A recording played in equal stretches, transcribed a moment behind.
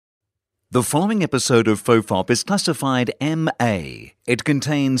The following episode of FOFOP is classified MA. It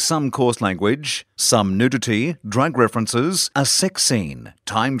contains some coarse language, some nudity, drug references, a sex scene,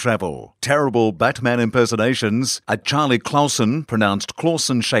 time travel, terrible Batman impersonations, a Charlie Clausen, pronounced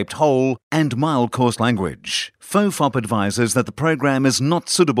Clausen-shaped hole, and mild coarse language. FOFOP advises that the program is not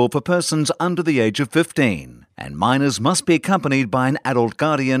suitable for persons under the age of 15, and minors must be accompanied by an adult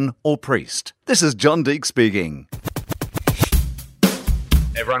guardian or priest. This is John Deek speaking.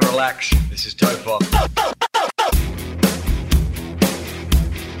 Everyone relax, this is FOFOP.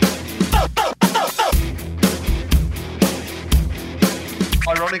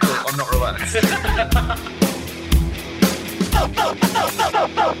 Ironically, I'm not relaxed.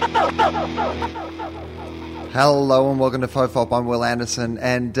 Hello and welcome to FOFOP. I'm Will Anderson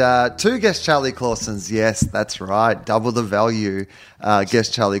and two guest Charlie Clausens. Yes, that's right. Double the value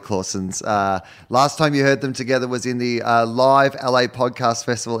guest Charlie Clausens. Last time you heard them together was in the live LA Podcast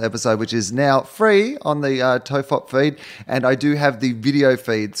Festival episode, which is now free on the FOFOP feed. And I do have the video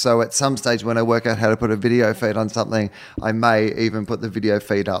feed. So at some stage when I work out how to put a video feed on something, I may even put the video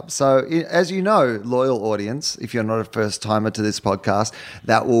feed up. So as you know, loyal audience, if you're not a first timer to this podcast,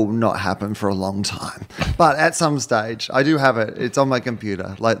 that will not happen for a long time. But at some stage, I do have it. It's on my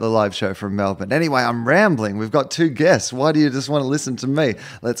computer, like the live show from Melbourne. Anyway, I'm rambling. We've got two guests. Why do you just want to listen to me?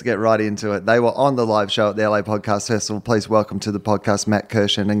 Let's get right into it. They were on the live show at the LA Podcast Festival. Please welcome to the podcast Matt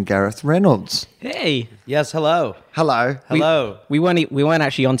Kirshen and Gareth Reynolds. Hey. Yes, hello. Hello. Hello. We weren't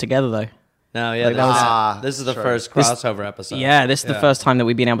actually on together though. No, yeah, this is the first crossover episode. Yeah, this is the first time that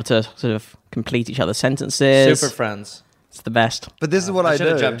we've been able to sort of complete each other's sentences. Super friends. It's the best. But this is what I do. should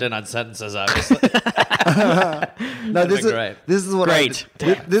have jumped in on sentences, obviously. No, this is what Great. This is what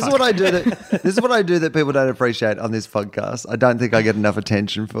I do. This is what I do that people don't appreciate on this podcast. I don't think I get enough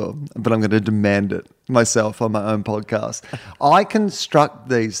attention for, but I'm going to demand it myself on my own podcast. I construct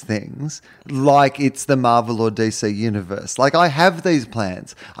these things like it's the Marvel or DC universe. Like I have these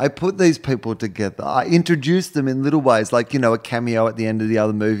plans. I put these people together. I introduce them in little ways, like, you know, a cameo at the end of the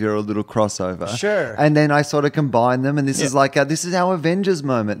other movie or a little crossover. Sure. And then I sort of combine them, and this is like this is our Avengers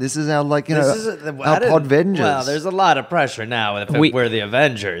moment. This is our, like, you know, our Podvengers. Well, there's a lot of pressure now if we're the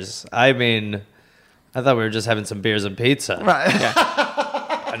Avengers. I mean, I thought we were just having some beers and pizza. Right.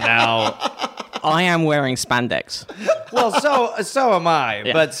 Yeah. And now I am wearing spandex. Well, so am I,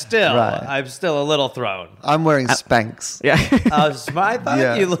 but still, Right. I'm still a little thrown. I'm wearing Spanx. Yeah. I thought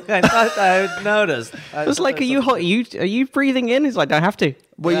Yeah. you look. I thought I noticed. It was like, are you breathing in? He's like, I have to.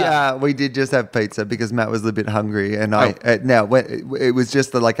 We did just have pizza because Matt was a bit hungry, and it was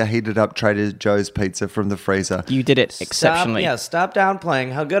just like a heated up Trader Joe's pizza from the freezer. You did it exceptionally. Stop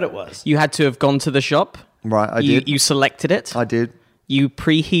downplaying how good it was. You had to have gone to the shop. Right, I did. You selected it. I did. You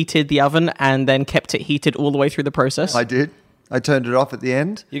preheated the oven and then kept it heated all the way through the process. I did. I turned it off at the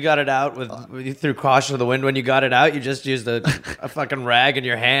end. You got it out you threw caution to the wind when you got it out. You just used a fucking rag in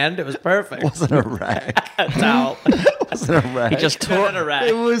your hand. It was perfect. It wasn't a rag. A towel. It wasn't a rag. He just tore a rag.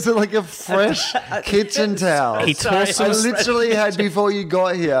 It was like a fresh kitchen towel. He tore I literally had, before you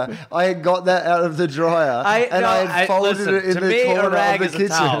got here, I had got that out of the dryer I had folded it in the corner a rag of the is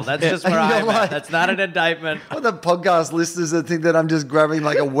kitchen. A towel. That's just where I'm at. That's not an indictment. What the podcast listeners that think that I'm just grabbing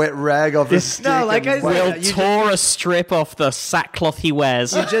like a wet rag off a stick. No, like I said, Will tore a strip off the sackcloth he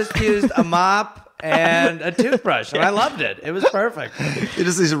wears. You just used a mop and a toothbrush, and I loved it. It was perfect. It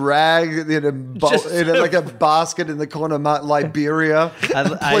is this rag in like a basket in the corner of Liberia.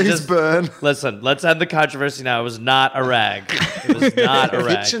 Please burn. Listen, let's end the controversy now. It was not a rag. It was not a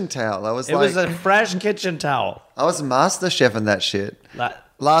rag. Kitchen towel. It was a fresh kitchen towel. I was master chefing that shit.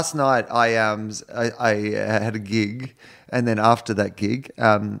 Last night I had a gig, and then after that gig,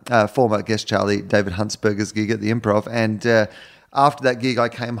 former guest Charlie David Huntsberger's gig at the Improv, and after that gig I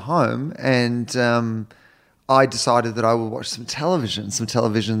came home and I decided that I would watch some television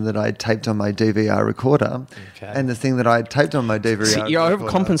that I had taped on my DVR recorder. Okay. And the thing that I had taped on my DVR recorder... So you're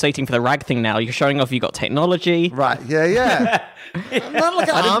overcompensating for the rag thing now. You're showing off you got technology. Right, yeah. I'm not like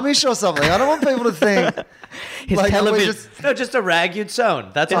an Amish or something. I don't want people to think... His television... just a rag you'd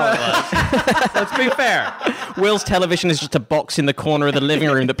sewn. That's all it was. Let's be fair. Will's television is just a box in the corner of the living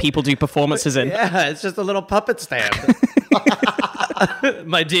room that people do performances in. Yeah, it's just a little puppet stand.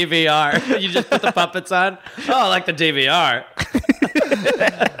 My DVR. You just put the puppets on. Oh, I like the DVR.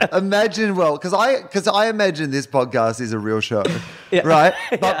 Imagine, because I imagine this podcast is a real show, right?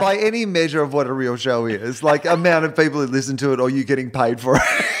 But by any measure of what a real show is, like amount of people who listen to it or you getting paid for it.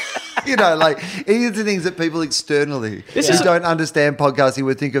 You know, like any of the things that people externally who don't understand podcasting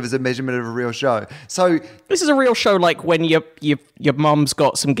would think of as a measurement of a real show. So this is a real show, like when your mum's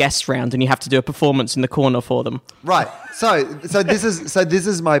got some guests round and you have to do a performance in the corner for them. Right. So this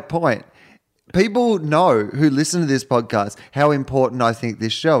is my point. People know who listen to this podcast how important I think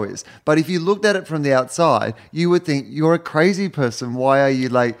this show is. But if you looked at it from the outside, you would think you're a crazy person. Why are you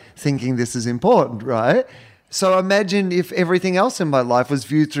like thinking this is important, right? So imagine if everything else in my life was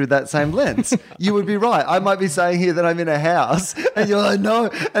viewed through that same lens. You would be right. I might be saying here that I'm in a house and you're like, no.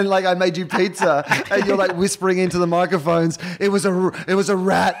 And like I made you pizza and you're like whispering into the microphones. It was a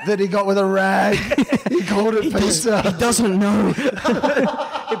rat that he got with a rag. He called it pizza. He doesn't know.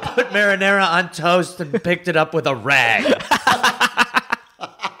 He put marinara on toast and picked it up with a rag.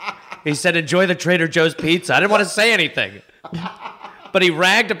 He said, enjoy the Trader Joe's pizza. I didn't want to say anything. But he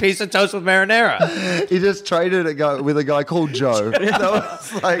ragged a piece of toast with marinara. He just traded it with a guy called Joe. That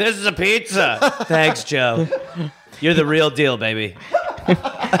was like, This is a pizza. Thanks, Joe. You're the real deal, baby.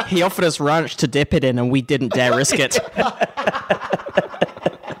 He offered us ranch to dip it in, and we didn't dare risk it.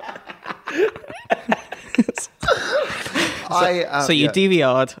 So you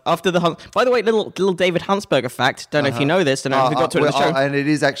DVR'd after the hunt. By the way, little David Huntsberger fact. Don't know if you know this. Don't know if we got to it in the show. And it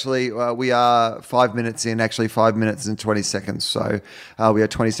is actually, we are 5 minutes in, actually 5 minutes and 20 seconds. So we are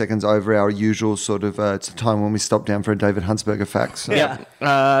 20 seconds over our usual sort of time when we stop down for a David Huntsberger fact. So.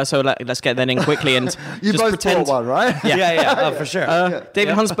 Yeah. So let's get that in quickly and you just both pretend. bought one, right? Yeah. Oh, for sure.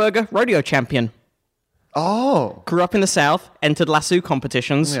 David Huntsberger, rodeo champion. Oh. Grew up in the South, entered lasso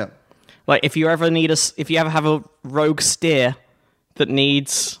competitions. Yeah. Like if you ever have a rogue steer that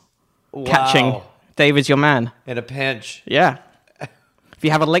needs catching, David's your man. In a pinch. Yeah. If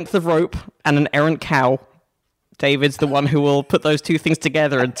you have a length of rope and an errant cow, David's the one who will put those two things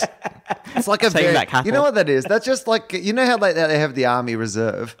together and It's like a save that cattle. You know what that is? That's just like, you know how like they have the army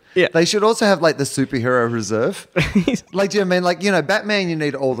reserve? Yeah. They should also have like the superhero reserve. Like, do you know what I mean? Like, you know, Batman you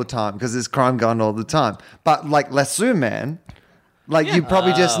need all the time because there's crime going all the time. But like Lasso-Man, like you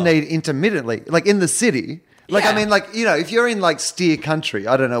probably just need intermittently, like in the city. Like, I mean, like, you know, if you're in like steer country,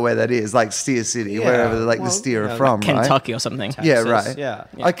 I don't know where that is, like Steer City, wherever the steer are from, Kentucky right? or something. Yeah, right. Yeah.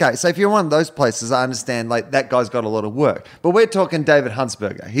 Okay, so if you're one of those places, I understand like that guy's got a lot of work. But we're talking David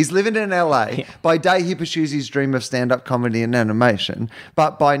Huntsberger. He's living in LA. Yeah. By day, he pursues his dream of stand-up comedy and animation.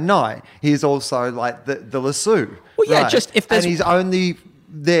 But by night, he's also like the lasso. Well, yeah, just if there's... And he's only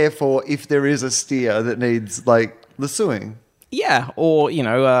there for if there is a steer that needs like lassoing. Yeah, or, you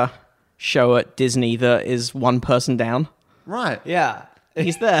know, show at Disney that is one person down. Right. Yeah.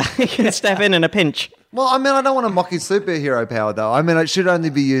 He's there. He can step in a pinch. Well, I mean, I don't want to mock his superhero power, though. I mean, it should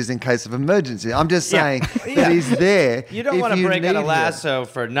only be used in case of emergency. I'm just saying that he's there. You don't if want to break out a need lasso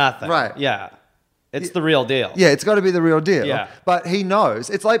for nothing. Right. Yeah. It's the real deal. Yeah, it's got to be the real deal. Yeah. But he knows.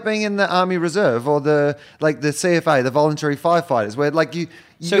 It's like being in the Army Reserve or the CFA, the voluntary firefighters, where like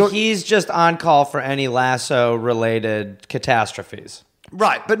So he's just on call for any lasso-related catastrophes.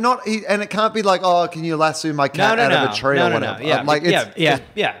 right, but not. And it can't be like, oh, can you lasso my cat out of a tree or whatever? Yeah. Like it's,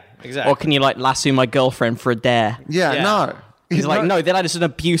 Yeah. Exactly. Or can you, like, lasso my girlfriend for a dare? yeah, no. He's like, no, that is an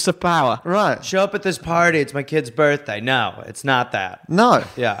abuse of power. Right. Show up at this party. It's my kid's birthday. No, it's not that. No.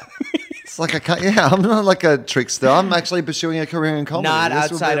 Yeah. It's like I'm not like a trickster. I'm actually pursuing a career in comedy. Not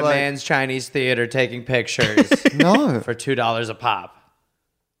This would outside be a like- man's Chinese theater taking pictures No. for $2 a pop.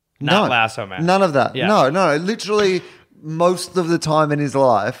 Not Lasso-Man. None of that. Yeah. No. Literally, most of the time in his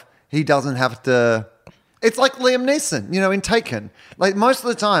life, he doesn't have to. It's like Liam Neeson, you know, in Taken. Like most of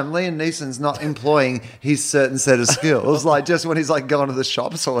the time, Liam Neeson's not employing his certain set of skills, like just when he's like going to the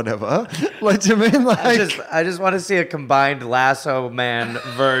shops or whatever. Like, do you mean like? I just want to see a combined Lasso-Man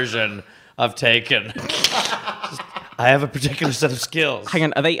version of Taken. I have a particular set of skills. Hang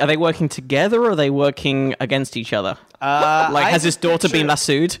on, are they working together or are they working against each other? Has his daughter been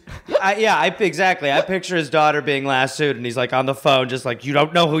lassoed? Exactly. I picture his daughter being lassoed, and he's like on the phone, just like, you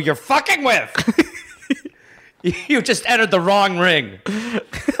don't know who you're fucking with. You just entered the wrong ring.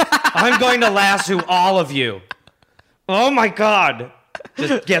 I'm going to lasso all of you. Oh my God.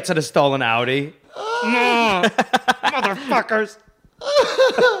 Just gets in a stolen Audi. Motherfuckers.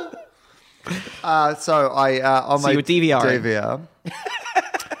 So I on my you were DVR.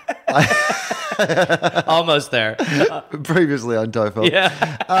 Almost there. Previously on TOEFL. Yeah.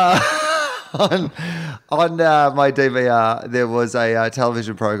 On my DVR, there was a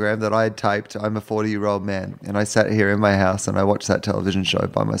television program that I had taped. I'm a 40-year-old man, and I sat here in my house and I watched that television show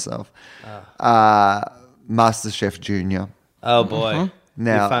by myself. MasterChef Junior. Oh boy.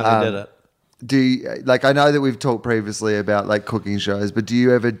 Now, you finally did it. Do you, like, I know that we've talked previously about like cooking shows, but do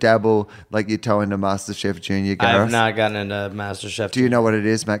you ever dabble like your toe into MasterChef Junior, Gareth? I've not gotten into MasterChef. Do you know what it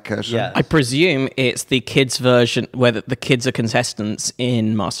is, Matt Kirshen? Yeah. I presume it's the kids' version where the kids are contestants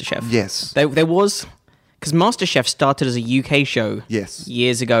in MasterChef. Yes. There was... Because MasterChef started as a UK show Yes.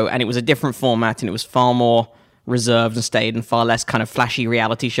 years ago, and it was a different format, and it was far more reserved and staid and far less kind of flashy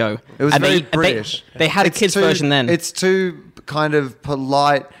reality show. It was And very British. They had a kids version then. It's too kind of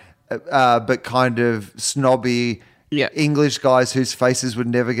polite, but kind of snobby English guys whose faces would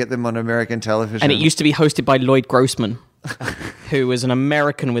never get them on American television. And it used to be hosted by Lloyd Grossman, who was an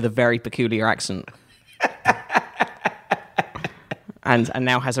American with a very peculiar accent. And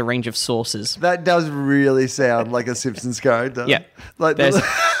now has a range of sources. That does really sound like a Simpsons character. Yeah. Like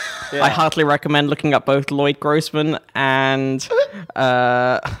I heartily recommend looking up both Lloyd Grossman and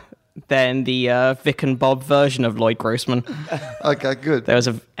then the Vic and Bob version of Lloyd Grossman. Okay, good. There was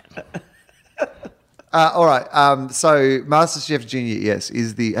a... All right. So MasterChef Junior, yes,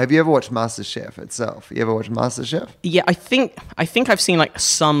 is the. Have you ever watched MasterChef itself? You ever watched MasterChef? Yeah, I think I've seen like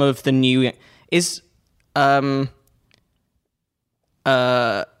some of the new...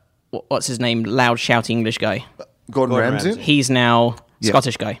 what's his name? Loud, shouty English guy. Gordon Ramsay? He's now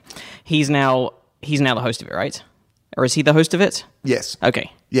Scottish guy. He's now the host of it, right? Or is he the host of it? Yes. Okay.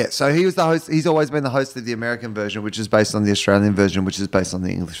 Yeah, so he was the host. He's always been the host of the American version, which is based on the Australian version, which is based on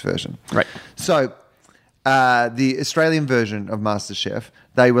the English version. Right. So the Australian version of MasterChef,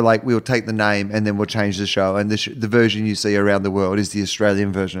 they were like, we'll take the name and then we'll change the show. And the version you see around the world is the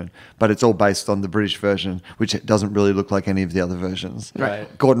Australian version, but it's all based on the British version, which doesn't really look like any of the other versions. Right.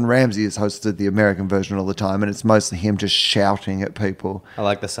 Gordon Ramsay has hosted the American version all the time, and it's mostly him just shouting at people. I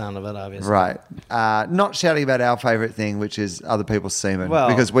like the sound of it, obviously. Right. Not shouting about our favourite thing, which is other people's semen. Well-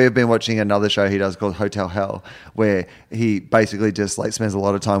 because we have been watching another show he does called Hotel Hell, where he basically just like spends a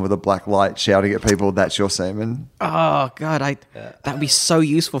lot of time with a black light shouting at people, that's your semen. Oh God, that would be so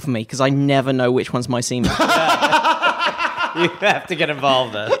useful for me because I never know which one's my semen. You have to get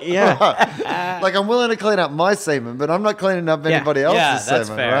involved then. Yeah. Like, I'm willing to clean up my semen, but I'm not cleaning up anybody else's Yeah, semen, that's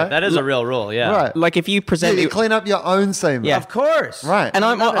fair. right? That is a real rule, yeah. Right. Like if you present Yeah, you me, clean up your own semen. Yeah. Of course. Right. and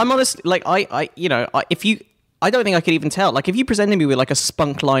I'm honestly like I don't think I could even tell. Like if you presented me with like a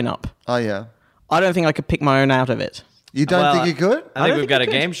spunk lineup, Oh, yeah. I don't think I could pick my own out of it. You don't Well, think you could? I think we've got a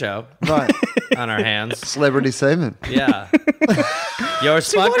you could. game show Right. on our hands. Celebrity semen. Yeah. Your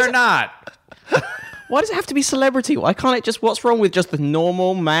spunk what is or it- not? Why does it have to be celebrity? Why can't it just? What's wrong with just the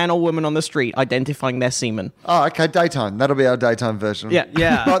normal man or woman on the street identifying their semen? Oh, okay, daytime. That'll be our daytime version. Yeah.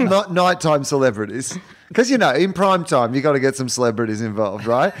 Yeah. But not nighttime celebrities. Because, in prime time, you got to get some celebrities involved,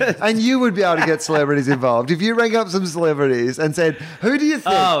 right? And you would be able to get celebrities involved. If you rang up some celebrities and said, who do you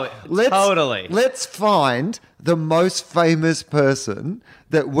think? Oh, totally. Let's find the most famous person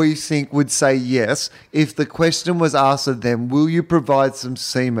that we think would say yes if the question was asked of them, will you provide some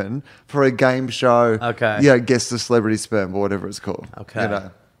semen for a game show? Okay. Yeah, Guess the Celebrity Sperm or whatever it's called. Okay.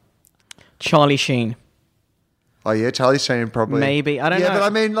 Charlie Sheen. Oh, yeah, Charlie Sheen probably. Maybe. I don't know. Yeah, but I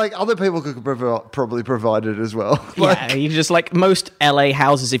mean, like, other people could probably provide it as well. Yeah, you just like most LA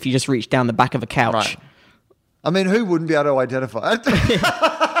houses. If you just reach down the back of a couch, Right. I mean, who wouldn't be able to identify it?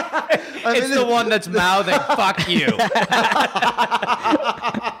 It's the one that's mouthing, fuck you.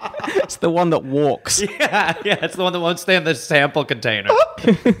 it's the one that walks. Yeah, it's the one that won't stay in the sample container.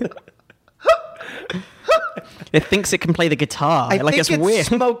 It thinks it can play the guitar. I like think it's weird.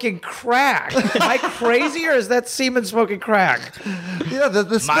 smoking crack. Am I crazy or is that semen smoking crack? Yeah,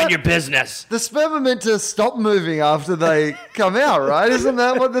 the Mind your business. The sperm are meant to stop moving after they come out, right? Isn't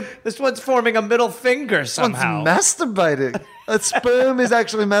that what the This one's forming a middle finger one's somehow. masturbating? A sperm is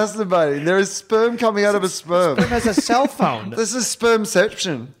actually masturbating. There is sperm coming out of a sperm. It has a cell phone. This is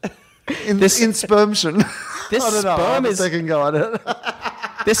spermception. In spermtion. This I don't know. sperm I have a is second go at it.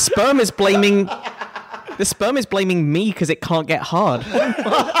 this sperm is blaming. This sperm is blaming me because it can't get hard.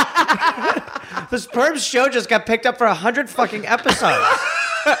 The sperm show just got picked up for 100 fucking episodes.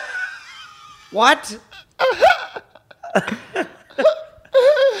 What?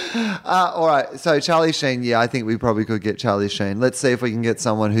 All right, so Charlie Sheen, yeah, I think we probably could get Charlie Sheen. Let's see if we can get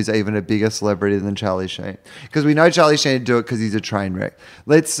someone who's even a bigger celebrity than Charlie Sheen. Because we know Charlie Sheen would do it because he's a train wreck.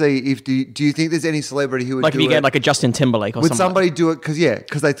 Let's see if do you think there's any celebrity who would Like do if you it? get like a Justin Timberlake or Would something. somebody do it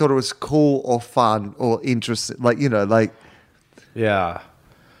because they thought it was cool or fun or interesting? Like, Yeah.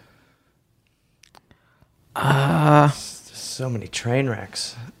 So many train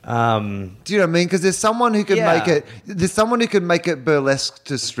wrecks. do you know what I mean? Because there's someone who can Yeah. make it. There's someone who can make it burlesque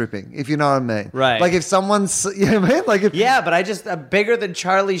to stripping, if you know what I mean. Right. Like if someone's, you know what I mean? Like if Yeah, but I'm bigger than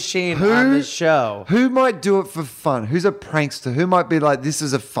Charlie Sheen on this show. Who might do it for fun? Who's a prankster? Who might be like, this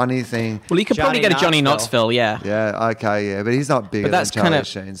is a funny thing? Well, you could probably Johnny get a Johnny Knoxville. Knoxville, yeah. Yeah, okay, yeah, but he's not bigger But than that's Charlie kinda-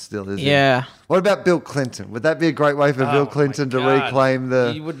 Sheen still, is he? Yeah. What about Bill Clinton? Would that be a great way for Bill Clinton to reclaim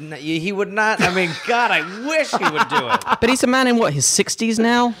the... He would not. I mean, God, I wish he would do it. But he's a man in what, his 60s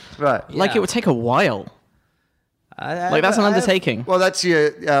now? Right. Like Yeah. it would take a while. Like that's an undertaking. Well, that's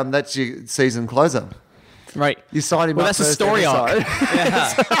your season closer. Right. You sign him Well, up that's a first story arc.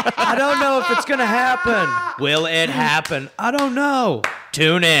 episode. I don't know if it's gonna happen. Will it happen? I don't know.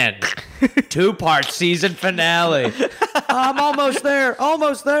 Tune in. 2-part season finale. I'm almost there.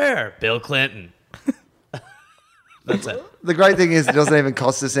 Almost there. Bill Clinton. That's it. The great thing is it doesn't even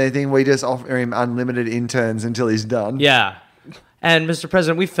cost us anything. We just offer him unlimited interns until he's done. Yeah. And Mr.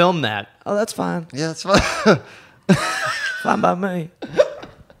 President, we filmed that. Oh, that's fine. Yeah, that's fine. Fine by me.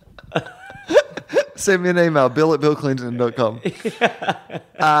 Send me an email, bill@billclinton.com.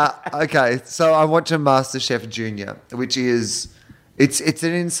 Okay, so I'm watching MasterChef Junior, which is... It's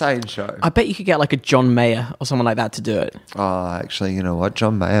an insane show. I bet you could get like a John Mayer or someone like that to do it. Oh, actually, you know what?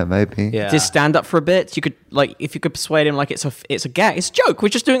 John Mayer, maybe. Yeah. Just stand up for a bit. You could like if you could persuade him like it's a gag, it's a joke. We're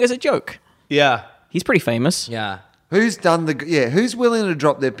just doing it as a joke. Yeah. He's pretty famous. Yeah. Who's willing to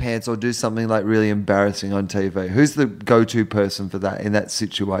drop their pants or do something like really embarrassing on TV? Who's the go-to person for that in that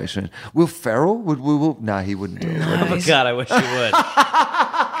situation? Will Ferrell? No, he wouldn't do it. Oh, God, I wish he would.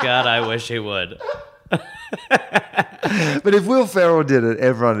 God, I wish he would. But if Will Ferrell did it,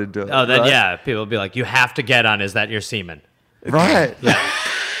 everyone would do it. Oh, then right? yeah, people would be like, you have to get on. Is that your semen? Right. Yeah.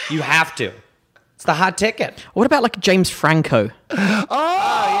 You have to. It's the hot ticket. What about like James Franco? Oh,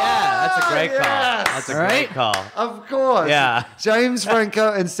 yeah. That's a great call. yes. That's a great call. Of course. Yeah. James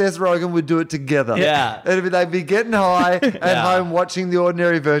Franco and Seth Rogen would do it together. Yeah. They'd be getting high at home watching the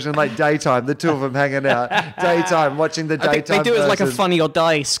ordinary version, like daytime, the two of them hanging out. Daytime, watching the I think daytime they do it as like a version. Funny or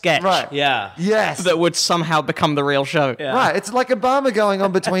Die sketch. Right. Yeah. Yes. That would somehow become the real show. Yeah. Right. It's like Obama going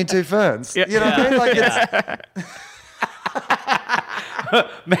on between two ferns. Yeah. You know what I mean? Like it's...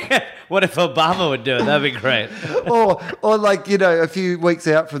 Man, what if Obama would do it? That'd be great. or like, you know, a few weeks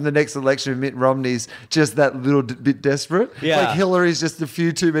out from the next election, Mitt Romney's just that little bit desperate. Yeah. Like Hillary's just a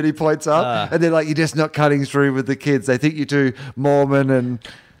few too many points up. And they're like, you're just not cutting through with the kids. They think you're too Mormon and...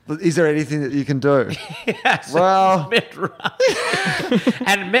 Is there anything that you can do? Yes. Well... Mitt Romney.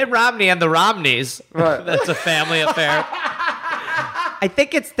 And Mitt Romney and the Romneys. Right. That's a family affair. I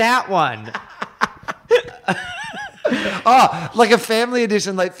think it's that one. Oh, like a family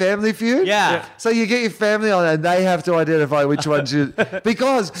edition, like Family Feud? Yeah. So you get your family on and they have to identify which one should...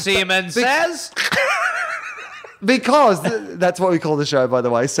 Because... Semen says. Because that's what we call the show, by the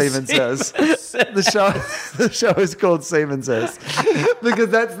way. Semen says the show is called Semen Says because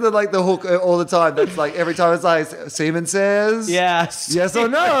that's the hook all the time. That's like every time it's like Semen says, Yes. yes or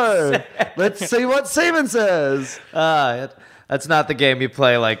no. Let's see what Semen says. That's not the game you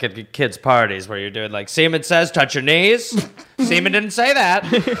play like at kids' parties where you're doing like Semen says touch your knees. Semen didn't say that.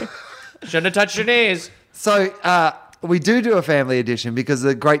 Shouldn't have touched your knees. So we do a family edition because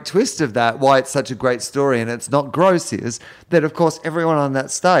the great twist of that, why it's such a great story and it's not gross, is that of course everyone on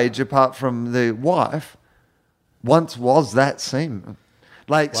that stage, apart from the wife, once was that semen.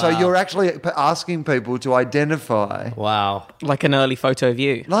 Like, so Wow. you're actually asking people to identify. Wow. Like an early photo of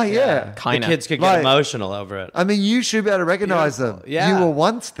you. Like, yeah. Kind The of. kids could get Like- emotional over it. I mean, you should be able to recognize them. Yeah. You were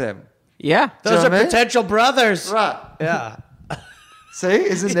once them. Yeah. Do you Those know are what I mean? potential brothers. Right. Yeah. See,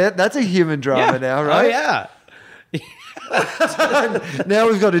 isn't that? That's a human drama Yeah. now, right? Oh, yeah. Now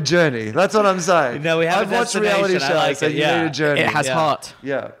we've got a journey. That's what I'm saying. No, we have I've a watched reality destination. I shows, like so it, you yeah. need a journey. It has Yeah. heart.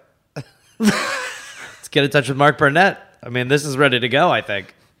 Yeah. Let's get in touch with Mark Burnett. I mean, this is ready to go, I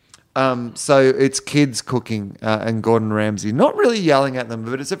think. So it's kids cooking and Gordon Ramsay, not really yelling at them,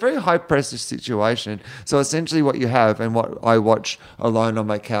 but it's a very high pressure situation. So essentially what you have and what I watched alone on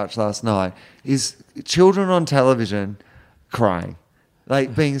my couch last night is children on television crying,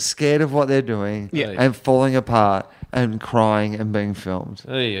 like being scared of what they're doing Yeah. and falling apart and crying and being filmed.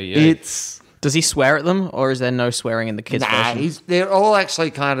 Ay, ay, ay. It's... Does he swear at them or is there no swearing in the kids' Nah, version? they're all actually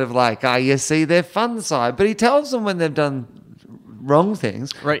kind of like, you see their fun side. But he tells them when they've done wrong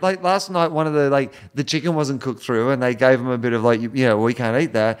things. Right. Like last night, one of the chicken wasn't cooked through and they gave him a bit of we can't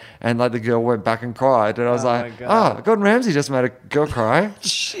eat that. And like the girl went back and cried. And I was my like, God. Gordon Ramsay just made a girl cry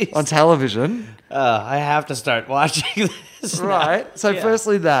Jeez. on television. I have to start watching this. now. Right. So Yeah.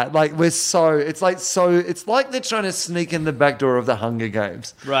 firstly that, it's like they're trying to sneak in the back door of the Hunger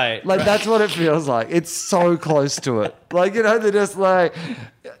Games. Right, Like right. that's what it feels like. It's so close to it. Like, they're just like,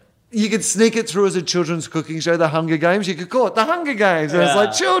 you could sneak it through as a children's cooking show, the Hunger Games. You could call it the Hunger Games. And it's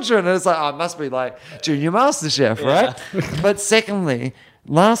like children. And it's like, it must be like Junior MasterChef, right? But secondly,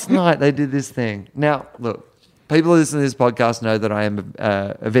 last night they did this thing. Now, look, people who listen to this podcast know that I am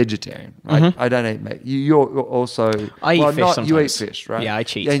a vegetarian. Right? I don't eat meat. You're also... I eat fish You eat sometimes. fish, right? Yeah, I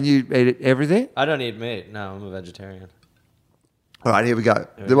cheat. And you eat everything? I don't eat meat. No, I'm a vegetarian. All right, here we go.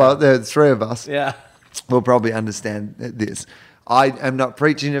 Well, there are three of us. Yeah. Will probably understand this. I am not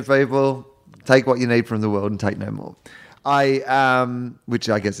preaching to people. Take what you need from the world and take no more. which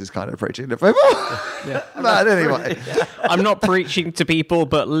I guess is kind of preaching to people. But anyway. I'm not preaching to people,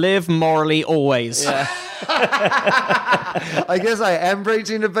 but live morally always. I guess I am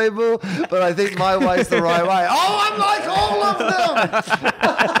preaching to people, but I think my way's the right way. Oh, I'm like all of them.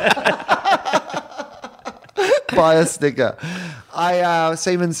 Buy a sticker.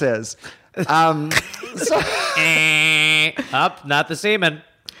 Semen says. Up, not the semen.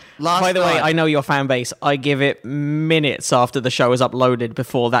 By the way, I know your fan base. I give it minutes after the show is uploaded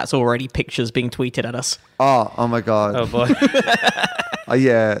before that's already pictures being tweeted at us. Oh my God. Oh boy.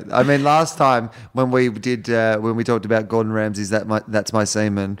 Yeah. I mean, last time when we talked about Gordon Ramsay's That's My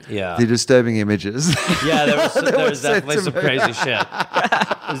Semen. Yeah. The disturbing images. Yeah, there was definitely sent some to me. crazy shit.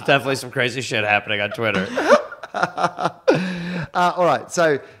 There's definitely some crazy shit happening on Twitter. All right.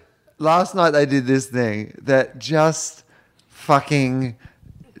 So last night they did this thing that just fucking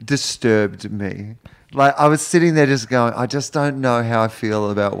disturbed me. Like, I was sitting there just going, I just don't know how I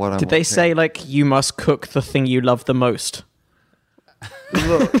feel about what I'm Did they watching. say, like, you must cook the thing you love the most?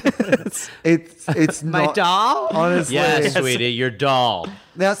 Look, it's My not, doll? honestly. Yes, sweetie, your doll.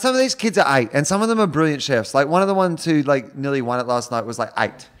 Now, some of these kids are 8, and some of them are brilliant chefs. Like, one of the ones who, like, nearly won it last night was, like,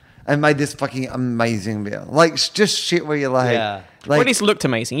 8 and made this fucking amazing meal. Like, just shit where you're like... Yeah. Like, Well, at least it looked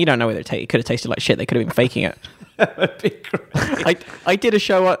amazing. You don't know whether it could have tasted like shit. They could have been faking it. That would be great. I did a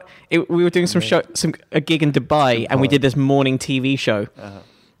show. We were doing a gig in Dubai, and we did this morning TV show.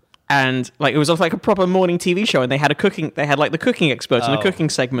 And like it was like a proper morning TV show, and they had the cooking experts and the cooking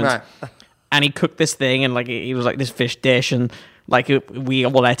segment. Right. And he cooked this thing, and like he was like this fish dish, and like we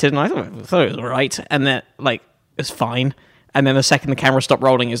all ate it, and I thought it was all right, and then like it's fine. And then the second the camera stopped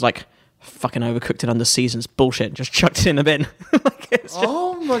rolling, is like fucking overcooked it under seasons bullshit. Just chucked it in the bin. Like, it's just,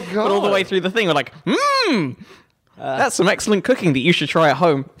 oh, my God. but all the way through the thing, we're like, that's some excellent cooking that you should try at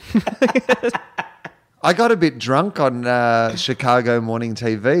home. I got a bit drunk on Chicago morning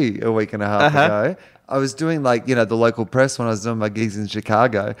TV a week and a half ago. I was doing the local press when I was doing my gigs in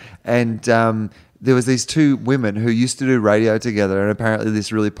Chicago, and there was these 2 women who used to do radio together, and apparently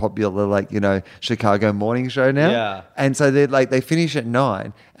this really popular Chicago morning show now. Yeah. And so they finish at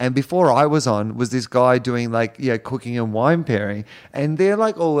 9, and before I was on was this guy doing cooking and wine pairing, and they're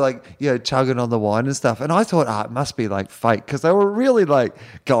all chugging on the wine and stuff, and I thought it must be fake because they were really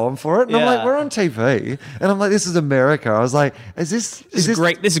going for it, and I'm like, we're on TV, and I'm like, this is America. I was like, is this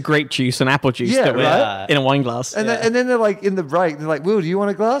Great. This is grape juice and apple juice Yeah, that we're right? in a wine glass. And then they're in the break, they're like, Will, do you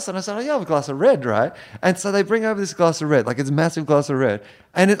want a glass? And I said, oh, yeah, I have a glass of red, right? And so they bring over this glass of red, it's a massive glass of red.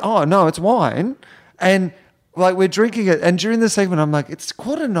 And it's wine. And we're drinking it. And during the segment, I'm like, it's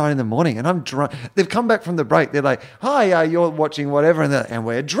 8:45 in the morning and I'm drunk. They've come back from the break. They're like, hi, you're watching whatever. And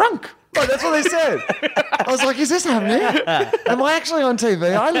we're drunk. Like, that's what they said. I was like, is this happening? Am I actually on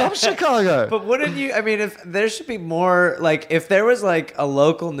TV? I love Chicago. But wouldn't you? I mean, if there should be more, if there was a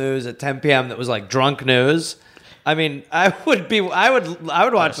local news at 10 p.m. that was drunk news, I mean, I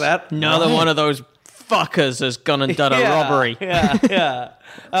would watch that. Another one of those fuckers has gone and done a robbery. Yeah.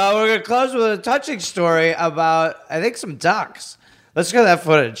 We're gonna close with a touching story about, I think, some ducks. Let's go to that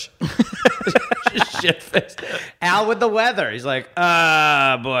footage. Shit-faced. Al with the weather. He's like, boy,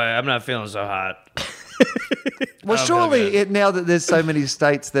 I'm not feeling so hot. Well, surely now that there's so many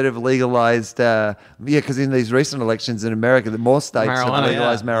states that have legalized, because in these recent elections in America, more states have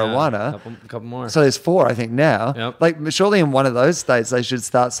legalized marijuana. A couple more. So there's 4, I think, now. Yep. Surely in one of those states they should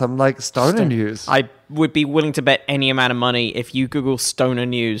start some stoner news. I would be willing to bet any amount of money if you Google stoner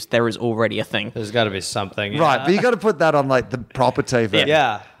news, there is already a thing. There's got to be something. Right, but you got to put that on the proper TV.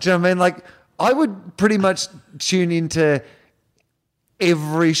 Yeah. Do you know what I mean? I would pretty much tune into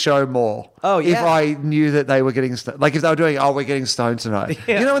every show more. Oh, yeah. If I knew that they were getting if they were doing, we're getting stoned tonight.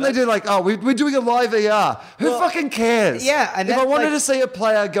 Yeah. You know when they do we're doing a live ER. Who fucking cares? Yeah, and if I that's wanted to see a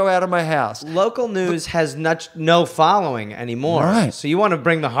player go out of my house. Local news has no following anymore. Right. So you want to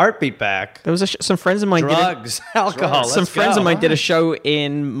bring the heartbeat back. There was some friends of mine Drugs, alcohol. some friends of mine did a show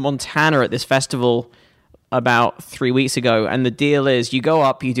in Montana at this festival about 3 weeks ago, and the deal is you go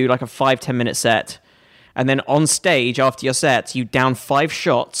up, you do a 5-10 minute set, and then on stage after your set you down 5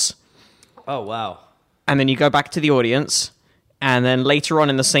 shots. Oh, wow. And then you go back to the audience, and then later on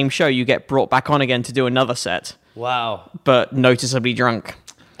in the same show you get brought back on again to do another set, Wow. but noticeably drunk,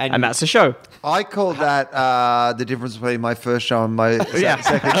 and that's the show. I call that the difference between my first show and my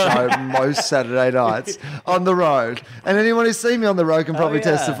second show most Saturday nights on the road. And anyone who's seen me on the road can probably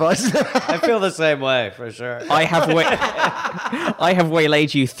testify to that. I feel the same way, for sure. I have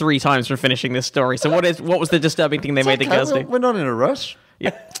waylaid you 3 times from finishing this story. So what was the disturbing thing they made the girls do? We're not in a rush.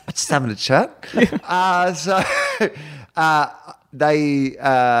 Yeah. Just having a chat.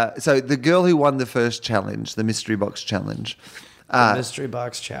 so the girl who won the first challenge, the mystery box challenge. Mystery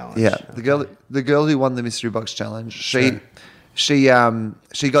box challenge. Yeah, the girl who won the mystery box challenge. She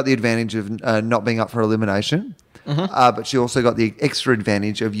got the advantage of not being up for elimination. But she also got the extra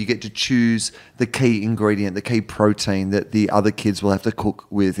advantage of you get to choose the key ingredient, the key protein that the other kids will have to cook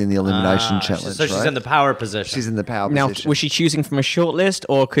with in the elimination challenge. So she's in the power position. She's in the power Now, position. was she choosing from a short list,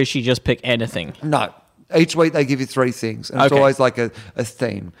 or could she just pick anything? No. Each week they give you 3 things, and it's Okay. always like a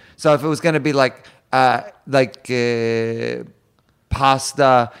theme. So if it was going to be like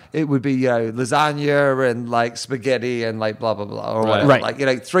pasta, it would be lasagna and like spaghetti and like blah blah blah or whatever. Right.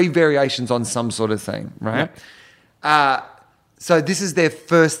 Like 3 variations on some sort of thing, right? So this is their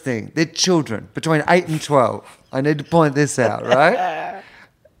first thing. They're children between 8 and 12. I need to point this out, right?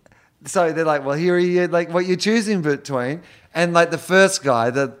 So they're like, well, here are you, like what you're choosing between, and like the first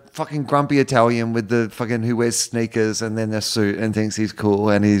guy, the fucking grumpy Italian with the fucking who wears sneakers and then a suit and thinks he's cool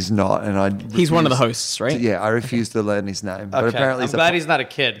and he's not, and He's one of the hosts, right? I refuse to learn his name, but Okay. apparently I'm glad he's not a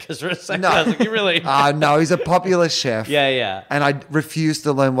kid, because for a second I was like, you really... no, he's a popular chef. Yeah. And I refuse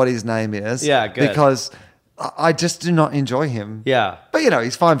to learn what his name is. Yeah, good. Because I just do not enjoy him. Yeah. But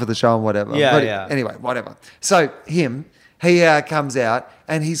he's fine for the show and whatever. Yeah, But yeah. Anyway, whatever. So he comes out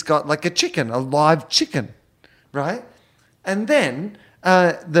and he's got like a live chicken, right? And then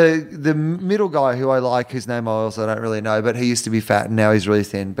the middle guy who I like, whose name I also don't really know, but he used to be fat and now he's really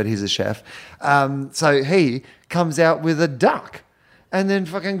thin, but he's a chef. So he comes out with a duck, and then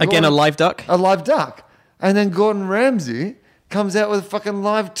fucking Again, a live duck? a live duck, and then Gordon Ramsay comes out with a fucking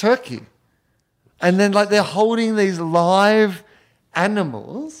live turkey, and then like they're holding these live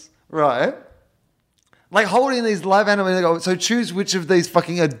animals, right? Like holding these live animals, and they go, so choose which of these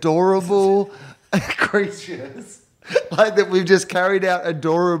fucking adorable creatures. Like that we've just carried out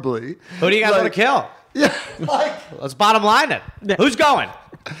adorably. Who do you guys want to kill? Yeah, like Let's bottom line it. Yeah. Who's going?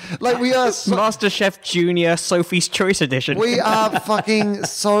 we are Master Chef Junior Sophie's Choice Edition. we are fucking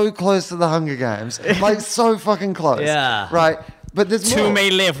so close to the Hunger Games, like so fucking close. Yeah. right. But there's Two more. may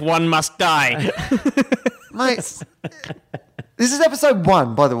live, one must die. Mate, this is episode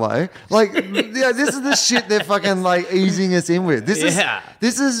 1, by the way. Like, this is the shit they're fucking like easing us in with. This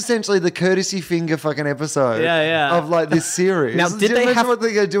is essentially the courtesy finger fucking episode. Yeah. Of like this series. Now, Do did you they imagine have- what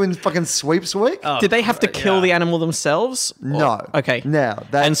they're gonna do in fucking sweeps week? Did they have to kill the animal themselves? No. Okay. Now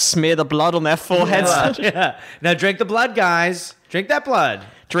that And smear the blood on their foreheads? Yeah. Now drink the blood, guys. Drink that blood.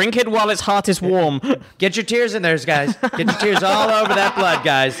 Drink it while its heart is warm. Get your tears in there, guys. Get your tears all over that blood,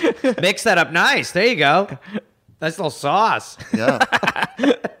 guys. Mix that up nice. There you go. Nice little sauce. Yeah.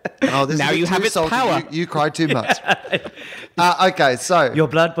 Oh, this Now is you too have its salty. power. You cried too much. Okay, so Your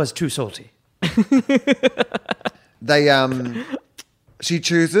blood was too salty. they she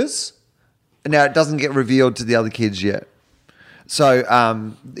chooses. Now it doesn't get revealed to the other kids yet. So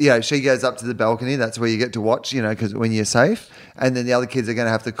she goes up to the balcony. That's where you get to watch, because when you're safe, and then the other kids are going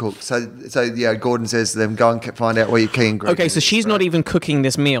to have to cook. So Gordon says to them, "Go and find out where your key ingredient." Okay, so she's not even cooking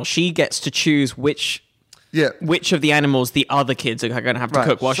this meal. She gets to choose which of the animals the other kids are going to have to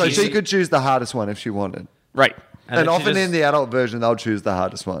cook. While so she's she could choose the hardest one if she wanted. right. And then she often just- in the adult version, they'll choose the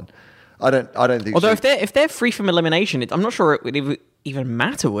hardest one. I don't think. Although she- if they're free from elimination, I'm not sure it would even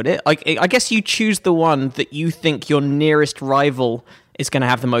matter, would it? Like, I guess you choose the one that you think your nearest rival is going to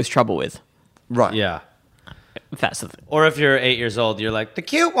have the most trouble with. right, Yeah. If that's the thing. Or if you're 8 years old, you're like, the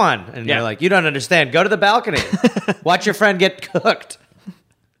cute one. And Yeah. you're like, you don't understand. Go to the balcony. Watch your friend get cooked.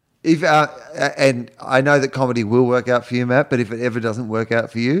 If and I know that comedy will work out for you, Matt, but if it ever doesn't work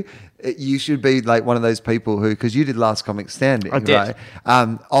out for you, you should be like one of those people who, because you did Last Comic Standing, I did. right?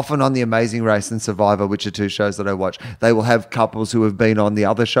 Often on The Amazing Race and Survivor, which are 2 shows that I watch, they will have couples who have been on the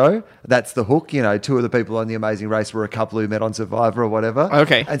other show. That's the hook. 2 of the people on The Amazing Race were a couple who met on Survivor or whatever.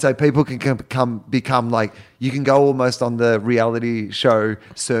 Okay. And so people can become like, you can go almost on the reality show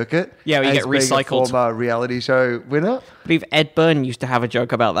circuit. Yeah, where you as get being recycled. a former reality show winner. I believe Ed Byrne used to have a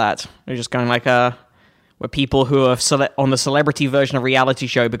joke about that. They're just going like, where people who are on the celebrity version of a reality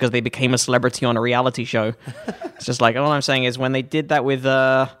show because they became a celebrity on a reality show. It's just like, all I'm saying is when they did that with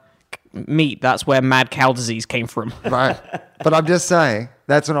meat, that's where mad cow disease came from. Right. But I'm just saying,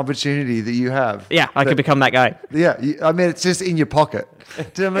 that's an opportunity that you have. Yeah, I could become that guy. Yeah, it's just in your pocket.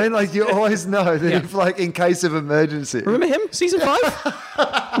 Do you know what I mean? Like, you always know that if, like, in case of emergency. Remember him? Season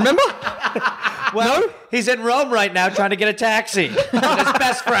 5? Remember? Well, he's in Rome right now trying to get a taxi with his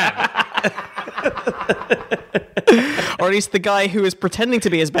best friend. Or at least the guy who is pretending to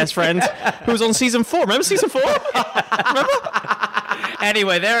be his best friend, who was on season 4. Remember season 4? Remember?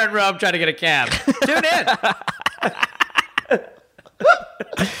 Anyway, they're in Rome trying to get a cab. Tune in.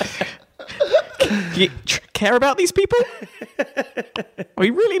 care about these people? We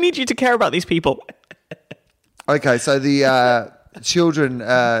really need you to care about these people. Okay, so the children,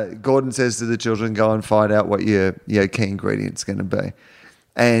 Gordon says to the children, go and find out what your key ingredient's going to be.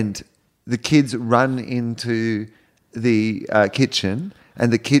 And the kids run into the kitchen,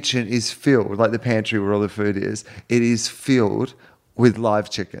 and the kitchen is filled, like the pantry where all the food is, it is filled with live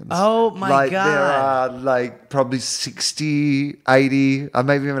chickens. Oh, my God. There are like probably 60, 80, or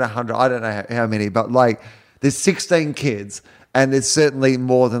maybe even 100. I don't know how many, but like there's 16 kids. And there's certainly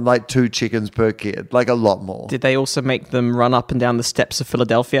more than like 2 chickens per kid, like a lot more. Did they also make them run up and down the steps of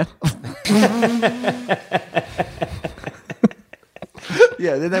Philadelphia?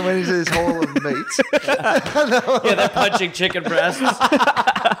 Yeah, then they went into this hall of meat. Yeah, they're punching chicken breasts.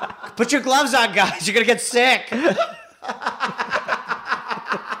 Put your gloves on, guys. You're going to get sick.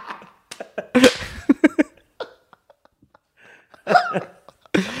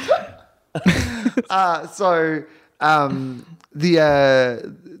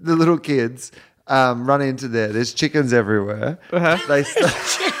 The little kids run into there. There's chickens everywhere. They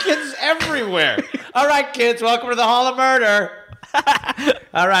Chickens everywhere. All right, kids, welcome to the Hall of Murder.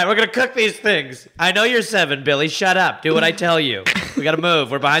 All right, we're going to cook these things. I know you're 7, Billy. Shut up. Do what I tell you. We got to move.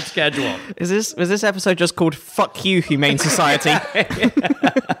 We're behind schedule. Was this episode just called Fuck You, Humane Society?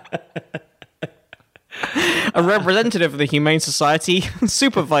 A representative of the Humane Society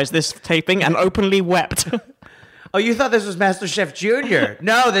supervised this taping and openly wept. Oh, you thought this was MasterChef Junior?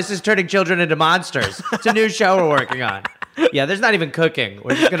 No, this is turning children into monsters. It's a new show we're working on. Yeah, there's not even cooking.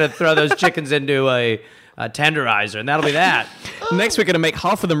 We're just going to throw those chickens into a tenderizer, and that'll be that. Next, we're going to make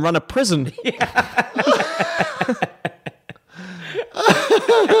half of them run a prison.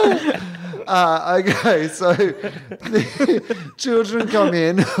 Okay, so the children come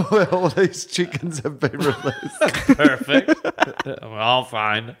in where all these chickens have been released. Perfect. We're all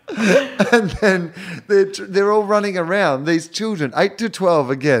fine. And then they're all running around, these children, 8 to 12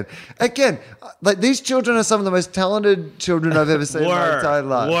 again. Again, like these children are some of the most talented children I've ever seen in my entire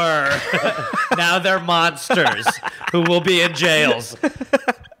life. Now they're monsters who will be in jails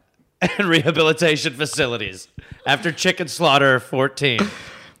and rehabilitation facilities after chicken slaughter 14.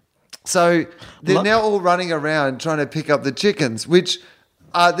 So they're now all running around trying to pick up the chickens, which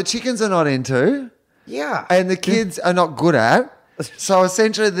the chickens are not into. Yeah. And the kids are not good at. So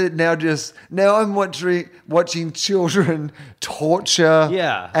essentially, now I'm watching children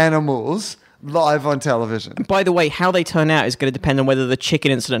torture animals live on television. By the way, how they turn out is going to depend on whether the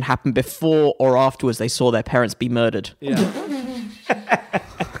chicken incident happened before or afterwards they saw their parents be murdered. Yeah.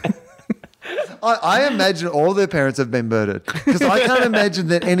 I imagine all their parents have been murdered because I can't imagine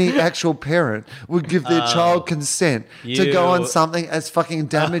that any actual parent would give their child consent to go on something as fucking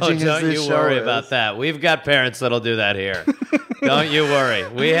damaging as this show is. Don't you worry about that. We've got parents that'll do that here. Don't you worry.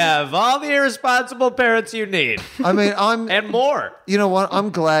 We have all the irresponsible parents you need. I mean, and more. You know what?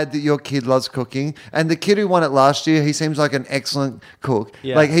 I'm glad that your kid loves cooking, and the kid who won it last year, he seems like an excellent cook.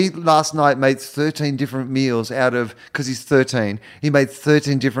 Yeah. Like he last night made 13 different meals because he's 13. He made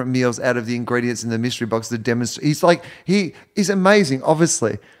 13 different meals out of the ingredients in the mystery box to demonstrate. He's amazing,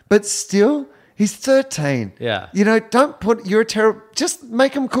 obviously, but still. He's 13. Yeah. You know, just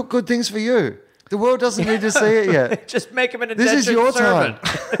make him cook good things for you. The world doesn't need to see it yet. Just make him an This is your servant.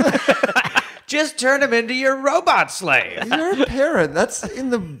 time. Just turn him into your robot slave. You're a parent. That's in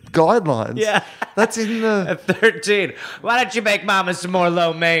the guidelines. Yeah. That's in the... At 13. Why don't you make Mama some more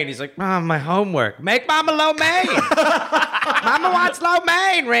lo mein? He's like, Mom, my homework. Make Mama lo mein. Mama wants lo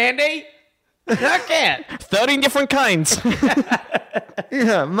mein, Randy. Cook it. 13 different kinds.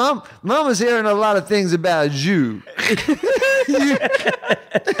 Yeah, Mama's hearing a lot of things about you.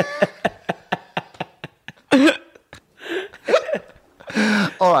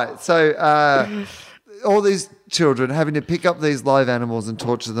 All right, so all these children having to pick up these live animals and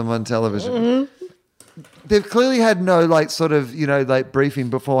torture them on television. Mm-hmm. They've clearly had no briefing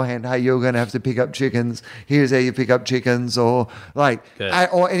beforehand. Hey, you're going to have to pick up chickens. Here's how you pick up chickens, or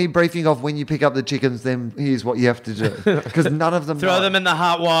any briefing of when you pick up the chickens. Then here's what you have to do, because none of them throw them in the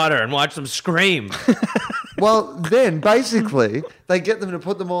hot water and watch them scream. Well, then basically they get them to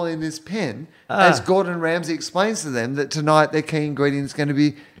put them all in this pen, as Gordon Ramsay explains to them that tonight their key ingredient is going to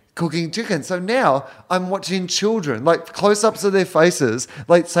be cooking chicken. So now I'm watching children, like close-ups of their faces,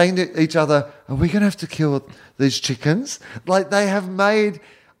 like saying to each other, are we going to have to kill these chickens? Like they have made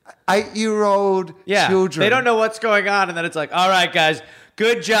 8-year-old children. They don't know what's going on. And then it's like, all right, guys,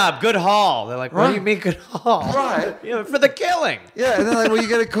 good job, good haul. They're like, what do you mean good haul? Right. For the killing. Yeah, and they're like, well, you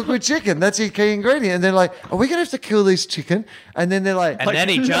got to cook with chicken. That's your key ingredient. And they're like, are we going to have to kill this chicken? And then they're like... And then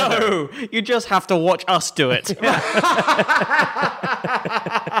each other. No, you just have to watch us do it.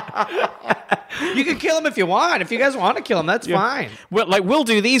 You can kill them if you want. If you guys want to kill them, that's fine. We'll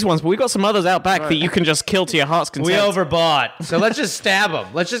do these ones, but we got some others out back that you can just kill to your heart's content. We overbought. So let's just stab them.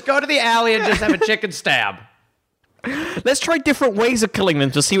 Let's just go to the alley and just have a chicken stab. Let's try different ways of killing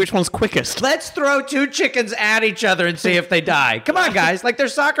them to see which one's quickest. Let's throw 2 chickens at each other and see if they die. Come on, guys. Like they're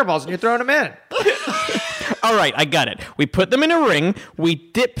soccer balls and you're throwing them in. All right, I got it. We put them in a ring. We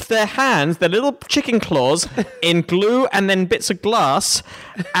dip their hands, their little chicken claws, in glue and then bits of glass.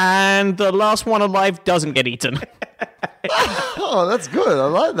 And the last one alive doesn't get eaten. Oh, that's good. I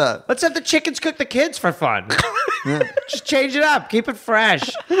like that. Let's have the chickens cook the kids for fun. Just change it up. Keep it fresh.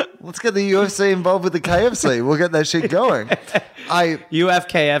 Let's get the UFC involved with the KFC. We'll get that shit going.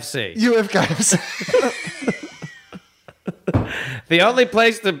 UFKFC. UFKFC. The only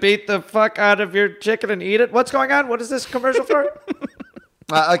place to beat the fuck out of your chicken and eat it. What's going on? What is this commercial for?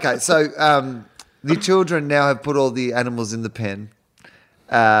 Okay, so the children now have put all the animals in the pen.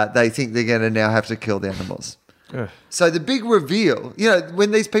 They think they're going to now have to kill the animals. So the big reveal,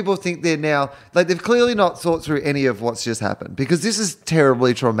 when these people think they're now, like they've clearly not thought through any of what's just happened because this is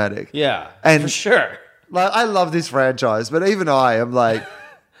terribly traumatic. Yeah, and for sure. Like I love this franchise, but even I am like,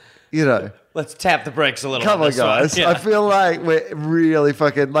 Let's tap the brakes a little. Come on, guys. Yeah. I feel like we're really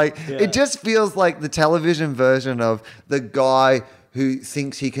fucking it just feels like the television version of the guy who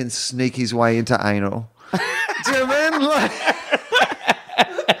thinks he can sneak his way into anal. Do you know what I mean?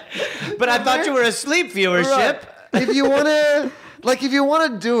 But I thought you were asleep, viewership. Right. If you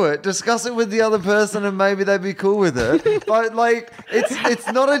want to do it, discuss it with the other person and maybe they'd be cool with it. But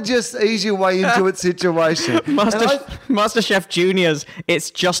it's not a just ease your way into it situation. MasterChef Juniors, it's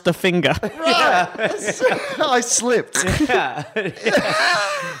just a finger. Right. I slipped. Yeah.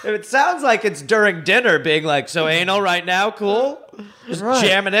 It sounds like it's during dinner being like, so anal right now, cool? Just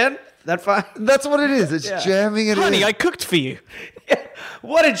jam it in? That fine? That's what it is. It's jamming it in. Honey, I cooked for you.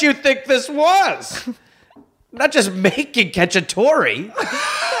 What did you think this was? Not just making cacciatore.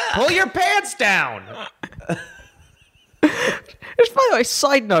 Pull your pants down. Just by the way,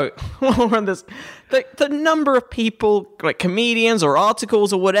 side note, while we're on this, the number of people, like comedians or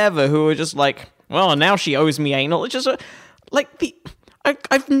articles or whatever, who are just like, well, now she owes me anal. It's just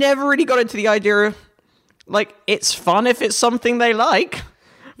I've never really got into the idea of, like, it's fun if it's something they like.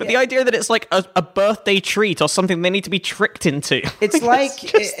 But the idea that it's like a birthday treat or something they need to be tricked into.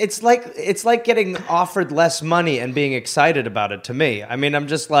 It's like getting offered less money and being excited about it to me. I mean, I'm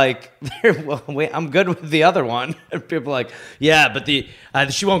just like, I'm good with the other one. And people are like, yeah, but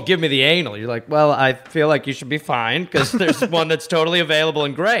she won't give me the anal. You're like, well, I feel like you should be fine because there's one that's totally available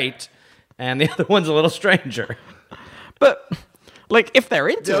and great, and the other one's a little stranger. But like, if they're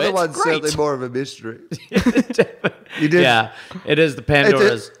into the other it, one's great. certainly more of a mystery. You did. Yeah, it is the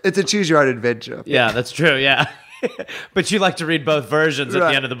Pandora's. It's a choose your own adventure. Yeah, that's true. Yeah. But you like to read both versions at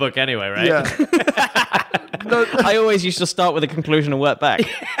the end of the book anyway, right? Yeah. No, I always used to start with a conclusion and work back.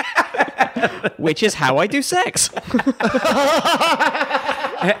 Which is how I do sex.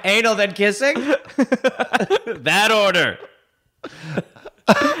 Anal, then kissing? That order.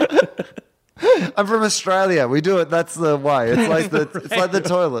 I'm from Australia. We do it. That's the way. It's like it's like the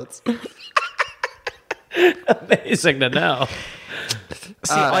toilets. Amazing to know.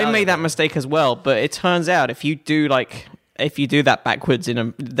 See, I made that mistake as well, but it turns out if you do that backwards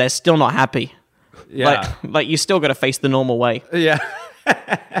they're still not happy. Yeah. Like you still got to face the normal way. Yeah.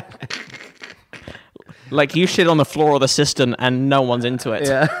 Like you shit on the floor of the cistern and no one's into it.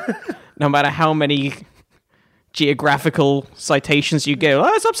 Yeah. No matter how many geographical citations you give.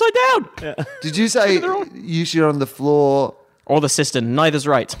 Oh, it's upside down. Yeah. Did you say you shit on the floor? Or the cistern. Neither's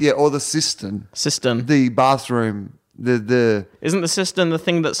right. Yeah, or the cistern. Cistern. The bathroom. The Isn't the cistern the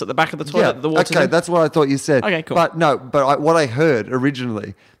thing that's at the back of the toilet? yeah, The water's okay, in? that's what I thought you said. Okay, cool. But no, what I heard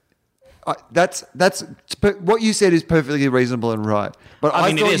originally, that's what you said is perfectly reasonable and right. But I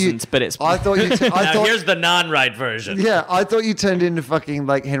mean, thought it isn't, but it's... I thought you. Now here's the non-right version. Yeah, I thought you turned into fucking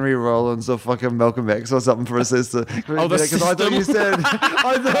like Henry Rollins or fucking Malcolm X or something for a sister. Oh, the because I thought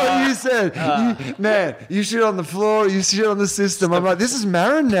you said, man, you shit on the floor, you shit on the system. I'm like, this is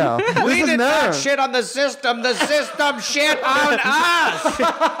Marin now. We did not shit on the system. The system shit on us.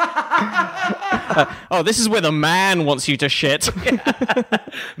 Oh, this is where the man wants you to shit.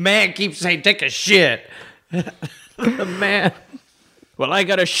 Man keeps saying, take a shit. The man. Well, I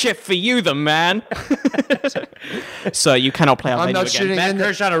got a shit for you, the man. So you cannot play our I'm venue not again. shitting Matt in the,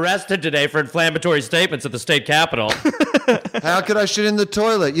 Kirshen arrested today for inflammatory statements at the state capitol. How could I shit in the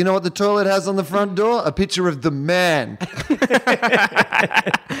toilet? You know what the toilet has on the front door? A picture of the man.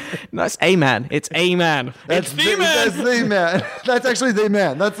 That's a man. It's a man. It's the man. That's the man. That's actually the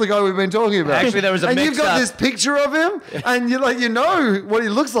man. That's the guy we've been talking about. Actually, there was a and mix-up. you've got this picture of him, and you know what he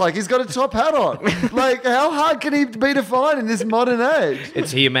looks like. He's got a top hat on. Like, how hard can he be to find in this modern age?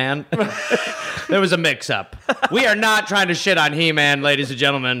 It's He-Man. There was a mix-up. We are not trying to shit on He-Man, ladies and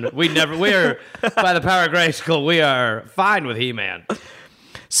gentlemen. We're by the power of Grayskull, we are fine with He-Man.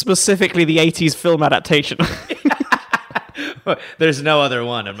 Specifically the 80s film adaptation. There's no other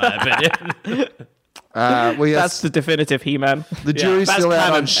one, in my opinion. That's the definitive He-Man. The jury's That's still out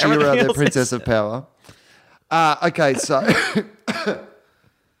canon. on She-Ra, Everything the else Princess is- of Power. Okay, so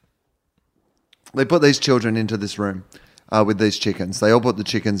they put these children into this room with these chickens. They all put the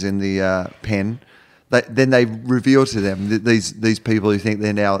chickens in the pen. Then they reveal to them these people who think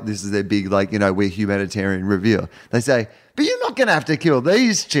this is their big, we're humanitarian reveal. They say, but you're not going to have to kill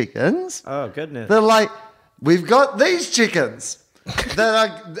these chickens. Oh, goodness. They're like, we've got these chickens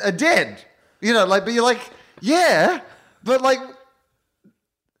that are dead. But you're like, yeah, but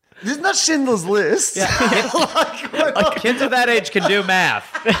this is not Schindler's List. Yeah. Kids of that age can do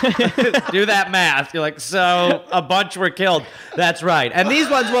math. Do that math. You're like, so a bunch were killed. That's right. And these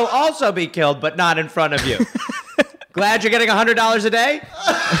ones will also be killed, but not in front of you. Glad you're getting $100 a day?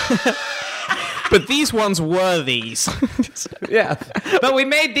 But these ones were these. Yeah. But we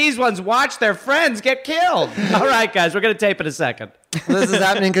made these ones watch their friends get killed. All right, guys, we're going to tape in a second. This is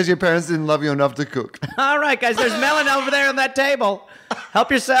happening because your parents didn't love you enough to cook. All right, guys, there's melon over there on that table.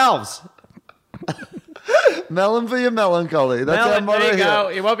 Help yourselves. Melon for your melancholy. That's our Melon, motto there you here. go.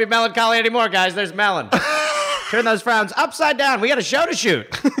 You won't be melancholy anymore, guys. There's melon. Turn those frowns upside down. We got a show to shoot.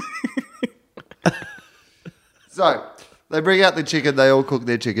 So they bring out the chicken. They all cook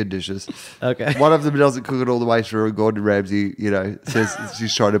their chicken dishes. Okay. One of them doesn't cook it all the way through. And Gordon Ramsay, says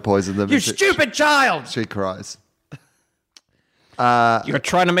she's trying to poison them. You and stupid child. She cries. You're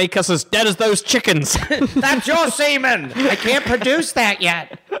trying to make us as dead as those chickens. That's your semen. I can't produce that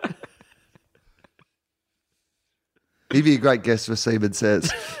yet. He'd be a great guest for Semen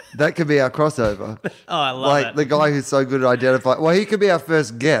Says. That could be our crossover. Oh, I love it. The guy who's so good at identifying. Well, he could be our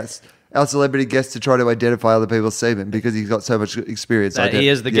first guest, our celebrity guest to try to identify other people's semen because he's got so much experience. He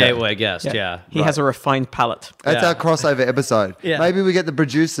is the gateway guest, yeah. He has a refined palate. That's Yeah. our crossover episode. Yeah. Maybe we get the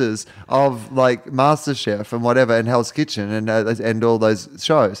producers of MasterChef and whatever and Hell's Kitchen and all those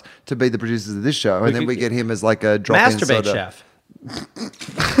shows to be the producers of this show, and then we get him as a drop-in Masturbate sort of- chef.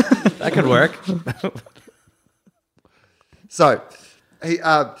 That could work. So,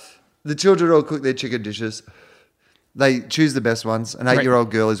 the children all cook their chicken dishes. They choose the best ones. An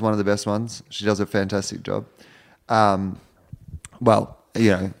 8-year-old girl is one of the best ones. She does a fantastic job. Matt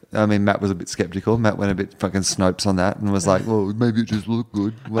was a bit skeptical. Matt went a bit fucking Snopes on that and was like, well, maybe it just looked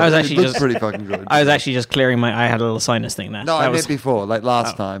good. Well, I was actually it looks just- pretty fucking good. I was actually just clearing I had a little sinus thing there. No, I meant before.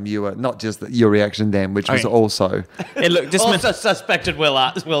 Last time, you were not just your reaction then, which was Okay. also... It looked Also suspected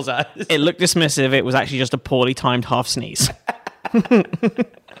Will's eyes. It looked dismissive. It was actually just a poorly timed half sneeze. the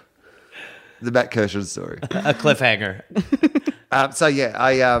Matt Kirshen story. A cliffhanger.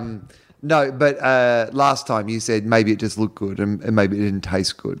 Last time you said maybe it just looked good and maybe it didn't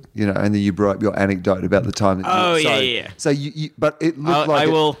taste good, and then you brought up your anecdote about the time that Oh, you... yeah. So but it looked I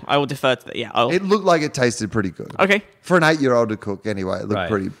will defer to that. Yeah. It looked like it tasted pretty good. Okay. For an 8-year-old to cook anyway, it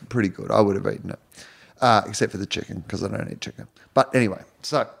looked Right. pretty good. I would have eaten it. Except for the chicken, because I don't eat chicken. But anyway,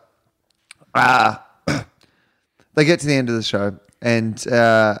 so... they get to the end of the show and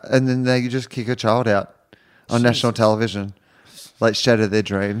then they just kick a child out on national television. Shatter their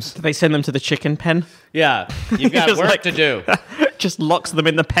dreams. Do they send them to the chicken pen? Yeah, you've got Just work to do. Just locks them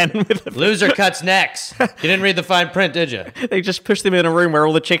in the pen with them. Loser cuts necks. You didn't read the fine print, did you? They just push them in a room where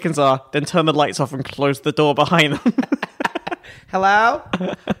all the chickens are, then turn the lights off and close the door behind them. Hello?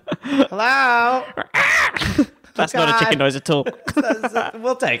 Hello? That's not a chicken noise at all.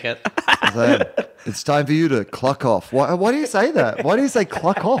 We'll take it. So, it's time for you to cluck off. Why do you say that? Why do you say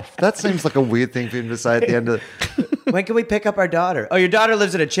cluck off? That seems like a weird thing for him to say at the end of... When can we pick up our daughter? Oh, your daughter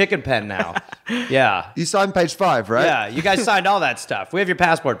lives in a chicken pen now. Yeah. You signed page 5, right? Yeah, you guys signed all that stuff. We have your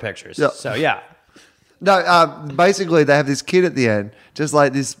passport pictures. Yeah. So, yeah. No, basically they have this kid at the end, just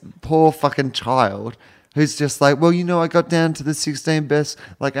like this poor fucking child who's just like, well, I got down to the 16 best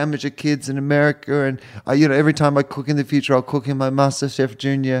amateur kids in America, and every time I cook in the future, I'll cook in my MasterChef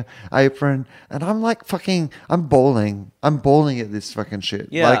Junior apron, and I'm like I'm bawling at this fucking shit.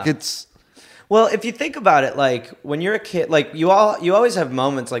 Yeah. It's. Well, if you think about it, when you're a kid, you always have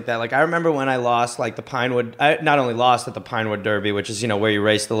moments like that. I remember when I lost the Pinewood. I not only lost at the Pinewood Derby, which is where you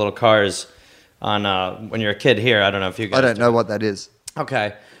race the little cars on when you're a kid here. I don't know if you guys. I don't know what that is.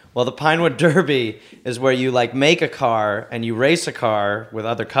 Okay. Well, the Pinewood Derby is where you like make a car and you race a car with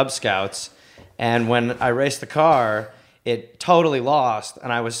other Cub Scouts. And when I raced the car, it totally lost.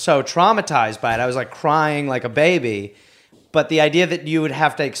 And I was so traumatized by it. I was like crying like a baby. But the idea that you would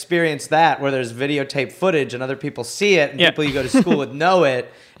have to experience that where there's videotape footage and other people see it and people you go to school with know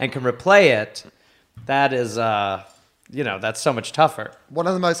it and can replay it, that is, that's so much tougher. One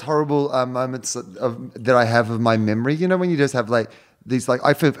of the most horrible moments that I have of my memory, when you just have like these, like,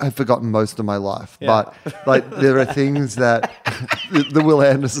 I've forgotten most of my life, but like there are things that the Will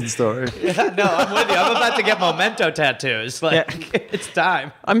Anderson story. Yeah, no, I'm with you. I'm about to get memento tattoos. It's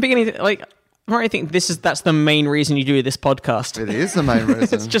time. I'm beginning to I think that's the main reason you do this podcast. It is the main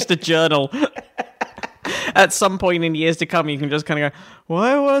reason. It's just a journal. At some point in years to come, you can just kind of go,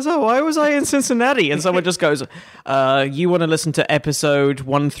 why was I in Cincinnati? And someone just goes, you want to listen to episode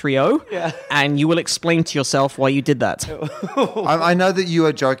 130? Yeah. And you will explain to yourself why you did that. I know that you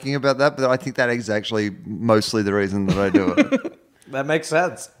are joking about that, but I think that is actually mostly the reason that I do it. That makes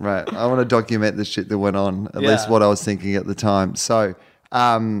sense. Right. I want to document the shit that went on, at least what I was thinking at the time. So,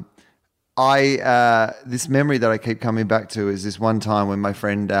 this memory that I keep coming back to is this one time when my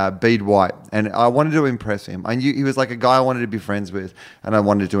friend Bede White, and I wanted to impress him. I knew he was like a guy I wanted to be friends with, and I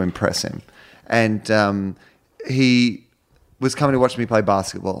wanted to impress him. And he was coming to watch me play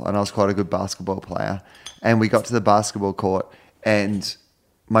basketball, and I was quite a good basketball player. And we got to the basketball court, and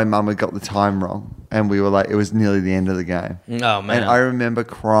my mum had got the time wrong, and we were like, it was nearly the end of the game. Oh, man. And I remember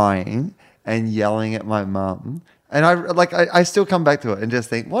crying and yelling at my mum. And I still come back to it and just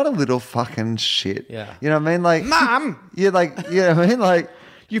think, what a little fucking shit. Yeah. You know what I mean? Like, Mom! You know what I mean? Like,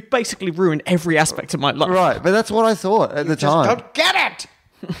 You've basically ruined every aspect of my life. right. But that's what I thought at the time. Don't get it!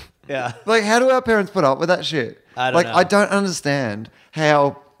 Yeah. Like, how do our parents put up with that shit? I don't know. I don't understand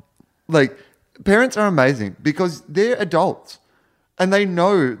how, parents are amazing because they're adults. And they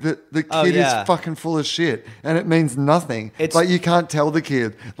know that the kid is fucking full of shit and it means nothing. It's like you can't tell the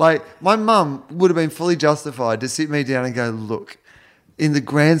kid. Like, my mum would have been fully justified to sit me down and go, look, in the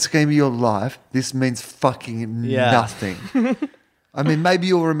grand scheme of your life, this means fucking nothing. I mean, maybe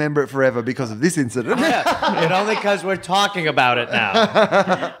you'll remember it forever because of this incident. And only because we're talking about it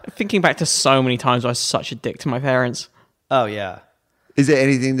now. Thinking back to so many times I was such a dick to my parents. Oh, yeah. Is there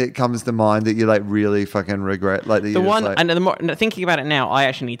anything that comes to mind that you really fucking regret? Like The one, and the more thinking about it now, I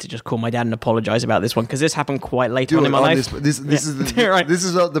actually need to just call my dad and apologize about this one because this happened quite late on in my life. This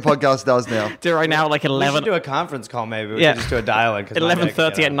is what the podcast does now. Do it right now, like 11. We should do a conference call maybe. We should just do a dial-in.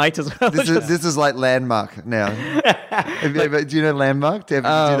 11:30 at night as well. This is like Landmark now. Do you know Landmark? Do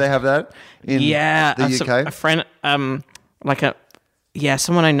they have that in the UK? A friend,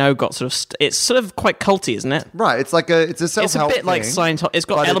 someone I know got sort of. It's sort of quite culty, isn't it? Right. It's like it's a self-help It's a bit like Scientology. It's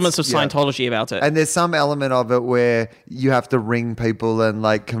got elements of Scientology about it. And there's some element of it where you have to ring people and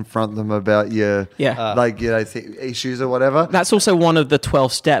confront them about your issues or whatever. That's also one of the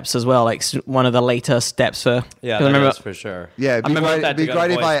 12 steps as well. Like one of the later steps for. Yeah, I remember, that is for sure. Yeah, it'd be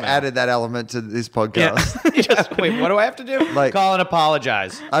great if I added that element to this podcast. Wait, what do I have to do? Call and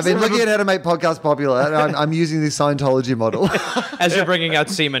apologize. I've been looking at how to make podcasts popular, and I'm using this Scientology model. As you're bringing out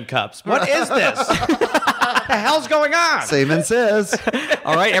Semen cups. What is this? What the hell's going on? Semen says.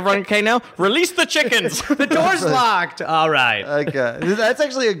 All right, everyone okay now? Release the chickens. The door's locked. All right. Okay. That's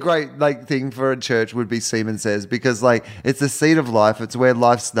actually a great thing for a church would be Semen says because it's the seat of life. It's where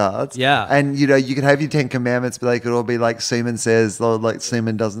life starts. Yeah. And you can have your 10 commandments, but they could all be like Semen says or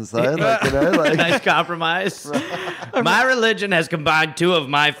Semen doesn't say. Nice compromise. My religion has combined two of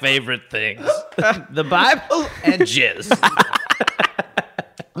my favorite things. The Bible and jizz.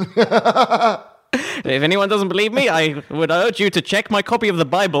 If anyone doesn't believe me, I would urge you to check my copy of the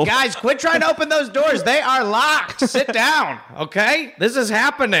Bible. Guys, quit trying to open those doors. They are locked. Sit down, okay? This is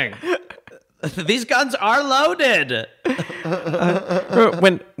happening. These guns are loaded.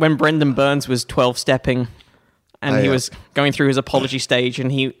 When Brendan Burns was 12-stepping and he was going through his apology stage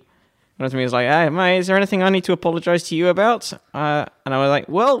and he went to me and was like, hey, mate, is there anything I need to apologize to you about? And I was like,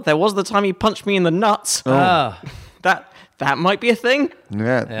 well, there was the time he punched me in the nuts. That might be a thing.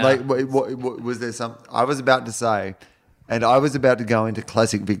 Yeah. What was there something I was about to say, and I was about to go into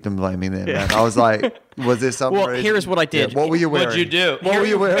classic victim blaming there, man. I was like, was there something? Well, here's what I did. Yeah, what were you wearing? What'd you do? What were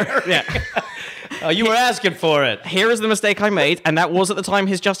you wearing? Yeah. Oh, you were asking for it. Here is the mistake I made, and that was at the time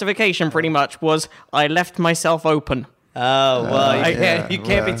his justification pretty much was I left myself open. Oh, well, you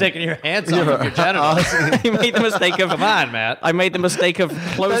can't be well. taking your hands off of your genitals. I made the mistake of Come on, Matt. I made the mistake of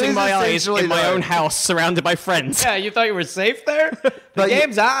closing is my eyes essentially in my though- own house, surrounded by friends. Yeah, you thought you were safe there? The But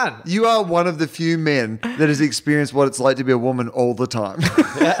game's on. You are one of the few men that has experienced what it's like to be a woman all the time.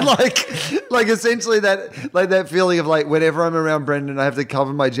 like essentially that feeling of like whenever I'm around Brendan, I have to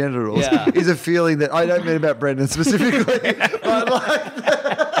cover my genitals. Yeah. Is a feeling that I don't mean about Brendan specifically, but like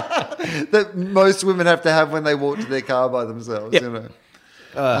that most women have to have when they walk to their car by themselves. Yep. You know.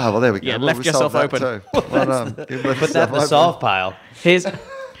 Well, there we go. Yeah, Well, left we yourself solved that open. too. Well done. You've left Put that in the yourself solve open. pile.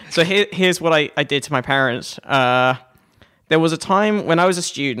 Here's what I did to my parents. There was a time when I was a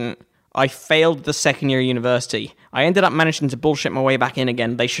student, I failed the second year of university. I ended up managing to bullshit my way back in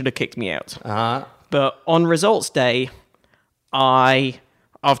again. They should have kicked me out. Uh-huh. But on results day,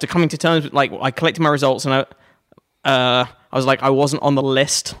 after coming to terms with, like, I collected my results and I was like, I wasn't on the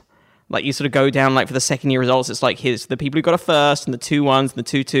list. Like, you sort of go down, like, for the second year results, it's like, here's the people who got a first, and the 2-1s, and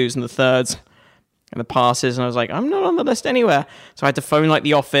the 2-2s, and the thirds, and the passes, and I was like, I'm not on the list anywhere. So I had to phone, like,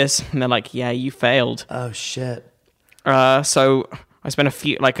 the office, and they're like, yeah, you failed. Oh, shit. So I spent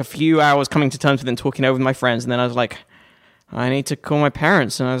a few hours coming to terms with it and talking over with my friends, and then I was like, I need to call my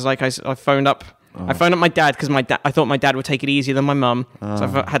parents, and I was like, I phoned up. I phoned up my dad because I thought my dad would take it easier than my mum.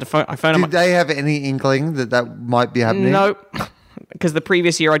 So I had to phone. I phoned up. Did they have any inkling that might be happening? No, because the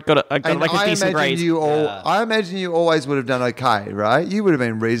previous year I'd got And like a decent grade. I imagine you always would have done okay, right? You would have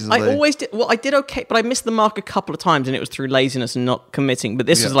been reasonably. I always did. Well, I did okay, but I missed the mark a couple of times, and it was through laziness and not committing. But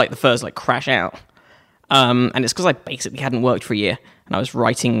this was like the first like crash out, and it's because I basically hadn't worked for a year, and I was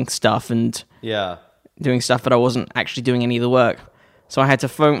writing stuff and Yeah. doing stuff, but I wasn't actually doing any of the work. So I had to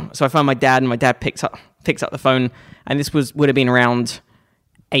phone. So I phoned my dad, and my dad picks up the phone, and this would have been around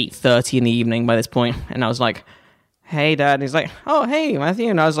 8:30 in the evening by this point, and I was like, "Hey, Dad." And he's like, "Oh, hey, Matthew,"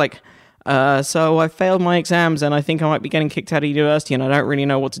 and I was like, "So I failed my exams, and I think I might be getting kicked out of university, and I don't really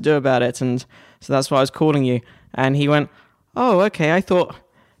know what to do about it, and so that's why I was calling you." And he went, "Oh, okay. I thought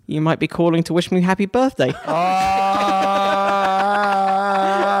you might be calling to wish me happy birthday."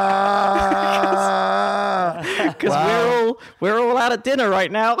 Because we're all out at dinner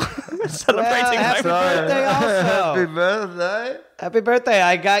right now, celebrating my happy birthday also. Happy birthday. Happy birthday.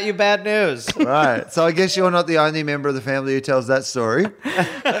 I got you bad news. Right. So I guess you're not the only member of the family who tells that story.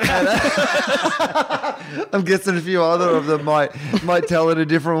 I'm guessing a few other of them might tell it a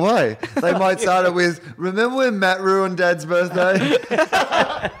different way. They might start it with, remember when Matt ruined Dad's birthday?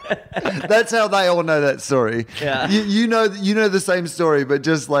 That's how they all know that story. Yeah. You know the same story, but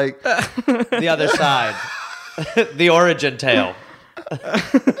just like The other side. The origin tale.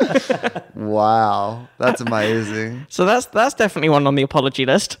 wow, that's amazing. So that's definitely one on the apology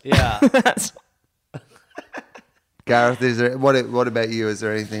list. Yeah. That's- Gareth, is there what about you? Is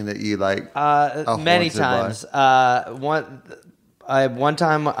there anything that you like? are Many haunted by? times. One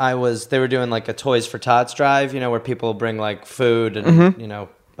time they were doing like a Toys for Tots drive, where people bring like food and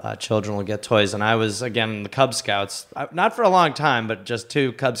children will get toys. And I was again in the Cub Scouts, not for a long time, but just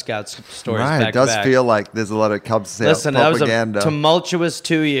 2 Cub Scouts stories. Right, back it does to back. feel like there's a lot of Cub Scout Listen, that was a propaganda. tumultuous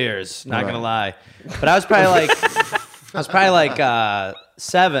 2 years. Not Right. gonna lie, but I was probably like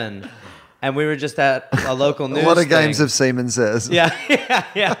 7, and we were just at a local news. a lot of thing. games of Semen says. Yeah.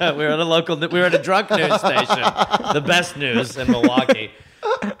 We were at a drunk news station, the best news in Milwaukee.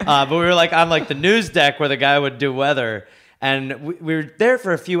 But we were like on like the news deck where the guy would do weather, and we were there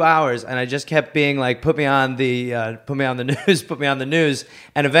for a few hours, and I just kept being like, put me on the news,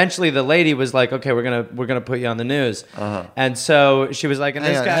 and eventually the lady was like, okay, we're gonna put you on the news, and so she was like, and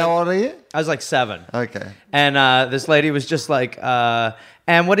Hang this on, guy, how old are you? I was like 7. Okay. And this lady was just like,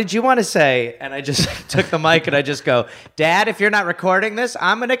 and what did you want to say? And I just took the mic and I just go, Dad, if you're not recording this,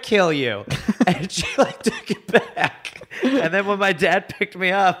 I'm going to kill you. And she like took it back. And then when my dad picked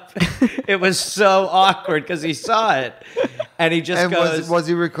me up, it was so awkward because he saw it. And he just And goes, was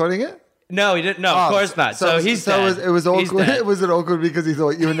he recording it? no, he didn't. No, of course not. So he's dead. it was He's awkward. dead. Was it awkward because he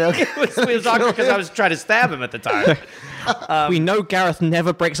thought you were now? It was awkward because I was trying to stab him at the time. we know Gareth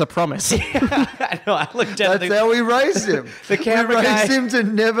never breaks a promise. I know. I looked at That's how we raised him. The camera we guy- raised him to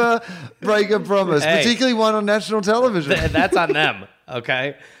never break a promise, Hey. particularly one on national television. And that's on them,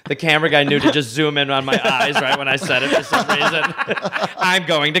 okay? The camera guy knew to just zoom in on my eyes right when I said it for some reason. I'm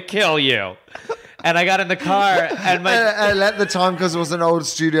going to kill you. And I got in the car, and And at the time, because it was an old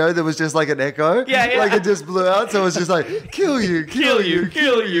studio, there was just like an echo. Yeah. Like it just blew out, so it was just like, kill you, kill you,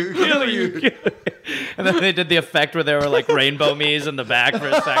 kill you, kill you. And then they did the effect where there were like rainbow me's in the back for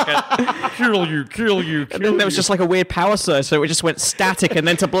a second. Kill you, kill you, And then there was just like a weird power surge, so it just went static and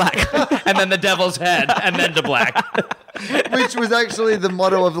then to black. and then the devil's head, and then to black. which was actually the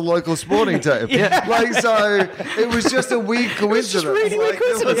motto of the local sporting team. Like, so it was just a weird coincidence. really weird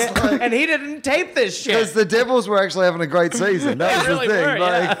coincidence. And he didn't tape this shit. Because the Devils were actually having a great season. That was really the thing.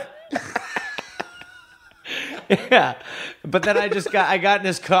 were, yeah. But then I got in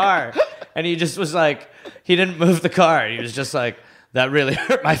his car, and he just was like, he didn't move the car. He was just like, that really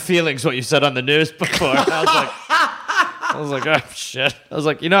hurt my feelings what you said on the news before. And I was like, oh shit. I was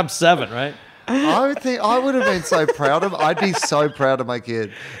like, I'm 7, right? I think I would have been so proud of. I'd be so proud of my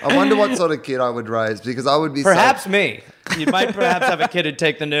kid. I wonder what sort of kid I would raise, because I would be perhaps me. You might perhaps have a kid who'd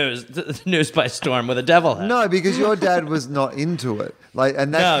take the news by storm with a devil head. No, because your dad was not into it, like,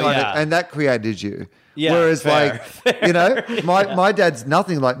 and that and that created you. Yeah, Whereas, fair. my dad's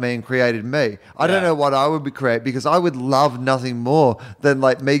nothing like me and created me. I don't know what I would be create, because I would love nothing more than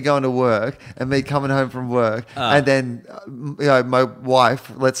like me going to work and me coming home from work, and then my wife.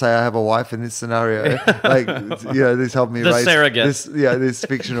 Let's say I have a wife in this scenario, like this helped me The raise surrogate. this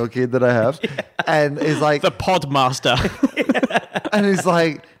fictional kid that I have, and is like The Podmaster. and he's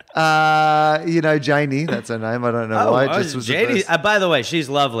like. Janie, that's her name. I don't know why. It just was the Janie. first- By the way, she's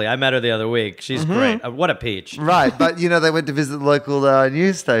lovely. I met her the other week. She's great. What a peach. Right, but they went to visit the local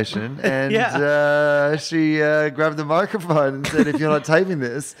news station, and she grabbed the microphone and said, "If you're not taping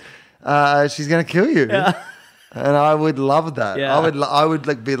this, she's going to kill you." Yeah. And I would love that. Yeah. I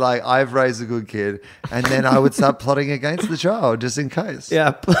would be like, I've raised a good kid, and then I would start plotting against the child just in case.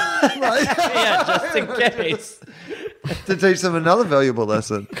 Yeah. Yeah, just in case. To teach them another valuable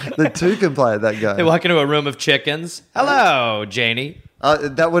lesson. The two can play at that game. They walk into a room of chickens. Hello, Janie.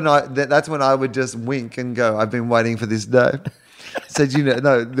 That's when I would just wink and go, I've been waiting for this day. Said,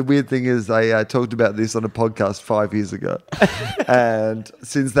 the weird thing is I talked about this on a podcast 5 years ago. And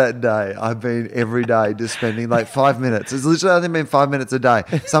since that day, I've been every day just spending like 5 minutes. It's literally only been 5 minutes a day.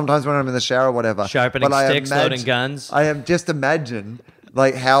 Sometimes when I'm in the shower or whatever. Sharpening But sticks, loading guns. I am just imagine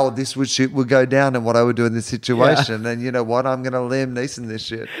like how this would go down and what I would do in this situation. And you know what? I'm going to Liam Neeson this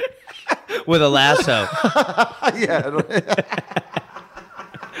shit. With a lasso. Yeah.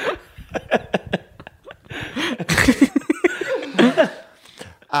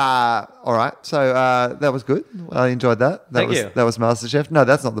 All right. So that was good. I enjoyed that. Thank you. That was MasterChef. No,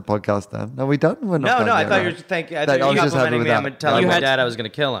 that's not the podcast done. Are we done? We're not done No, I yet, thought right? you were thank you. I That- thought I you was just happy complimenting with me. that. I'm telling You my had- dad I was going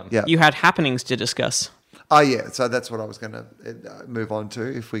to kill him. Yeah. You had happenings to discuss. Oh, yeah. So that's what I was going to move on to,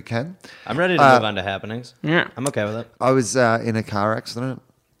 if we can. I'm ready to move on to happenings. Yeah. I'm okay with it. I was in a car accident.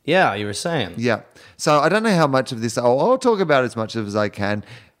 Yeah, you were saying. Yeah. So I don't know how much of this. I'll talk about as much as I can.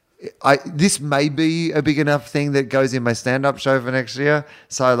 This may be a big enough thing that goes in my stand-up show for next year.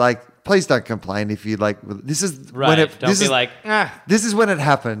 So, like, please don't complain if you like. This is Right. when it. Don't this be is, like, This is when it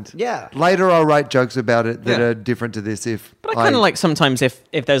happened. Yeah. Later, I'll write jokes about it that Yeah. are different to this. But I kind of like sometimes if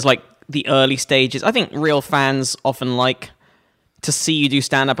there's like the early stages. I think real fans often like to see you do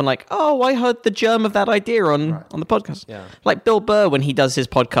stand up and like, oh, I heard the germ of that idea on the podcast. Yeah. Like Bill Burr, when he does his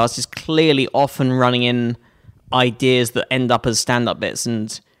podcast, is clearly often running in ideas that end up as stand up bits,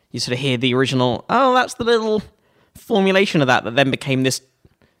 and you sort of hear the original, oh, that's the little formulation of that then became this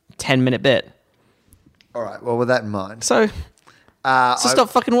 10-minute bit. All right. Well, with that in mind, So stop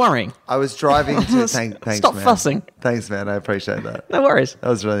fucking worrying. I was driving to. Thanks, Stop man. fussing. Thanks, man. I appreciate that. No worries. That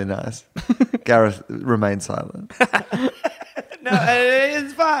was really nice. Gareth remained silent. no,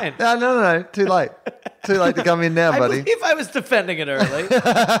 it's fine. No. Too late. Too late to come in now, I buddy. believe I was defending it early.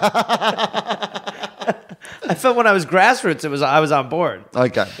 I felt when I was grassroots, I was on board.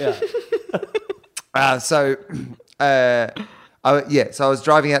 Okay. Yeah. So I was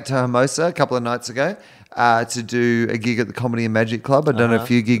driving out to Hermosa a couple of nights ago to do a gig at the Comedy and Magic Club. I'd done a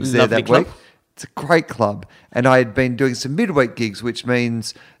few gigs there Lovely that club. week. It's a great club. And I had been doing some midweek gigs, which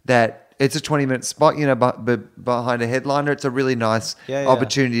means that it's a 20-minute spot, behind a headliner. It's a really nice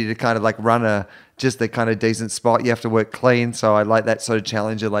opportunity to kind of like run just a kind of decent spot. You have to work clean. So I like that sort of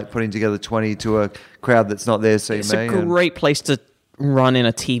challenge of like putting together 20 to a crowd that's not there to see It's me. a great place to run in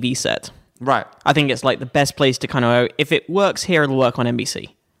a TV set. Right. I think it's like the best place to kind of, if it works here, it'll work on NBC.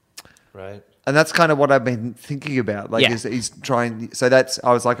 Right. And that's kind of what I've been thinking about. Like, Yeah. he's trying. So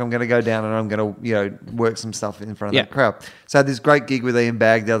I was like, I'm going to go down and I'm going to, work some stuff in front of Yeah. that crowd. So I had this great gig with Ian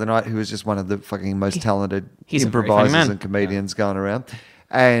Bagg the other night, who was just one of the fucking most talented He's a very funny improvisers man. and comedians going around.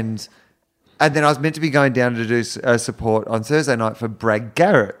 And then I was meant to be going down to do support on Thursday night for Brad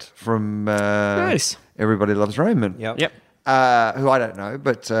Garrett from Nice. Everybody Loves Raymond. Yep. Who I don't know,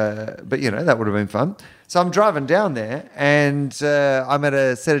 but that would have been fun. So I'm driving down there, and I'm at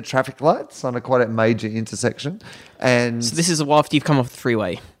a set of traffic lights on quite a major intersection, and So this is after you've come off the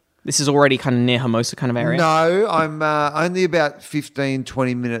freeway. This is already kind of near Hermosa kind of area. No, I'm only about 15,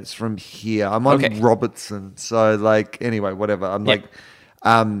 20 minutes from here. I'm on Robertson. So, anyway, whatever.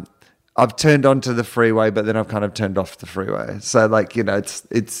 I'm I've turned onto the freeway, but then I've kind of turned off the freeway. So,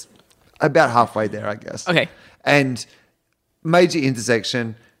 it's about halfway there, I guess. Okay. And major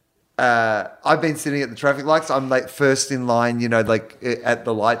intersection. I've been sitting at the traffic lights. I'm first in line, at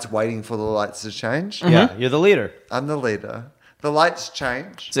the lights, waiting for the lights to change. Mm-hmm. Yeah, you're the leader. I'm the leader. The lights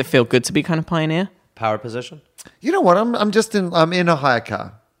change. Does it feel good to be kind of pioneer? Power position. You know what? I'm in a hire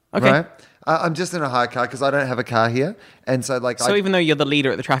car. Okay. Right? I'm just in a hire car because I don't have a car here, and so even though you're the leader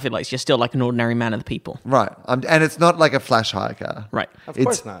at the traffic lights, you're still like an ordinary man of the people. Right. And it's not like a flash hire car. Right. Of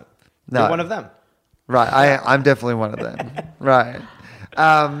course not. No. You're one of them. Right. I'm definitely one of them. Right.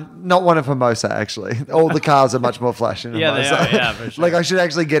 Not one of Hermosa, actually. All the cars are much more flashy in Yeah, they Hermosa. are. Yeah, for sure. I should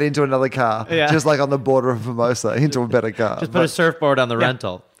actually get into another car, Yeah. just on the border of Hermosa, into a better car. Just put a surfboard on the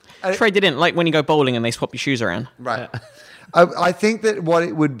rental. Trade it in, like when you go bowling and they swap your shoes around. Right. I think that what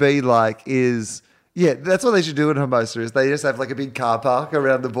it would be like is... Yeah, that's what they should do in Hermosa is they just have a big car park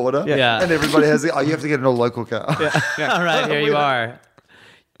around the border. Yeah. And everybody has you have to get in a local car. All right, here you are.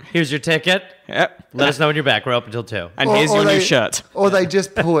 Here's your ticket. Yep. Let us know when you're back. We're open till 2. And here's your new shirt. Or they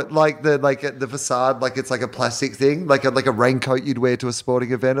just put the facade it's like a plastic thing, like a raincoat you'd wear to a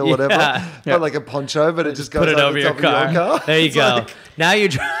sporting event or whatever. Yeah. But like a poncho, but it just goes Put it over the your top of car. There you It's go. Now you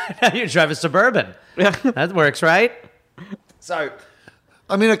drive a Suburban. Yeah. That works, right? So,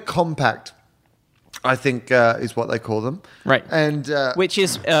 I'm in a compact, I think is what they call them. Right. And Which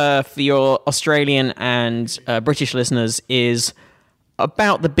is, for your Australian and British listeners, is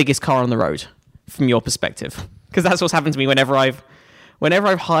about the biggest car on the road from your perspective. Because that's what's happened to me whenever I've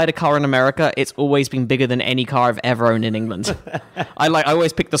hired a car in America, it's always been bigger than any car I've ever owned in England. I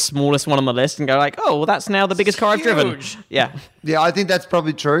always pick the smallest one on the list and go oh, well, that's now the biggest car I've driven. Huge. Yeah. yeah, I think that's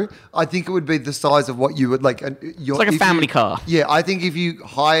probably true. I think it would be the size of what you would like. It's like a family car. Yeah, I think if you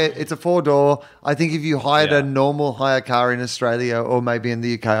hire, it's a 4-door. I think if you hired a normal hire car in Australia or maybe in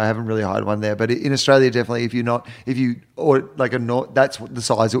the UK, I haven't really hired one there, but in Australia, definitely, that's what the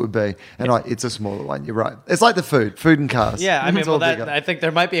size it would be. And it's a smaller one. You're right. It's like the food and cars. Yeah, I mean, It's all bigger. I think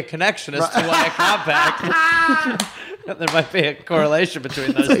there might be a connection as to why a compact. There might be a correlation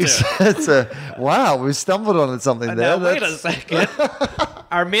between those two. Wow, we stumbled on something there. Now, wait a second.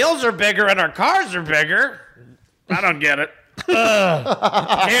 Our meals are bigger and our cars are bigger. I don't get it.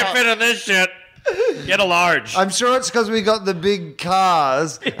 Can't fit in this shit. Get a large. I'm sure it's because we got the big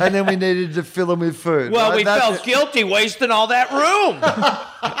cars and then we needed to fill them with food. Well, right? we felt guilty wasting all that room.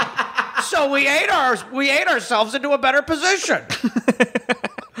 So we ate ourselves into a better position.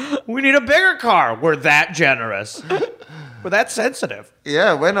 We need a bigger car. We're that generous. We're that sensitive.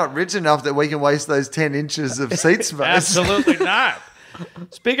 Yeah, we're not rich enough that we can waste those 10 inches of seat space. Absolutely not.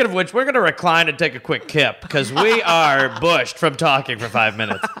 Speaking of which, we're going to recline and take a quick kip because we are bushed from talking for 5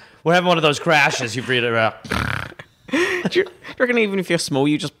 minutes. We're having one of those crashes you've read about. Do you reckon even if you're small,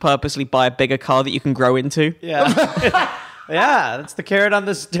 you just purposely buy a bigger car that you can grow into? Yeah. Yeah, that's the carrot on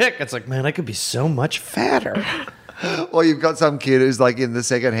the stick. It's like, man, I could be so much fatter. Or you've got some kid who's in the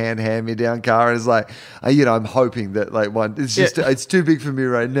second-hand hand-me-down car and is I'm hoping that it's too big for me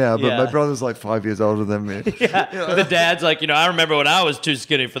right now, but my brother's 5 years older than me. Yeah. The dad's like, I remember when I was too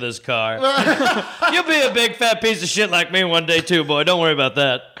skinny for this car. You'll be a big fat piece of shit like me one day too, boy. Don't worry about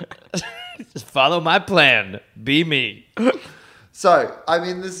that. Just follow my plan. Be me. So I'm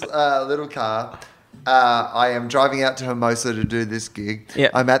in this little car. I am driving out to Hermosa to do this gig.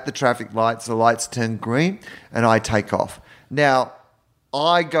 Yep. I'm at the traffic lights. The lights turn green, and I take off. Now,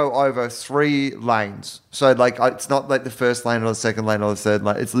 I go over 3 lanes. So, it's not the first lane or the second lane or the third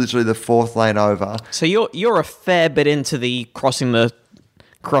lane. It's literally the 4th lane over. So you're a fair bit into the crossing the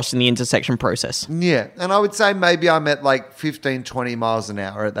intersection process. Yeah, and I would say maybe I'm at 15, 20 miles an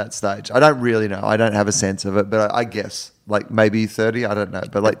hour at that stage. I don't really know. I don't have a sense of it, but I guess maybe 30. I don't know,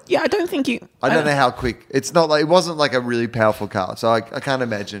 but yeah, I don't think you. I don't know how quick. It's not it wasn't a really powerful car, so I can't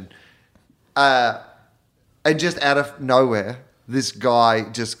imagine. And just out of nowhere, this guy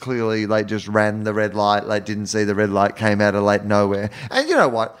just clearly just ran the red light, didn't see the red light, came out of nowhere. And you know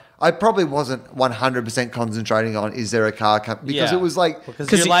what? I probably wasn't 100% concentrating on is there a car coming because it was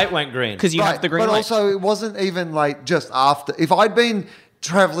because your light went green. Because you have the green but light. also it wasn't even just after. If I'd been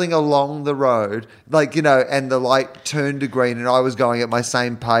traveling along the road, and the light turned to green and I was going at my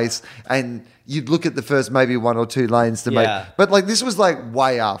same pace and you'd look at the first maybe 1 or 2 lanes to make, but this was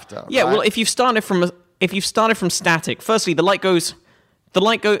way after. Yeah, right? well, if you've started from static, firstly there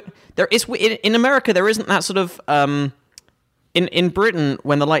is in America there isn't that sort of in Britain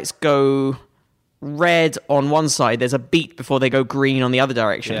when the lights go red on one side, there's a beat before they go green on the other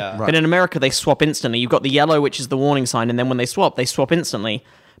direction. Yeah. But in America, they swap instantly. You've got the yellow, which is the warning sign, and then when they swap instantly.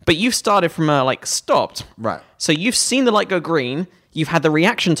 But you've started from stopped. Right. So you've seen the light go green. You've had the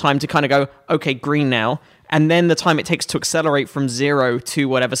reaction time to kind of go, okay, green now. And then the time it takes to accelerate from 0 to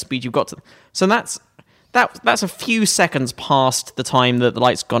whatever speed you've got to. So that's a few seconds past the time that the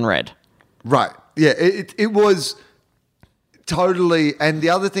light's gone red. Right. Yeah, it was totally... And the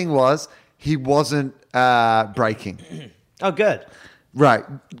other thing was, he wasn't braking. Oh, good. Right.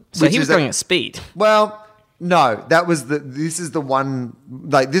 So he was going at speed. Well, no, this is the one...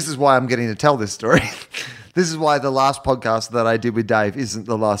 Like, this is why I'm getting to tell this story. This is why the last podcast that I did with Dave isn't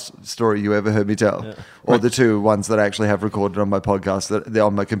the last story you ever heard me tell. Yeah. Or the two ones that I actually have recorded on my podcast, that they're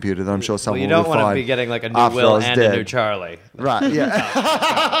on my computer, that I'm sure someone will find. You don't want to be getting like a new Will and a new Charlie. Right,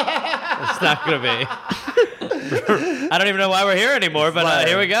 yeah. It's not going to be. I don't even know why we're here anymore, but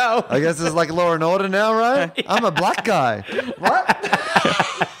here we go. I guess it's like Law and Order now, right? Yeah. I'm a black guy. What?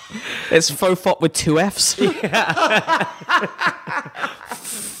 It's FOFOP with 2 Fs. Yeah.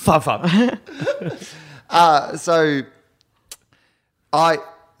 FOFOP. So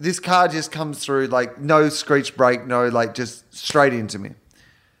this car just comes through, like, no screech brake, no, like, just straight into me.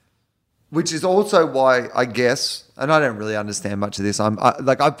 Which is also why, I guess, and I don't really understand much of this.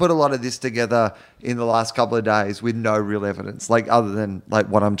 I've put a lot of this together in the last couple of days with no real evidence, like, other than like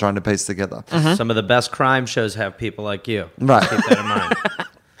what I'm trying to piece together. Mm-hmm. Some of the best crime shows have people like you. Right. Keep that in mind.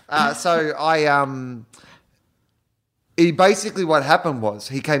 So basically what happened was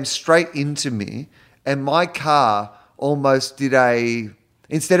he came straight into me, and my car almost did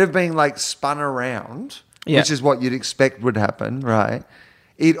instead of being like spun around, which is what you'd expect would happen, right?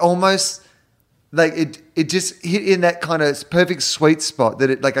 It almost, like, it just hit in that kind of perfect sweet spot that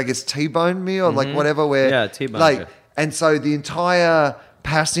it, like, I guess T-boned me or like whatever, where T-boned like you. And so the entire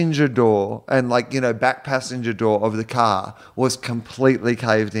passenger door and, like, back passenger door of the car was completely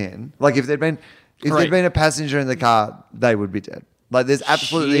caved in. Like, if there'd been a passenger in the car, they would be dead. Like, there's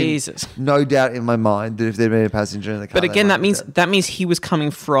absolutely no doubt in my mind that if there'd been a passenger in the car. But again, that means he was coming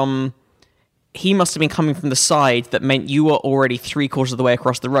from. He must have been coming from the side that meant you were already 3/4 of the way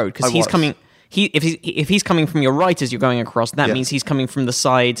across the road, because he's coming. If he's coming from your right as you're going across, that means he's coming from the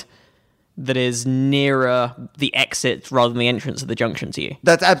side that is nearer the exit rather than the entrance of the junction to you.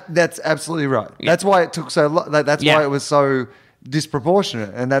 That's absolutely right. Yeah. That's why it took so long. That's why it was so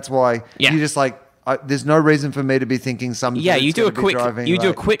disproportionate, and that's why you just like. There's no reason for me to be thinking something. Yeah, you do a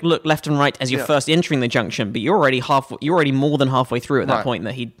quick look left and right as you're first entering the junction, but you're already more than halfway through at that point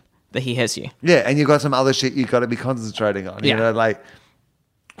that he hits you. Yeah, and you've got some other shit you've got to be concentrating on. You know, like,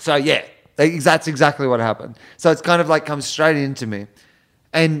 so yeah, that's exactly what happened. So it's kind of like comes straight into me,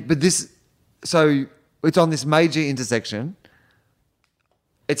 so it's on this major intersection.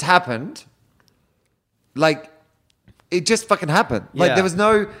 It's happened, like, it just fucking happened. Like, there was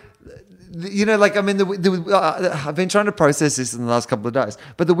no. Like, I mean, I've been trying to process this in the last couple of days.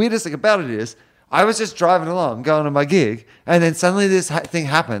 But the weirdest thing about it is, I was just driving along, going to my gig, and then suddenly this thing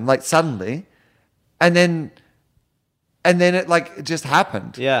happened, like, suddenly, and then it, like, it just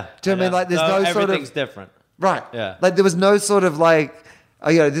happened. Yeah. Do you know what I mean? Like, there's no sort of... Everything's different. Right. Yeah. Like, there was no sort of, like,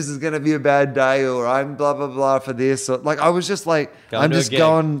 this is going to be a bad day, or I'm blah, blah, blah for this. Or, like, I was just like, I'm just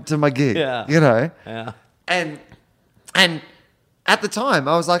going to my gig. Yeah. Yeah. And at the time,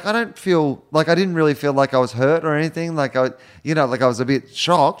 I was like, I didn't really feel like I was hurt or anything. Like, I was a bit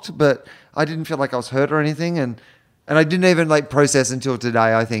shocked, but I didn't feel like I was hurt or anything. And I didn't even, like, process until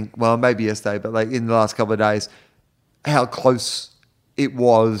today, I think, well, maybe yesterday, but, like, in the last couple of days, how close it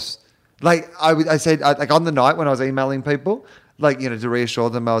was. Like, I said, like, on the night when I was emailing people, like, to reassure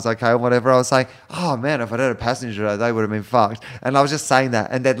them I was okay or whatever, I was saying, oh man, if I'd had a passenger, they would have been fucked. And I was just saying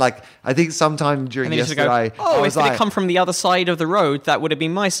that. And then, like, I think sometime during yesterday, if it had come from the other side of the road, that would have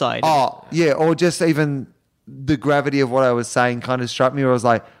been my side. Oh, yeah. Or just even the gravity of what I was saying kind of struck me, where I was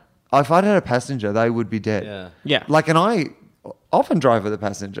like, if I'd had a passenger, they would be dead. Yeah. Like, and I often drive with a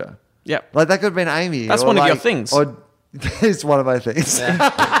passenger. Yeah. Like, that could have been Amy. That's one of your things. Or it's one of my things.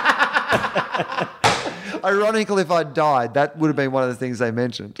 Yeah. Ironically, if I died, that would have been one of the things they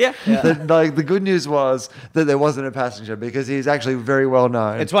mentioned. Yeah. The good news was that there wasn't a passenger, because he's actually very well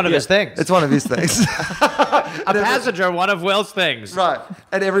known. It's one of his things. It's one of his things. A passenger, one of Will's things. Right.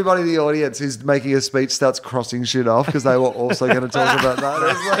 And everybody in the audience who's making a speech starts crossing shit off because they were also going to talk about that.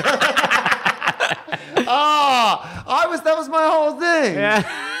 It's like, that was my whole thing. Yeah.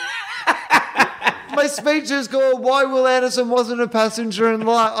 My speech is called "Why Will Anderson Wasn't a Passenger in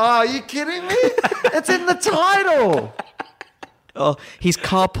Life." Oh, are you kidding me? It's in the title. Oh, he's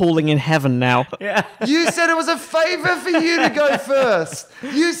carpooling in heaven now. Yeah. You said it was a favor for you to go first.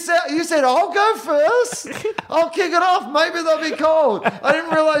 You said I'll go first. I'll kick it off. Maybe they'll be cold. I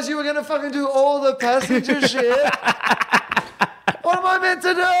didn't realize you were going to fucking do all the passenger shit. What am I meant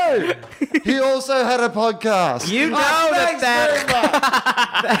to do? He also had a podcast. You know thanks very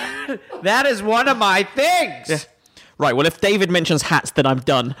much. that is one of my things. Yeah. Right, well, if David mentions hats, then I'm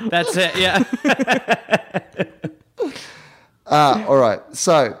done. That's it, yeah. All right.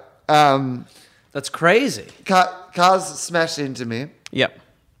 So, That's crazy. cars smashed into me. Yep.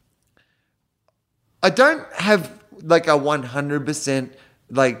 I don't have like a 100%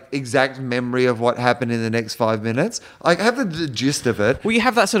 like exact memory of what happened in the next 5 minutes. I have the gist of it. Well, you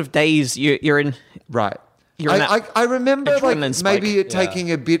have that sort of daze. You're in... Right. You're in that I remember like adrenaline spike. maybe it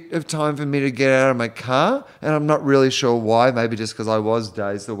taking a bit of time for me to get out of my car, and I'm not really sure why. Maybe just because I was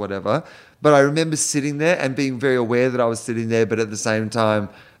dazed or whatever. But I remember sitting there and being very aware that I was sitting there, but at the same time,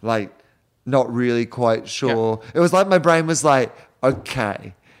 like not really quite sure. It was like my brain was like,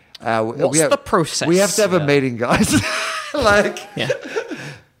 okay. What's the process? We have to have a meeting, guys. Like,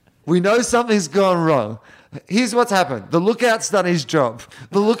 we know something's gone wrong. Here's what's happened. The lookout's done his job.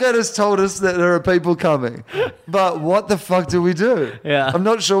 The lookout has told us that there are people coming. But what the fuck do we do? Yeah. I'm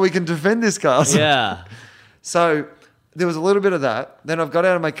not sure we can defend this castle. Yeah. So there was a little bit of that. Then I've got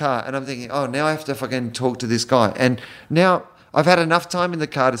out of my car and I'm thinking, oh, now I have to fucking talk to this guy. And now I've had enough time in the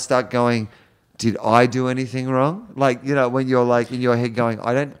car to start going, did I do anything wrong? Like, you know, when you're like in your head going,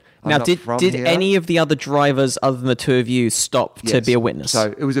 I'm Now, not did from did here. any of the other drivers, other than the two of you, stop to Yes. be a witness?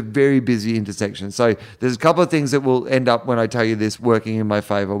 So it was a very busy intersection. So there's a couple of things that will end up when I tell you this working in my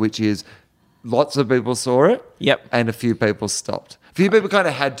favor, which is lots of people saw it. Yep. And a few people stopped. A few people kind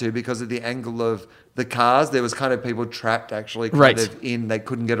of had to because of the angle of the cars. There was kind of people trapped actually kind of in. They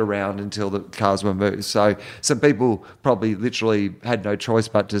couldn't get around until the cars were moved. So some people probably literally had no choice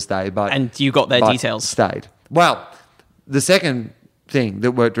but to stay. And you got their but details. Stayed. Well, the second thing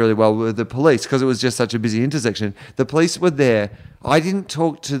that worked really well were the police, because it was just such a busy intersection. The police were there. I didn't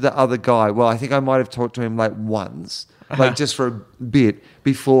talk to the other guy. Well, I think I might have talked to him like once, like just for a bit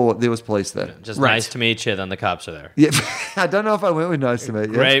before there was police there. Just Right. nice to meet you, then the cops are there. Yeah, I don't know if I went with nice to meet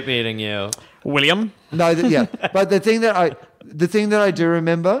you. Great meeting you. William? No, but the thing that I do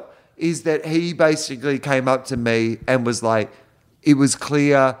remember is that he basically came up to me and was like, it was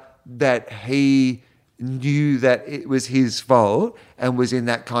clear that he knew that it was his fault and was in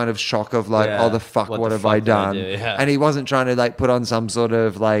that kind of shock of like, Yeah. oh, the fuck, What what the have fuck I did I done? do? Yeah. And he wasn't trying to like put on some sort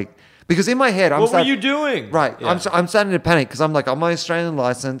of like, because in my head, What were you doing? Right. Yeah. I'm starting to panic because I'm like, on my Australian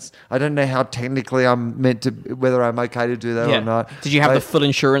license, I don't know how technically I'm meant to, whether I'm okay to do that or not. Did you have But- the full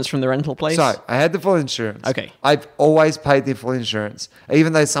insurance from the rental place? So I had the full insurance. Okay. I've always paid the full insurance,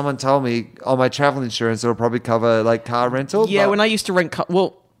 even though someone told me on my travel insurance it'll probably cover like car rental. Yeah, but- when I used to rent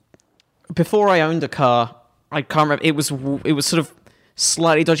before I owned a car, I can't remember. It was sort of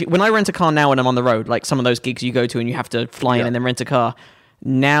slightly dodgy. When I rent a car now when I'm on the road, like some of those gigs you go to and you have to fly in and then rent a car,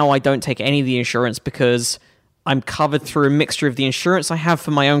 now I don't take any of the insurance because I'm covered through a mixture of the insurance I have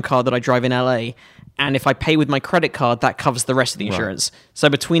for my own car that I drive in LA, and if I pay with my credit card, that covers the rest of the insurance. So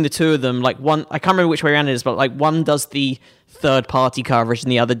between the two of them, like one, I can't remember which way around it is, but like one does the third-party coverage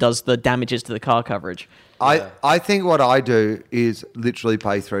and the other does the damages to the car coverage. I think what I do is literally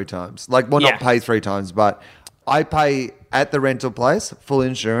pay 3 times. Like, well, Yeah. not pay 3 times, but I pay at the rental place, full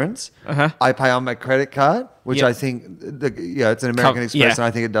insurance. I pay on my credit card, which Yep. I think, it's an American Express, yeah. and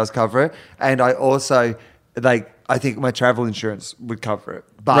I think it does cover it. And I also, I think my travel insurance would cover it.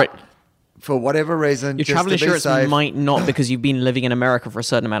 But Right. for whatever reason, Your just travel to be insurance safe- might not because you've been living in America for a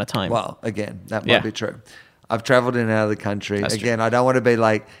certain amount of time. Well, again, that might Yeah. be true. I've traveled in and out of the country. That's Again, I don't want to be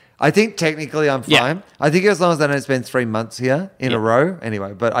like, I think technically I'm Yeah. fine. I think as long as I don't spend 3 months here in Yeah. a row.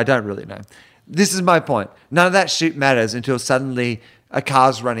 Anyway, but I don't really know. This is my point. None of that shit matters until suddenly a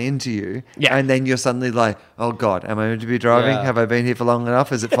car's run into you. Yeah. And then you're suddenly like, oh God, am I meant to be driving? Yeah. Have I been here for long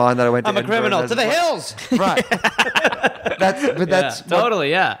enough? Is it fine that I went to I'm a Edinburgh criminal. and To the hills. Right. That's Totally,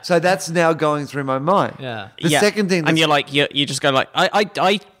 yeah. So that's now going through my mind. Yeah. The second thing, and that's- you're like, you just go like,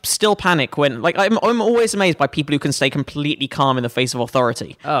 I still panic when, like, I'm always amazed by people who can stay completely calm in the face of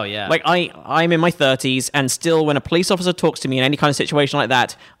authority. Oh, yeah. Like, I'm in my 30s, and still, when a police officer talks to me in any kind of situation like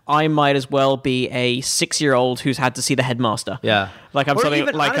that, I might as well be a 6-year-old who's had to see the headmaster. Yeah. Like, I'm or something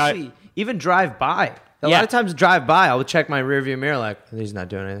even, like honestly, even drive by. A Yeah. lot of times drive by, I'll check my rearview mirror like, he's not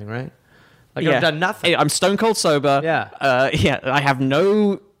doing anything right. Like, I've done nothing. I'm stone cold sober. Yeah. I have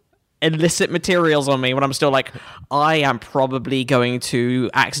no illicit materials on me when I'm still like, I am probably going to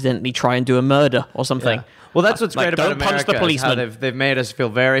accidentally try and do a murder or something. Yeah. Well, that's what's Like, great about don't punch America. the Is how policeman. they've made us feel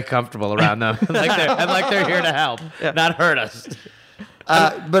very comfortable around them, like they're here to help, not hurt us.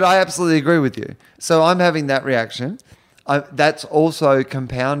 But I absolutely agree with you. So I'm having that reaction. That's also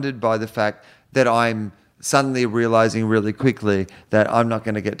compounded by the fact that I'm suddenly realizing really quickly that I'm not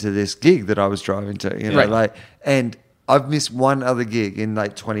going to get to this gig that I was driving to. You know, Right. and I've missed one other gig in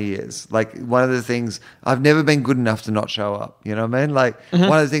like 20 years. Like one of the things, I've never been good enough to not show up. You know what I mean? Like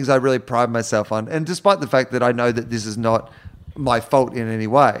one of the things I really pride myself on, and despite the fact that I know that this is not my fault in any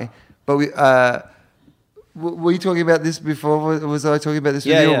way, but were you talking about this before? Was I talking about this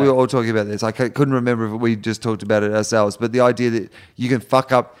with Yeah, you? Or yeah. we were all talking about this. I couldn't remember if we just talked about it ourselves. But the idea that you can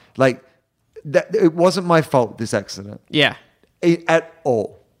fuck up, like, that it wasn't my fault, this accident. Yeah. At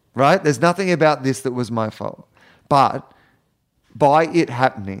all, right? There's nothing about this that was my fault. But by it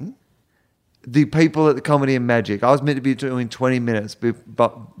happening, the people at the Comedy and Magic, I was meant to be doing 20 minutes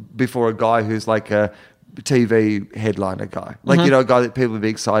before a guy who's like a TV headliner guy. Like, you know, a guy that people would be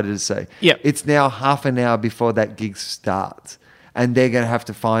excited to see. Yeah. It's now half an hour before that gig starts. And they're going to have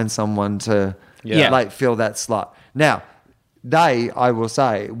to find someone to, Yeah. like, fill that slot. Now, they, I will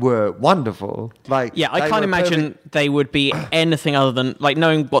say, were wonderful. Like, Yeah, I they can't were imagine perfect. they would be anything other than, like,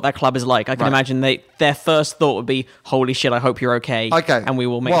 knowing what that club is like. I can Right. imagine their first thought would be, "Holy shit, I hope you're okay." Okay. and we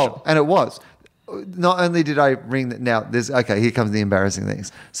will make well, sure. and it was. Not only did I ring that. Now, here comes the embarrassing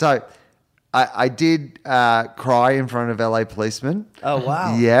things. So, I did cry in front of LA policemen. Oh,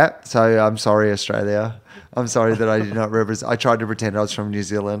 wow. Yeah. So I'm sorry, Australia. I'm sorry that I did not represent. I tried to pretend I was from New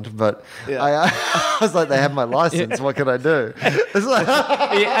Zealand, but I was like, they have my license. What can I do? It's like,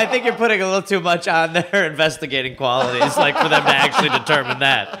 Yeah, I think you're putting a little too much on their investigating qualities, like for them to actually determine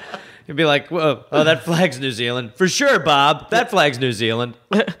that. You'd be like, whoa, oh, that flag's New Zealand. For sure, Bob. That flag's New Zealand.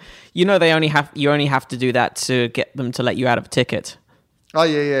 You know, you only have to do that to get them to let you out of a ticket. oh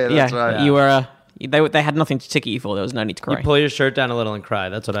yeah, that's right. You were. They had nothing to ticket you for. There was no need to You cry. pull your shirt down a little and cry.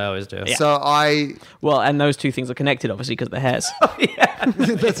 That's what I always do. So Well, and those two things are connected, obviously, because of the hairs.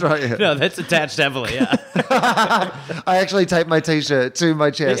 that's right. Yeah. No, that's attached heavily, yeah. I actually tape my T-shirt to my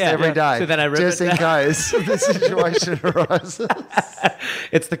chest Yeah, every yeah. day, So then I rip just it in down. case the situation arises.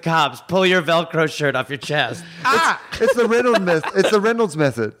 It's the cops. Pull your Velcro shirt off your chest. It's the Reynolds method. It's the Reynolds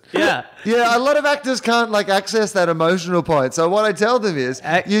method. Yeah. Yeah, a lot of actors can't like access that emotional point. So what I tell them is,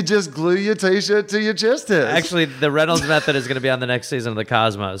 you just glue your T-shirt to your chest hairs. Actually, the Reynolds method is going to be on the next season of The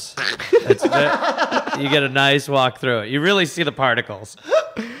Cosmos. You get a nice walk through it. You really see the particles.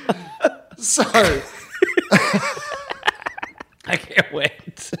 so I can't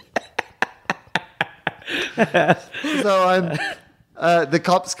wait. I'm. The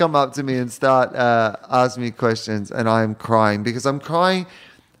cops come up to me and start asking me questions, and I'm crying because I'm crying.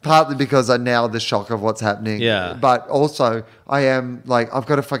 Partly because I now the shock of what's happening. Yeah. But also I am like, I've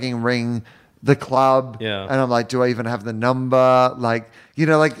got to fucking ring the club. Yeah. And I'm like, do I even have the number? Like, you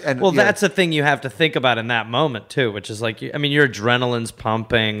know, like, and Well, yeah. that's the thing you have to think about in that moment, too, which is like, I mean, your adrenaline's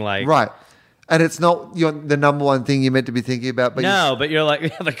pumping. Like, right. And it's not the number one thing you're meant to be thinking about. But No, but you're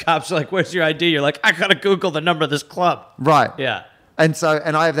like, the cops are like, where's your ID? You're like, I got to Google the number of this club. right. Yeah. And so,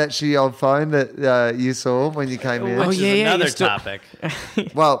 and I have that shitty old phone that you saw when you came in. Which yeah, is yeah, another you're still- topic.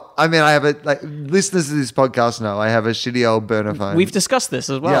 Well, I mean, I have it. Like listeners to this podcast know I have a shitty old burner phone. We've discussed this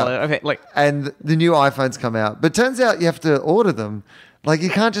as well. Yeah. Okay, like and the new iPhones come out, but turns out you have to order them. Like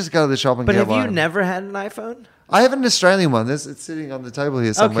you can't just go to the shop and But get have one. you never had an iPhone? I have an Australian one. It's sitting on the table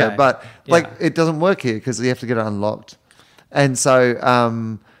here somewhere, Okay. but like Yeah. it doesn't work here because you have to get it unlocked. And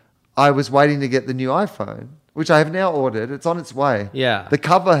so I was waiting to get the new iPhone, which I have now ordered. It's on its way. Yeah. The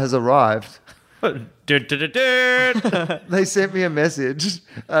cover has arrived. Oh, They sent me a message,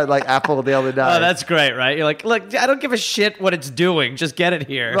 like Apple the other day. that's great, right? You're like, look, I don't give a shit what it's doing. Just get it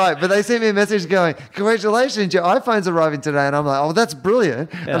here. Right, but they sent me a message going, "Congratulations, your iPhone's arriving today." And I'm like, "Oh, that's brilliant!"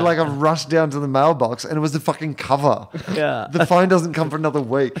 Yeah. And like, I rushed down to the mailbox, and it was the fucking cover. Yeah. The phone doesn't come for another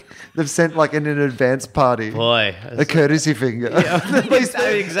week. They've sent like an advance party. Boy. A courtesy finger.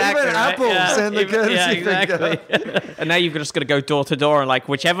 Exactly. Even right? Apple Yeah. sent the courtesy Yeah, finger. exactly. and now you've just got to go door to door and like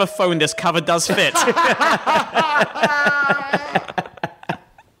whichever phone this cover does fit.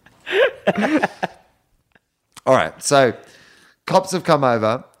 All right, so cops have come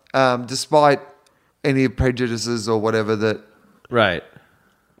over, despite any prejudices or whatever that Right.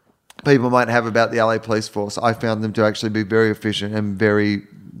 people might have about the LA police force. I found them to actually be very efficient and very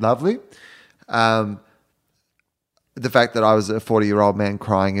lovely. The fact that I was a 40-year-old man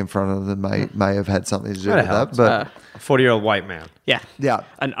crying in front of them may have had something to do That with helps. that. But A 40-year-old white man. Yeah. yeah.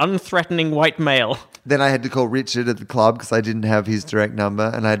 An unthreatening white male. Then I had to call Richard at the club because I didn't have his direct number,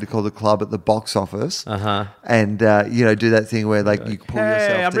 and I had to call the club at the box office Uh-huh. and do that thing where like you pull "Hey,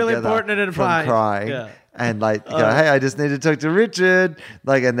 yourself I'm really together important and from fine." crying, Yeah. and like go, hey, I just need to talk to Richard,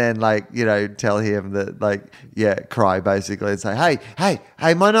 like, and then like, you know, tell him that like, yeah, cry basically and say, hey,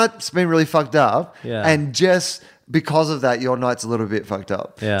 my night's been really fucked up, and just because of that, your night's a little bit fucked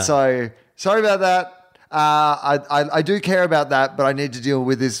up. Yeah. So sorry about that. I do care about that, but I need to deal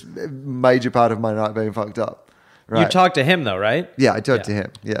with this major part of my night being fucked up. Right. You talked to him though, right? Yeah, I talked to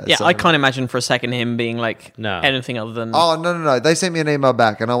him. Yeah, Yeah, so- I can't imagine for a second him being like No. anything other than. Oh no! They sent me an email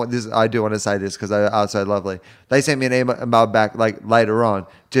back, and I do want to say this because they are so lovely. They sent me an email back like later on,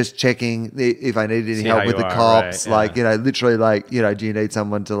 just checking if I needed any See help how with you the are, cops. right, Like, you know, literally, like, you know, do you need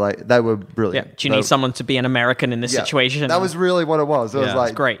someone to like? They were Yeah. brilliant. Do you need someone to be an American in this Yeah, situation? That was really what it was. It was Yeah. like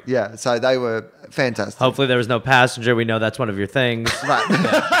It's great. Yeah, so they were fantastic. Hopefully there was no passenger. We know that's one of your things. Right.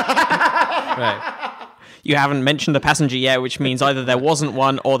 Right. You haven't mentioned a passenger yet, which means either there wasn't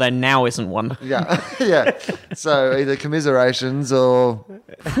one or there now isn't one. Yeah, yeah. So either commiserations or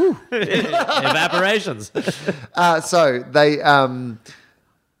Evaporations. so they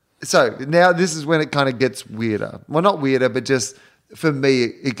so now this is when it kind of gets weirder. Well, not weirder, but just for me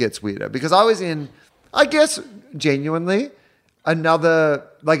it gets weirder because I was in, I guess, genuinely another,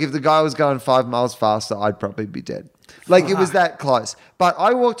 like if the guy was going 5 miles faster, I'd probably be dead. Like it was that close. But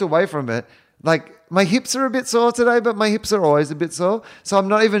I walked away from it like my hips are a bit sore today, but my hips are always a bit sore. So I'm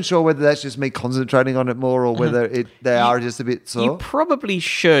not even sure whether that's just me concentrating on it more or whether they are just a bit sore. You probably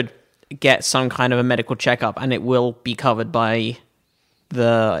should get some kind of a medical checkup, and it will be covered by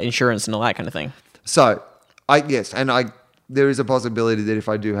the insurance and all that kind of thing. So, there is a possibility that if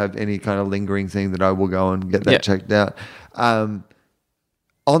I do have any kind of lingering thing that I will go and get that checked out. On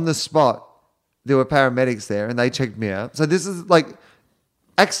the spot, there were paramedics there and they checked me out. So this is like,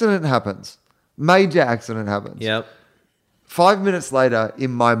 accident happens. Major accident happens. Yep. 5 minutes later,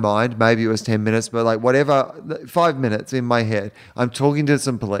 in my mind, maybe it was 10 minutes, but like whatever, 5 minutes in my head, I'm talking to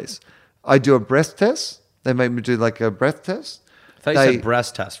some police. I do a breath test. They make me do like a breath test. I thought you said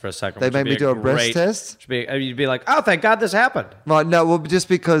breast test for a second. They which would made me be do a breast test? You'd be like, oh, thank God this happened. Right, no, well, just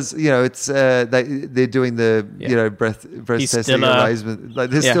because, you know, it's they're doing the, you know, breath He's testing still, arrangement.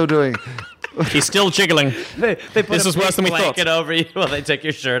 Like they're still doing. He's still jiggling. They put This is worse than we thought. blanket over you while they take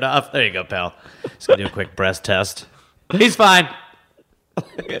your shirt off. There you go, pal. Just gonna do a quick breast test. He's fine.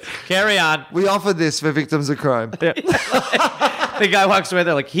 Carry on. We offer this for victims of crime. The guy walks away.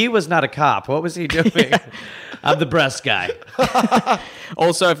 They're like, he was not a cop. What was he doing? I'm the breast guy.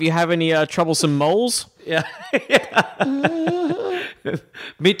 Also, if you have any troublesome moles, Yeah.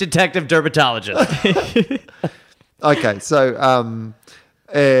 Meet detective dermatologist. Okay, so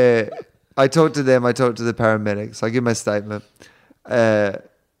I talked to them. I talked to the paramedics. I give my statement.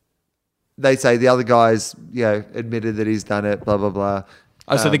 They say the other guy's, you know, admitted that he's done it. Blah blah blah.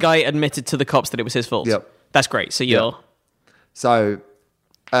 oh, so the guy admitted to the cops that it was his fault. Yep. That's great. So you're So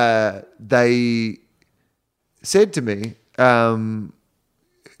they said to me, you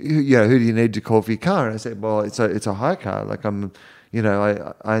know, who do you need to call for your car? And I said, well, it's a hire car. Like I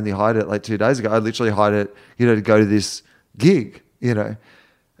only hired it like 2 days ago. I literally hired it, you know, to go to this gig, you know.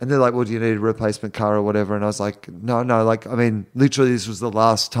 And they're like, well, do you need a replacement car or whatever? And I was like, no, like, I mean, literally this was the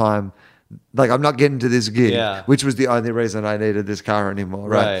last time. Like, I'm not getting to this gig, which was the only reason I needed this car anymore,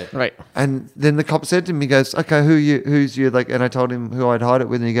 right? right. And then the cop said to me, he goes, okay, who's you? Like, and I told him who I'd hired it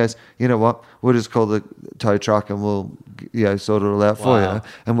with, and he goes, you know what? We'll just call the tow truck and we'll, you know, sort it all out for you,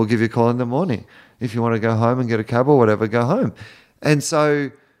 and we'll give you a call in the morning. If you want to go home and get a cab or whatever, go home. And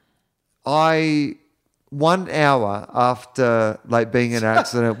so 1 hour after like being in an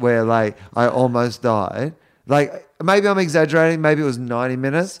accident where like I almost died, like maybe I'm exaggerating, maybe it was 90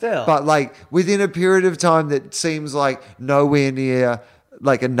 minutes, Still. but like within a period of time that seems like nowhere near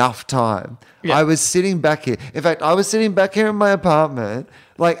like enough time. Yeah. I was sitting back here. In fact, I was sitting back here in my apartment.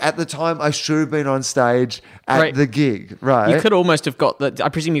 Like at the time I should have been on stage at Right. the gig, right? You could almost have got I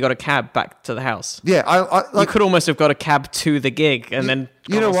presume you got a cab back to the house. Yeah, I You like could almost have got a cab to the gig and then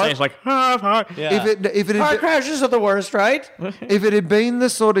you gone know on what? stage like, hi. Yeah. if it Car had, crashes are the worst, right? if it had been the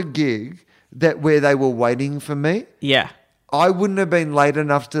sort of gig that where they were waiting for me, Yeah. I wouldn't have been late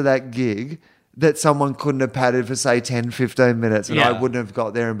enough to that gig that someone couldn't have padded for say 10, 15 minutes and I Yeah. wouldn't have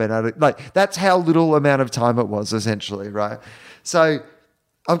got there and been able to, like, that's how little amount of time it was essentially, right? So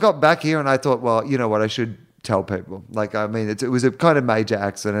I've got back here and I thought, well, you know what, I should tell people. Like, I mean, it was a kind of major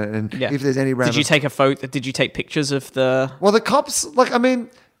accident and Yeah. if there's any Did you take a photo? Did you take pictures of the? Well, the cops, like, I mean,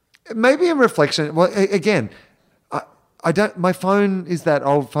 maybe in reflection, well, again, I don't, my phone is that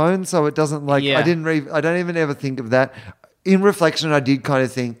old phone, so it doesn't like, Yeah. I don't even ever think of that. In reflection, I did kind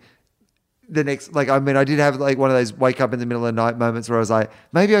of think the next, like, I mean, I did have like one of those wake up in the middle of the night moments where I was like,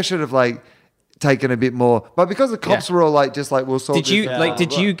 maybe I should have like taken a bit more. But because the cops were all like, just like, we'll sort Did this you out.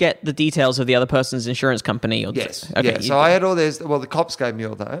 did you get the details of the other person's insurance company? Or Yes. Okay. Yeah. So I had all this. Well, the cops gave me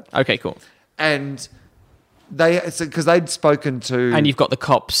all that. Okay, cool. And because they'd spoken to. And you've got the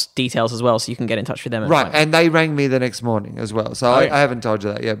cops' details as well, so you can get in touch with them. Right. And they rang me the next morning as well. So I haven't told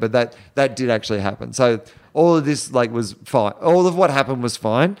you that yet, but that did actually happen. So all of this like was fine. All of what happened was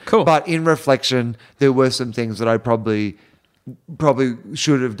fine. Cool. But in reflection, there were some things that I probably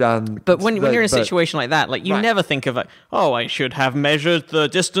should have done. But when you're in a situation like that, like you Right. never think of like, oh, I should have measured the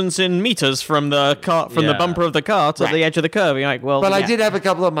distance in meters from the car, from the bumper of the car to Right. the edge of the curve. You're like, well, But I yeah. did have a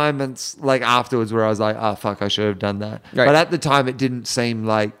couple of moments like afterwards where I was like, oh, fuck, I should have done that. Right. But at the time, it didn't seem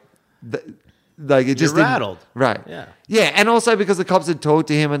like it just You're didn't- rattled. Right. Yeah. Yeah. And also because the cops had talked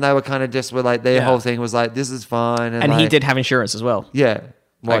to him and they were kind of just were like, their whole thing was like, this is fine. And he like, did have insurance as well. Yeah.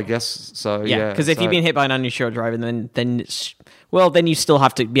 Well, I Like- guess so. Yeah, Yeah. because if you've been hit by an uninsured driver, then you still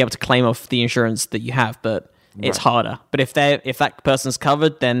have to be able to claim off the insurance that you have, but it's Right. harder. But if that person's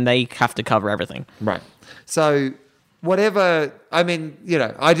covered, then they have to cover everything. Right. So whatever, I mean,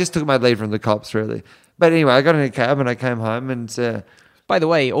 I just took my lead from the cops really. But anyway, I got in a cab and I came home and By the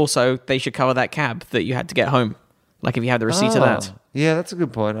way, also they should cover that cab that you had to get home. Like if you have the receipt of that. Yeah, that's a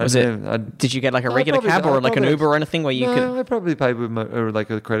good point. Did you get like a regular probably- cab or I like an probably- Uber or anything where you no, could? I probably paid with like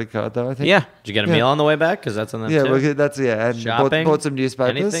a credit card though, I think. Yeah. Did you get a meal on the way back? Because that's on them Yeah, too. well, that's and Shopping. bought some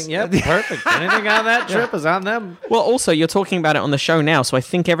newspapers. Anything? Yep, perfect. Anything on that trip is on them. Well, also you're talking about it on the show now, so I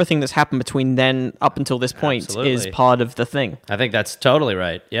think everything that's happened between then up until this point Absolutely. is part of the thing. I think that's totally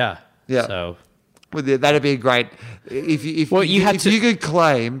right. Yeah. Yeah. So Well, that'd be great if you could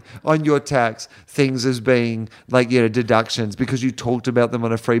claim on your tax things as being like deductions because you talked about them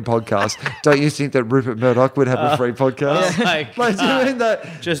on a free podcast. Don't you think that Rupert Murdoch would have a free podcast? Oh my Like God. doing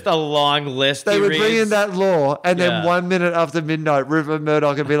that. just a long list. They he would bring in reads. that law, and then Yeah. 1 minute after midnight, Rupert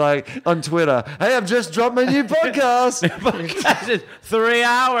Murdoch would be like on Twitter, "Hey, I've just dropped my new podcast." 3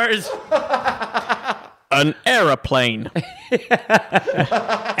 hours. An aeroplane.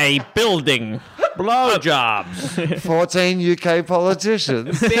 A building. Blowjobs. 14 UK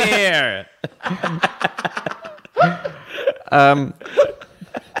politicians. Beer.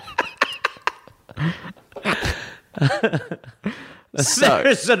 So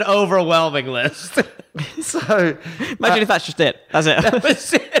There's an overwhelming list. So imagine if that's just it. That's it. That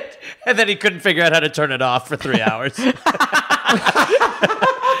was it. And then he couldn't figure out how to turn it off for 3 hours.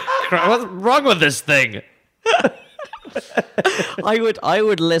 What's wrong with this thing? I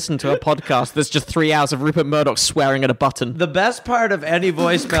would listen to a podcast that's just 3 hours of Rupert Murdoch swearing at a button. The best part of any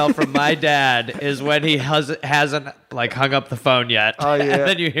voicemail from my dad is when he hasn't like hung up the phone yet. Oh, yeah. And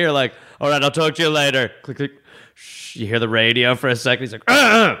then you hear like, all right, I'll talk to you later. Click, click. Shh. You hear the radio for a second. He's like,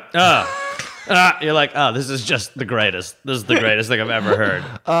 You're like, oh, this is just the greatest. This is the greatest thing I've ever heard.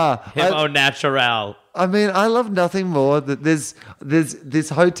 Him au natural. I mean, I love nothing more that there's this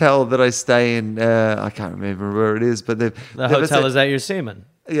hotel that I stay in. I can't remember where it is, but The hotel is at your Semen.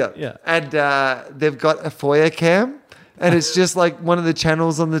 yeah. And they've got a foyer cam, and it's just like one of the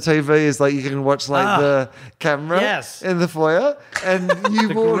channels on the TV is like you can watch like the camera yes. in the foyer, and you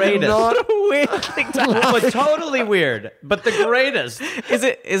will greatest. not. Weird thing to have. But totally weird, but the greatest. Is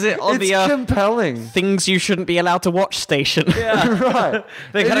it on It's the compelling, things you shouldn't be allowed to watch station? right?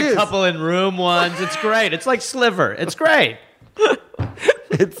 They got It a is. couple in room ones. It's great. It's like Sliver. It's great.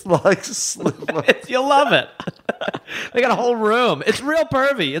 It's like Sliver. You'll love it. They got a whole room. It's real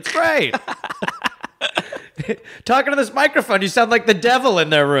pervy. It's great. Talking to this microphone, you sound like the devil in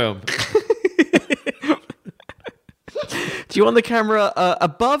their room. Do you want the camera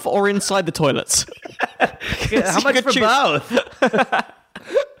above or inside the toilets? How You much could for choose. both?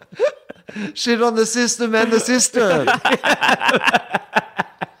 Shit on the system and the system.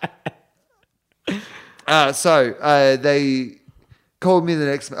 So they called me the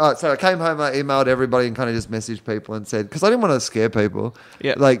next. So I came home, I emailed everybody and kind of just messaged people and said, because I didn't want to scare people.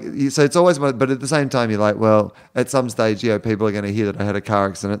 Yeah. So it's always, but at the same time, you're like, well, at some stage, people are going to hear that I had a car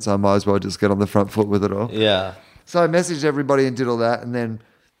accident, so I might as well just get on the front foot with it all. Yeah. So I messaged everybody and did all that, and then.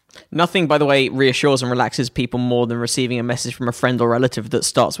 Nothing, by the way, reassures and relaxes people more than receiving a message from a friend or relative that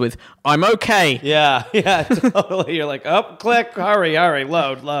starts with, "I'm okay." Yeah, totally. You're like, oh, click, hurry,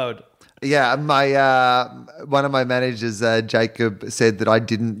 load. Yeah, one of my managers, Jacob, said that I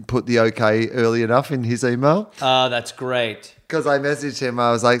didn't put the okay early enough in his email. Oh, that's great. Because I messaged him, I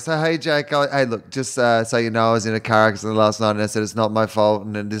was like, "So hey, Jake, hey, look, just so you know, I was in a car accident last night, and I said it's not my fault,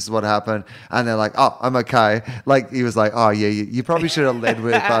 and this is what happened." And they're like, "Oh, I'm okay." Like he was like, "Oh yeah, you probably should have led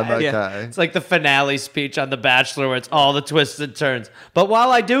with I'm okay." Yeah. It's like the finale speech on The Bachelor where it's all the twists and turns. But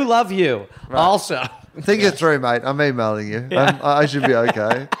while I do love you, also. Think it through, mate. I'm emailing you. I should be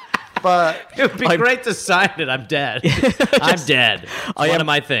okay. But It would be great to sign it. I'm dead. I'm dead. It's one of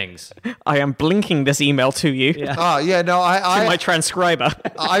my things. I am blinking this email to you. oh yeah, no, To my I transcriber.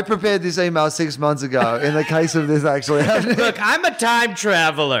 I prepared this email 6 months ago. In the case of this actually happening. Look, I'm a time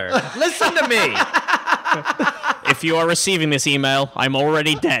traveler. Listen to me. If you are receiving this email, I'm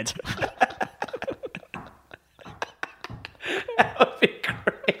already dead. That would be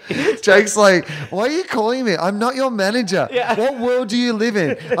great. Jake's like, why are you calling me? I'm not your manager. Yeah. What world do you live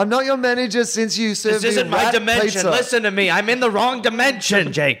in? I'm not your manager since you served This me isn't my rat dimension. pizza. Listen to me. I'm in the wrong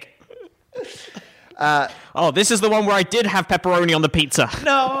dimension, Jake. Oh, this is the one where I did have pepperoni on the pizza.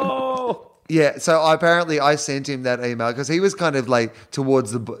 No. Yeah, so I sent him that email because he was kind of like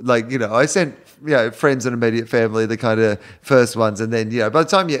towards the, I sent, friends and immediate family, the kind of first ones. And then, by the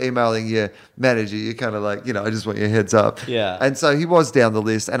time you're emailing your manager, you're kind of like, I just want your heads up. Yeah. And so he was down the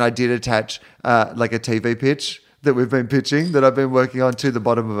list and I did attach like a TV pitch that we've been pitching that I've been working on to the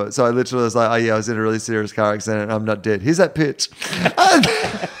bottom of it. So I literally was like, oh yeah, I was in a really serious car accident and I'm not dead. Here's that pitch.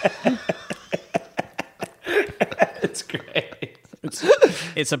 It's great.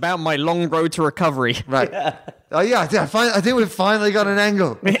 It's about my long road to recovery. Right. Yeah. Oh yeah, I think we've finally got an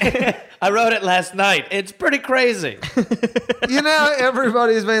angle. I wrote it last night. It's pretty crazy.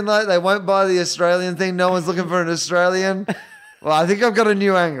 Everybody's been like, they won't buy the Australian thing. No one's looking for an Australian. Well, I think I've got a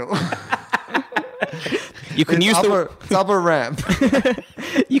new angle. You can use It's up a ramp.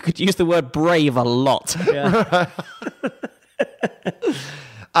 You could use the word brave a lot. Yeah.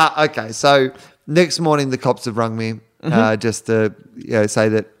 Okay, so next morning the cops have rung me just to say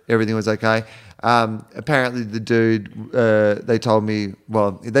that everything was okay. Apparently the dude, they told me,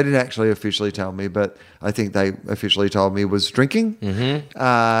 well, they didn't actually officially tell me, but I think they officially told me was drinking. Mm-hmm.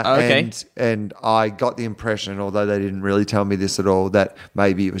 Okay. And I got the impression, although they didn't really tell me this at all, that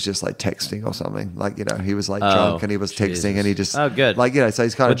maybe it was just like texting or something. Like, he was like drunk and he was texting Jesus. and he just... Oh, good. Like, so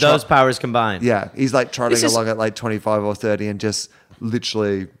he's kind With of... those powers combined. Yeah, he's like trotting This is- along at like 25 or 30 and just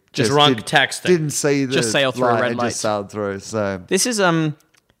literally... drunk texting. Didn't see the Just sail through a light red and light. just sailed through. So This is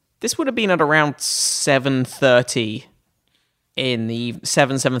this would have been at around 7:30 in the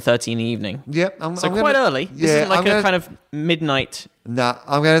 7:30 in the evening. yep, So quite early. This isn't like a kind of midnight. No,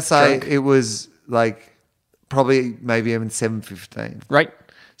 I'm going to say drunk. it was like probably maybe even 7:15. Right?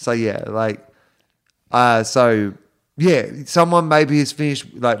 So yeah, someone maybe has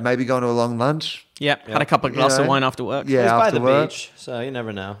finished, like maybe gone to a long lunch. Yep. Had a couple of glasses of wine after work. Yeah, It's by after the work. beach, so you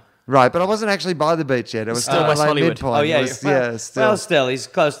never know. Right, but I wasn't actually by the beach yet. It was Still still West like Hollywood. midpoint. Oh, yeah. It was- Well, still. Well, still, he's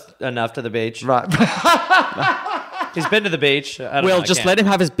close enough to the beach. Right. He's been to the beach. I don't Will, know, I just can't. let him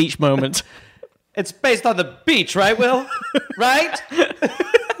have his beach moment. It's based on the beach, right, Will? Right?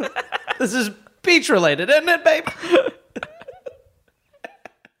 This is beach related, isn't it, babe?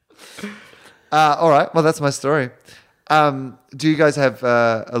 All right, well, that's my story. Do you guys have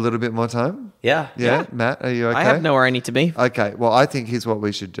a little bit more time? Yeah. Yeah? Matt, are you okay? I have nowhere I need to be. Okay, well, I think here's what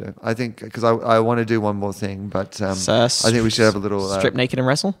we should do. I think, because I want to do one more thing, but I think we should have a little... strip naked and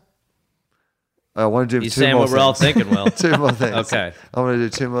wrestle. I want to do You two saying more what we're all things. thinking, Will? Two more things. Okay. I want to do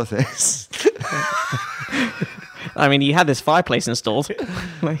two more things. I mean, you had this fireplace installed.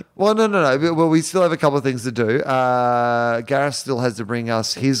 Well, no. Well, we still have a couple of things to do. Gareth still has to bring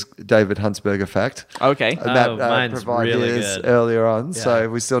us his David Huntsberger fact. Okay. Matt mine's provided really his good. earlier on, so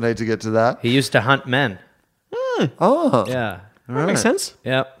we still need to get to that. He used to hunt men. Oh, Yeah. That makes sense.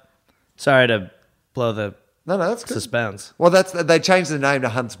 Yep. Sorry to blow the No, that's good. suspense. Well, they changed the name to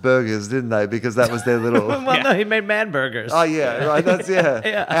Hunt's Burgers, didn't they? Because that was their little. Well, no, he made man burgers. Oh yeah, right. That's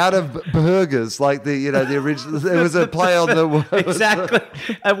out of burgers, like the original. It was a play on the word. Exactly.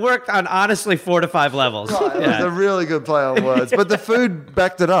 I worked on honestly 4 to 5 levels. It was a really good play on words, but the food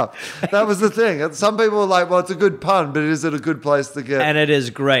backed it up. That was the thing. Some people were like, "Well, it's a good pun, but is it a good place to get?" And it is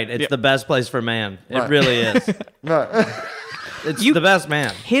great. It's the best place for man. It Right. really is. No. It's the best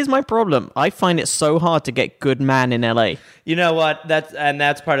man. Here's my problem. I find it so hard to get good man in LA. You know what?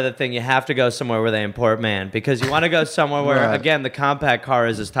 That's part of the thing. You have to go somewhere where they import man because you want to go somewhere where, Right. again, the compact car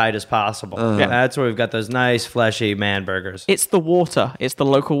is as tight as possible. Uh-huh. That's where we've got those nice, fleshy man burgers. It's the water. It's the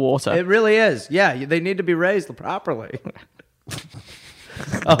local water. It really is. Yeah, they need to be raised properly.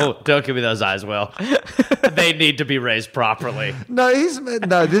 Oh, don't give me those eyes, Will. They need to be raised properly. No,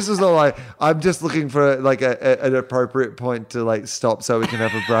 this is all I'm just looking for like an appropriate point to like stop so we can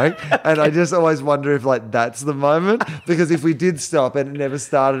have a break. And I just always wonder if like that's the moment, because if we did stop and it never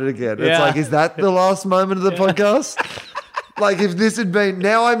started again, it's Yeah. like, is that the last moment of the podcast? Like if this had been,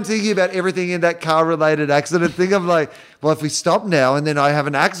 now I'm thinking about everything in that car related accident thing. I'm like, well, if we stop now and then I have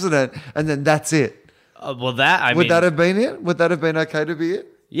an accident and then that's it. Would Would that have been it? Would that have been okay to be it?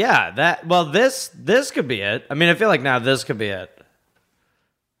 Yeah, this could be it. I mean, I feel like now this could be it.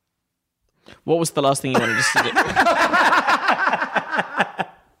 What was the last thing you wanted us to do?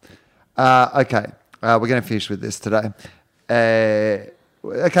 Okay, we're going to finish with this today.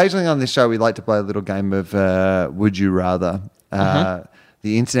 Occasionally on this show, we like to play a little game of Would You Rather.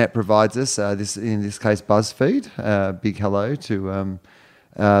 The internet provides us, in this case, BuzzFeed. Big hello to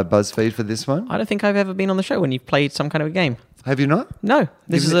BuzzFeed for this one. I don't think I've ever been on the show when you've played some kind of a game. Have you not? No,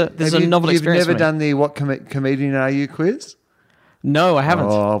 this is a novel experience. You've never for me. done the What Comedian Are You quiz? No, I haven't.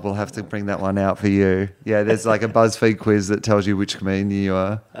 Oh, we'll have to bring that one out for you. Yeah, there's like a BuzzFeed quiz that tells you which comedian you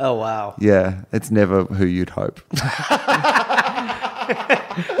are. Oh, wow. Yeah, it's never who you'd hope.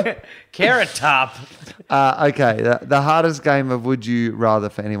 Carrot Top. Okay, the hardest game of Would You Rather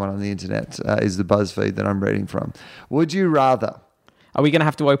for anyone on the internet is the BuzzFeed that I'm reading from. Would you rather? Are we going to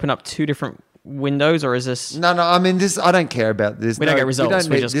have to open up two different windows, or is this... No, I mean, this. I don't care about this. We don't get results.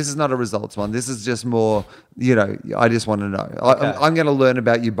 This is not a results one. This is just more, I just want to know. I'm going to learn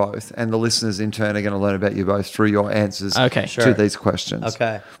about you both, and the listeners in turn are going to learn about you both through your answers to these questions.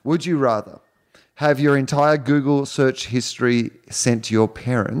 Okay. Would you rather have your entire Google search history sent to your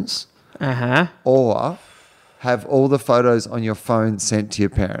parents, or have all the photos on your phone sent to your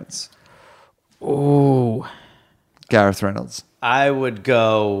parents? Ooh. Gareth Reynolds. I would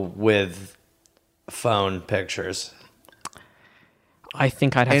go with phone pictures. I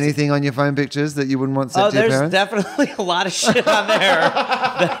think I'd have Anything on your phone pictures that you wouldn't want sent to your there's parents? definitely a lot of shit on there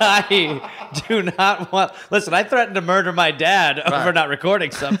that I do not want. Listen, I threatened to murder my dad over not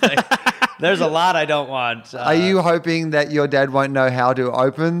recording something. There's a lot I don't want. Are you hoping that your dad won't know how to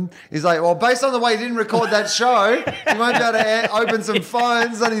open? He's like, well, based on the way he didn't record that show, he won't be able to open some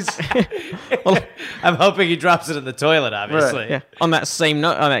phones on his... I'm hoping he drops it in the toilet, obviously. Right. Yeah. On that same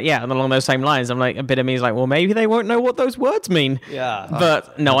note, along those same lines, I'm like, a bit of me is like, well, maybe they won't know what those words mean. Yeah.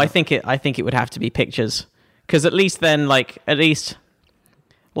 But no, I think it would have to be pictures, because at least then, the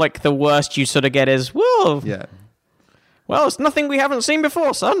worst you sort of get is, well, Yeah. well, it's nothing we haven't seen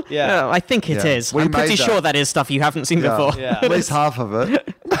before, son. Yeah. I think it Yeah. is. We I'm pretty made that. sure that is stuff you haven't seen before. Yeah. At least half of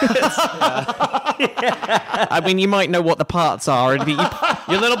it. I mean, you might know what the parts are, but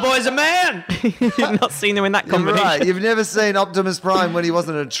Your little boy's a man. you've not seen them in that You're combination. right. You've never seen Optimus Prime when he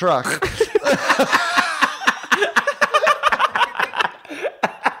wasn't a truck.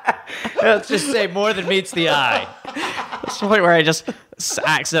 Let's just say more than meets the eye. It's the point where I just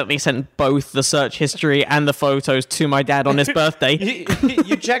accidentally sent both the search history and the photos to my dad on his birthday.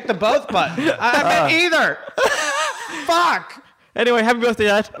 You checked the both button. I meant either. Fuck. Anyway, happy birthday,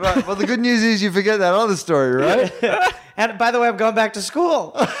 Dad. Right. Well, the good news is you forget that other story, right? And by the way, I'm going back to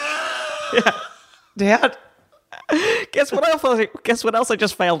school. Dad. Guess what else I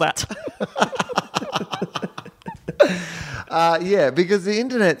just failed at? Yeah, because the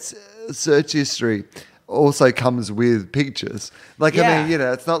internet's search history also comes with pictures. I Yeah. mean,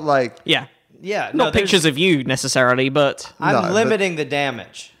 it's not like... Yeah. Yeah. Not pictures of you necessarily, but... I'm No, but- limiting the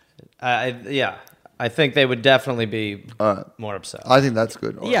damage. I think they would definitely be more upset. I think that's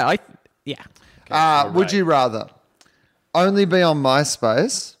good. Yeah, Would you rather only be on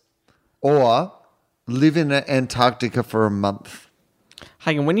MySpace or live in Antarctica for a month?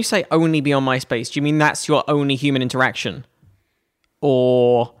 Hang on, when you say only be on MySpace, do you mean that's your only human interaction?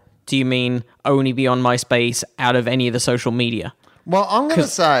 Or do you mean only be on MySpace out of any of the social media? Well, I'm going to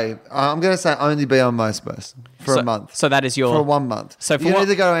say only be on MySpace for a month. So that is your... For 1 month. So for you can what-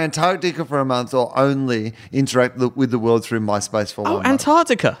 either go to Antarctica for a month or only interact with the world through MySpace for 1 month.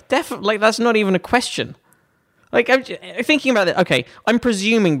 Antarctica. Definitely, that's not even a question. I'm thinking about it. Okay, I'm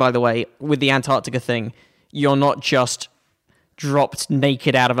presuming, by the way, with the Antarctica thing, you're not just dropped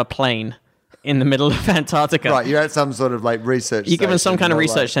naked out of a plane in the middle of Antarctica. Right, you're at some sort of research You're given some station, kind of or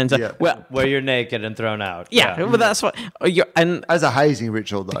research center. Yeah. Well, Where you're naked and thrown out. yeah, but that's what. And As a hazing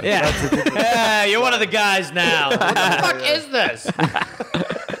ritual, though. yeah, Yeah, you're one of the guys now. What the fuck is this?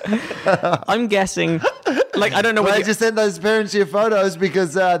 I'm guessing. I don't know Well, what. I just sent those parents your photos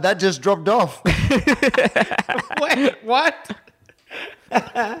because that just dropped off. Wait, what?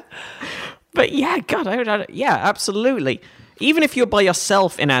 But yeah, God, yeah, absolutely. Even if you're by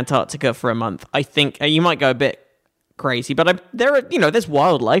yourself in Antarctica for a month, I think you might go a bit crazy. But there's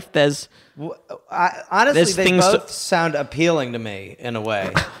wildlife. There's Honestly, There's they things both sound appealing to me in a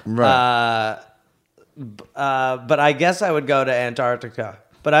way. Right. But I guess I would go to Antarctica.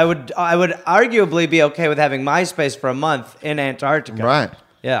 But I would arguably be okay with having MySpace for a month in Antarctica. Right.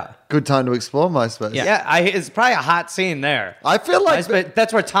 Yeah. Good time to explore MySpace. Yeah, it's probably a hot scene there. I feel like... MySpace,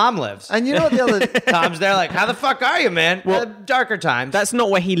 that's where Tom lives. And you know what the other... Tom's there like, how the fuck are you, man? Darker times. that's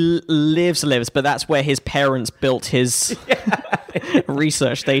not where he lives, but that's where his parents built his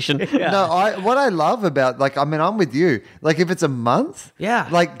Research station. No, what I love about, like, I mean, I'm with you. Like, if it's a month, Yeah.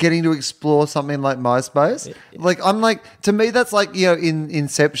 like getting to explore something like MySpace, like, I'm like, to me, that's like, you know, in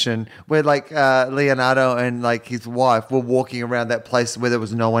Inception, where like Leonardo and like his wife were walking around that place where there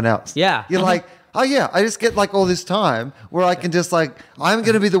was no one else. Yeah. You're like, oh yeah, I just get like all this time where I can just like, I'm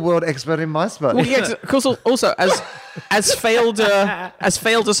going to be the world expert in MySpace. Well, yeah, because also as failed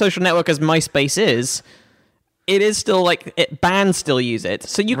a social network as MySpace is, it is still like bands still use it.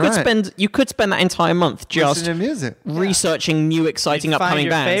 So you could Right. spend that entire month just Listening to music. researching new exciting You'd find upcoming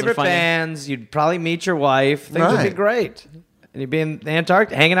your bands. favorite and finding- bands. You'd probably meet your wife. Things would be Right. great. And you'd be in the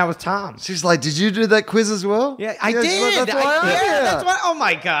Antarctic hanging out with Tom. She's like, did you do that quiz as well? Yeah, I she's did. like, that's why I'm here. That's why. Oh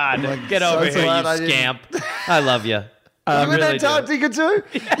my God! Get so over here, glad I you didn't- scamp. I love you. You went really do. Antarctica too?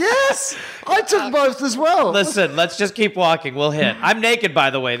 Yes, I took both as well. Listen, let's just keep walking. We'll hit. I'm naked, by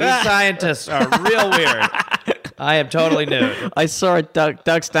the way. These scientists are real weird. I am totally nude. I saw a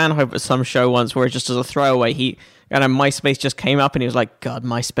Doug Stanhope at some show once where just as a throwaway, MySpace just came up and he was like, God,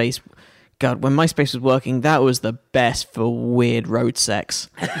 when MySpace was working, that was the best for weird road sex.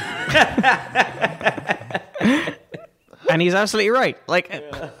 And he's absolutely right. Like,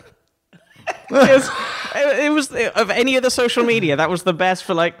 it was of any other social media, that was the best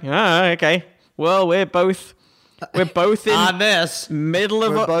for like, okay, well, we're both in On this. middle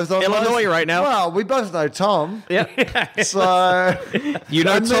of We're both on Illinois MySpace. right now. Well, we both know Tom. Yeah. So, You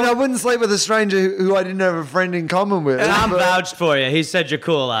know I mean, Tom? I wouldn't sleep with a stranger who I didn't have a friend in common with. Tom but- vouched for you. He said you're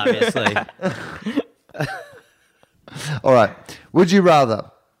cool, obviously. All right. Would you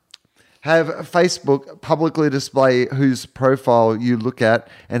rather have Facebook publicly display whose profile you look at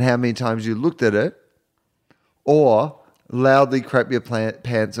and how many times you looked at it, or loudly crap your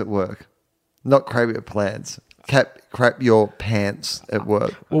pants at work? Not crap your plants. Crap your pants at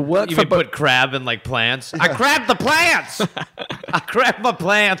work. Will work You for mean put crab in like plants? I crabbed the plants. I crabbed my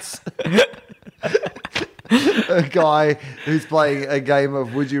plants. A guy who's playing a game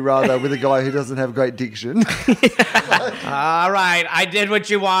of Would You Rather with a guy who doesn't have great diction. All right, I did what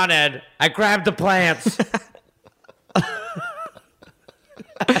you wanted. I grabbed the plants.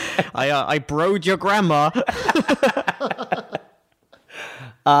 I broed your grandma.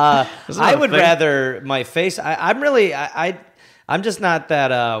 I would rather my face. I'm just not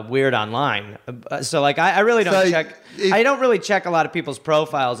that weird online. So like I really don't So check. if- I don't really check a lot of people's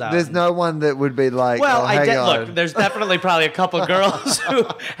profiles out. There's no one that would be like, Well, oh, I hang did on. look. There's definitely probably a couple girls who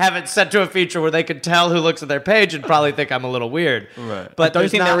haven't set to a feature where they could tell who looks at their page and probably think I'm a little weird. Right. But I don't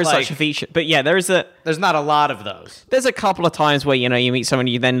there's think not there is like, such a feature. But yeah, there's There's not a lot of those. a couple of times where you meet someone,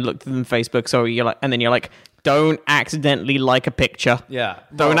 you then look at them Facebook, so you're like, and then you're like, don't accidentally like a picture. Yeah.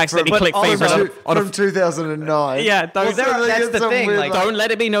 Don't accidentally click also- favorite on a From 2009. yeah. Don't that's the thing, like- don't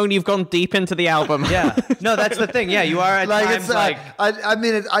let it be known you've gone deep into the album. Yeah. No, that's the thing. Yeah, you are at Like times it's I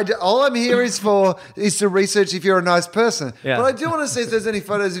mean, all I'm here is to research if you're a nice person. Yeah. But I do want to see if there's any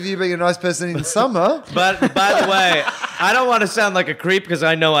photos of you being a nice person in summer. But by the way, I don't want to sound like a creep because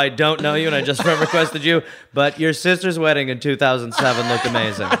I know I don't know you and I just friend requested you. But your sister's wedding in 2007 looked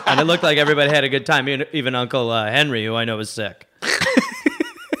amazing, and it looked like everybody had a good time. Even Uncle Henry, who I know is sick.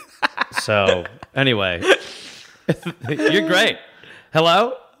 So anyway, you're great.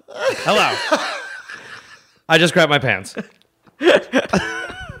 Hello. I just grabbed my pants.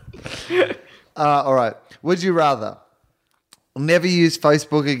 All right. Would you rather never use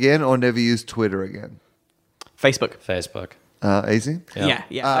Facebook again or never use Twitter again? Facebook. Easy. Yeah.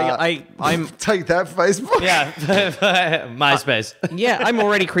 I'm Take that, Facebook. Yeah, MySpace. I'm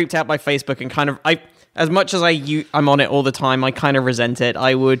already creeped out by Facebook and kind of as much as I'm on it all the time, I kind of resent it.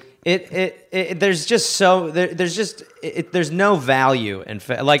 I would. There's just there's no value in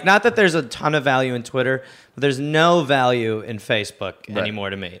like, not that there's a ton of value in Twitter, but there's no value in Facebook anymore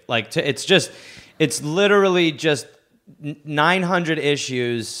to me. Like it's literally just 900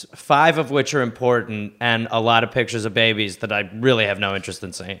 issues, 5 of which are important, and a lot of pictures of babies that I really have no interest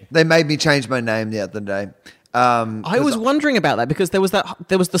in seeing. They made me change my name the other day. I was wondering about that because there was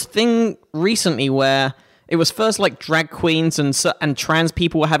this thing recently where it was first like drag queens and trans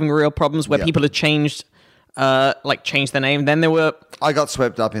people were having real problems where people had changed their name. Then there were. I got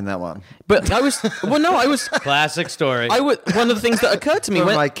swept up in that one. But I was Classic story. one of the things that occurred to me For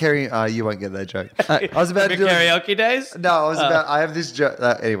when my you won't get that joke. I was about to Your do karaoke days? No, I have this joke.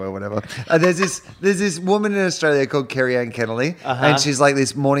 Anyway, whatever. There's this woman in Australia called Kerry Ann Kennelly, and she's like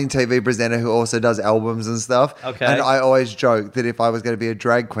this morning TV presenter who also does albums and stuff. Okay. And I always joke that if I was going to be a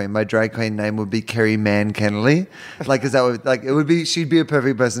drag queen, my drag queen name would be Kerry Man Kennelly, because that would it would be she'd be a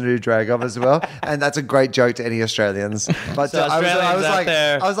perfect person to do drag of as well, and that's a great joke to any Australians. But So I was Australians out like,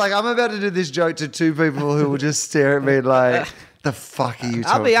 there. I'm about to do this joke to 2 people who will just stare at me like. The fuck are you talking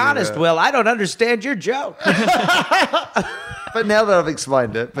I'll be honest, about? Will, I don't understand your joke. But now that I've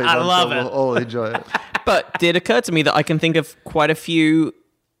explained it, people I love will it. all enjoy it. But it did occur to me that I can think of quite a few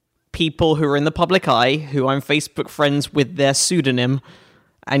people who are in the public eye who I'm Facebook friends with their pseudonym,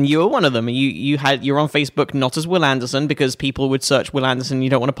 and you were one of them. You're on Facebook not as Will Anderson because people would search Will Anderson and you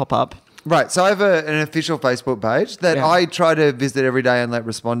don't want to pop up. Right, so I have an official Facebook page that I try to visit every day and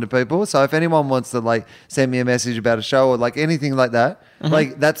respond to people. So if anyone wants to send me a message about a show or anything like that,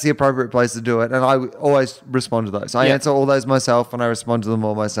 that's the appropriate place to do it. And I always respond to those. I answer all those myself and I respond to them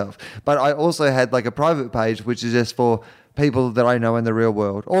all myself. But I also had a private page which is just for people that I know in the real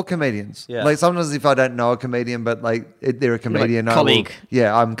world or comedians. Yeah. Sometimes if I don't know a comedian, but they're a comedian, colleague.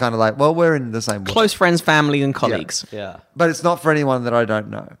 I'm kind of well, we're in the same world. Close friends, family, and colleagues. Yeah. But it's not for anyone that I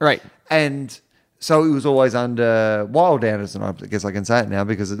don't know. Right. And so it was always under Wild Anderson. I guess I can say it now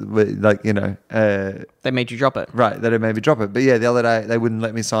because They made you drop it. right, that it made me drop it. But yeah, the other day they wouldn't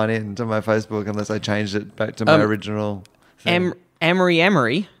let me sign in to my Facebook unless I changed it back to my original thing.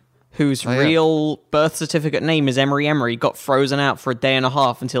 Emery, whose yeah. real birth certificate name is Emery, got frozen out for a day and a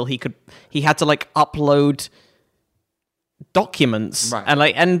half until he had to upload documents.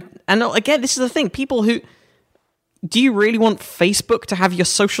 Right. And again, this is the thing, people who... Do you really want Facebook to have your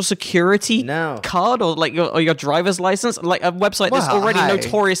social security card or your driver's license? A website that's Well, already hey.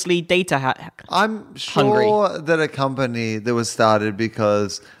 notoriously data I'm hungry. sure that a company that was started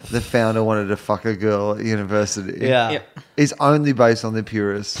because the founder wanted to fuck a girl at university is only based on the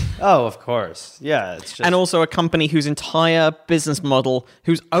purists. Oh, of course. Yeah, it's just... And also a company whose entire business model,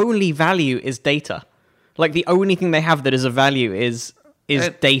 whose only value is data. The only thing they have that is of value is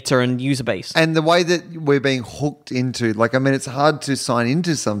data and user base. And the way that we're being hooked into, it's hard to sign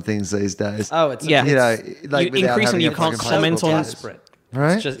into some things these days. Oh, it's... Yeah. without Increasingly having you a can't fucking comment Facebook on... page. desperate.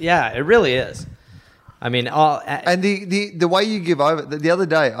 Right? It's just, yeah, it really is. I mean, And the way you give over, the other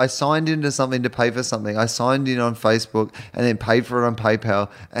day I signed into something to pay for something. I signed in on Facebook and then paid for it on PayPal.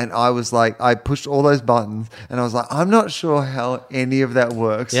 And I was I pushed all those buttons and I was I'm not sure how any of that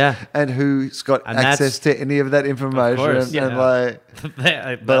works. Yeah. And who's got access to any of that information. course, And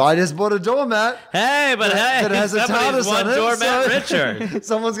but I just bought a doormat. hey, but hey, that has a somebody's TARDIS one on it. doormat so- richer.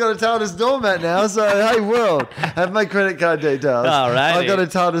 Someone's got a TARDIS doormat now. So, hey, world, have my credit card details. All righty. I've got a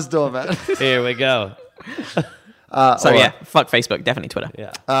TARDIS doormat. Here we go. Fuck Facebook, definitely Twitter.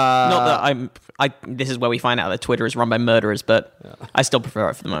 Yeah. Not that this is where we find out that Twitter is run by murderers, but I still prefer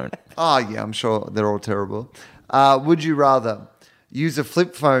it for the moment. Oh, yeah, I'm sure they're all terrible. Would you rather use a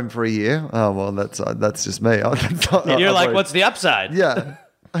flip phone for a year? Oh, well, that's just me. You're what's the upside? Yeah,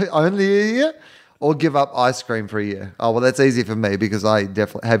 only a year? Or give up ice cream for a year? Oh, well, that's easy for me because I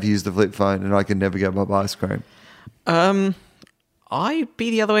definitely have used the flip phone and I can never give up ice cream. I'd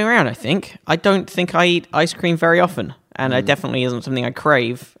be the other way around, I think. I don't think I eat ice cream very often, and it definitely isn't something I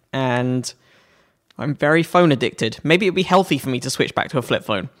crave, and I'm very phone addicted. Maybe it'd be healthy for me to switch back to a flip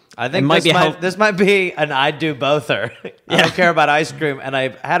phone. I think this might be an I do bother. I don't care about ice cream, and I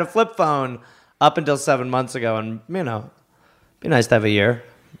had a flip phone up until 7 months ago, and be nice to have a year,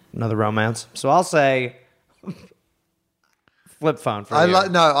 another romance. So I'll say flip phone for a year.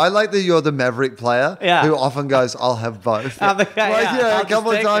 I like that you're the maverick player who often goes, I'll have both. I'm the guy, a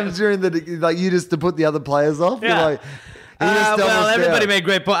couple of times during the you just to put the other players off. Yeah. You're he just doubles down. Everybody made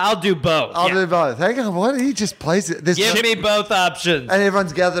great points. I'll do both. I'll do both. Hang on, what? He just plays it. Give me both options. And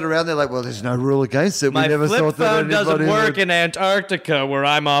everyone's gathered around. They're like, well, there's no rule against it. My we never flip thought that phone doesn't anybody work would. in Antarctica where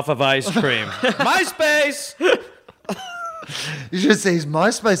I'm off of ice cream. MySpace. You should see his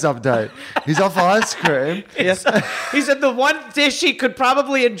MySpace update. He's off ice cream. He said the one dish he could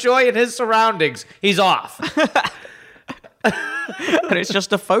probably enjoy in his surroundings, he's off. And it's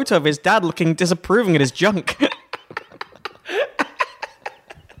just a photo of his dad looking disapproving at his junk.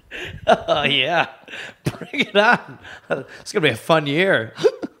 Oh, yeah. Bring it on. It's going to be a fun year.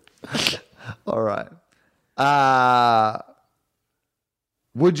 All right.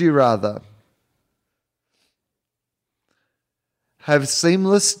 Would you rather have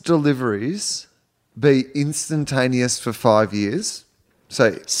seamless deliveries be instantaneous for 5 years?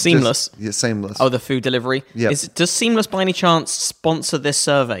 So Seamless? Seamless. Oh, the food delivery? Yep. Does Seamless by any chance sponsor this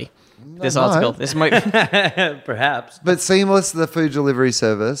survey? This article? This might Perhaps. But Seamless, the food delivery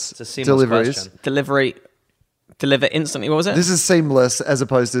service, It's a seamless deliveries. question. deliver instantly. What was it? This is Seamless as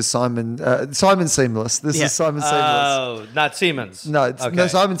opposed to Simon Seamless. This is Simon Seamless. Oh, not Siemens. No, no,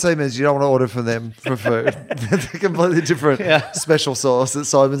 Simon Siemens, you don't want to order from them for food. It's a completely different special sauce at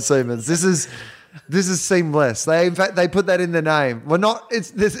Simon Siemens. This is seamless. In fact they put that in the name.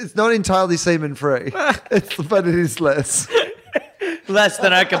 It's not entirely semen free. But it is less. Less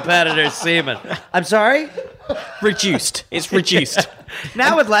than our competitor, Semen. I'm sorry? Reduced. It's reduced.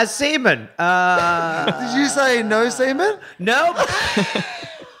 Now with less semen. Did you say no semen? Nope.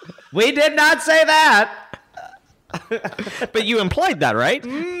 We did not say that. But you implied that, right?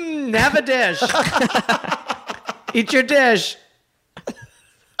 Have a dish. Eat your dish.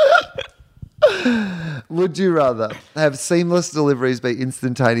 Would you rather have seamless deliveries be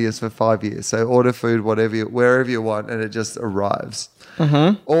instantaneous for 5 years? So order food wherever you want and it just arrives.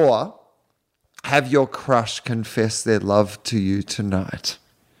 Mm-hmm. Or have your crush confess their love to you tonight?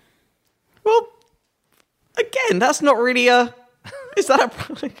 Well, again, that's not really a... Is that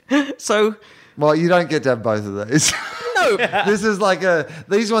a... So... Well, you don't get to have both of these. No. This is like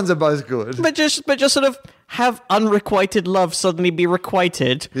these ones are both good. But just sort of have unrequited love suddenly be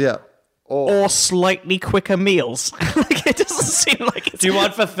requited. Yeah. Or slightly quicker meals. Like, it doesn't seem like it's... Do you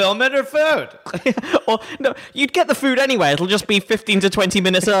want fulfillment or food? Or, no, you'd get the food anyway. It'll just be 15 to 20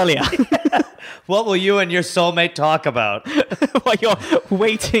 minutes earlier. What will you and your soulmate talk about? While you're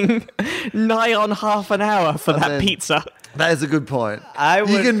waiting nigh on half an hour for that then- pizza. That is a good point. would-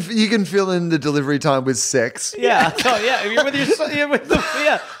 You can fill in the delivery time with sex. Yeah. Oh, yeah. You're with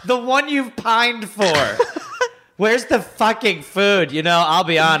the one you've pined for. Where's the fucking food? You know, I'll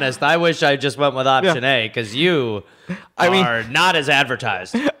be honest. I wish I just went with option A because you are not as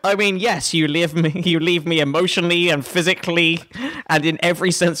advertised. I mean, yes, you leave me emotionally and physically and in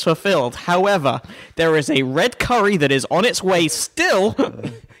every sense fulfilled. However, there is a red curry that is on its way still.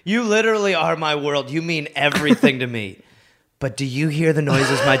 You literally are my world. You mean everything to me. But do you hear the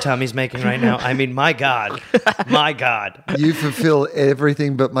noises my tummy's making right now? I mean, my God. My God. You fulfill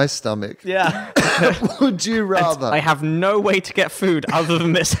everything but my stomach. Yeah. Would you rather? I have no way to get food other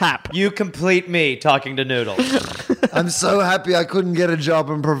than this app. You complete me talking to Noodles. I'm so happy I couldn't get a job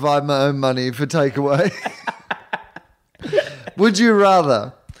and provide my own money for takeaway. Would you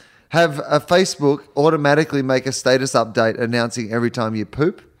rather have a Facebook automatically make a status update announcing every time you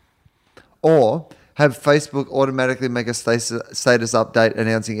poop? Or have Facebook automatically make a status update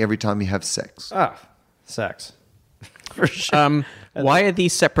announcing every time you have sex? Ah, sex. For sure. Why are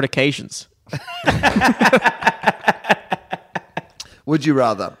these separate occasions? Would you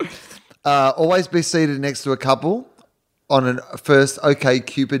rather always be seated next to a couple on a first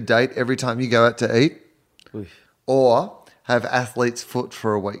OkCupid date every time you go out to eat? Or have athlete's foot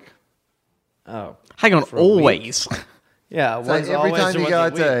for a week? Oh. Hang on, always. Yeah, So every time you go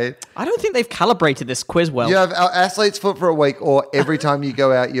out to eat, I don't think they've calibrated this quiz well. you have athlete's foot for a week, or every time you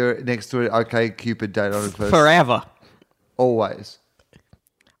go out, you're next to an OkCupid date on a first. Forever. Always.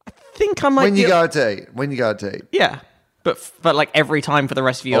 I think I might When you go out to eat. Yeah. But like every time for the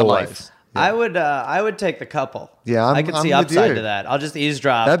rest of your Always. life. Yeah. I would take the couple. Yeah, I could see I'm with upside you. to that. I'll just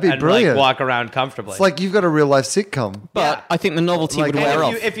eavesdrop That'd be and brilliant. like walk around comfortably. It's like you've got a real life sitcom. But Yeah. I think the novelty Like, would and wear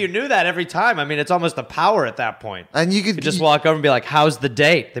And off. if you knew that every time, I mean, it's almost a power at that point. And you You could just walk over and be like, "How's the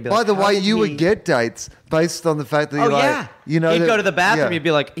date?" They'd be By like, the "How way, did you he-" would get dates based on the fact that Oh you're like, yeah, you know, you'd that- go to the bathroom. yeah. You'd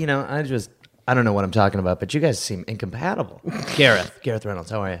be like, I don't know what I'm talking about, but you guys seem incompatible. Gareth Reynolds,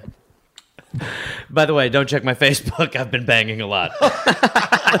 how are you? By the way, don't check my Facebook. I've been banging a lot,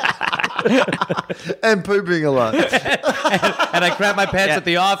 and pooping a lot. and I crap my pants at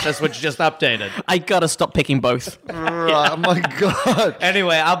the office, which just updated. I gotta stop picking both. Right, oh my god.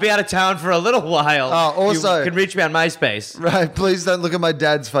 Anyway, I'll be out of town for a little while. Oh, also- you can reach me on MySpace. Right, please don't look at my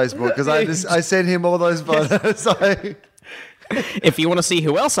dad's Facebook because I sent him all those photos. If you want to see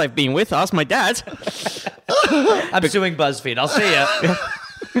who else I've been with, ask my dad. I'm suing BuzzFeed. I'll see you.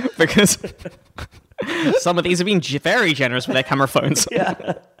 Because some of these have been very generous with their camera phones.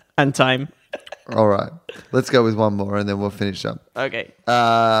 Yeah. And time. All right, let's go with one more and then we'll finish up. Okay.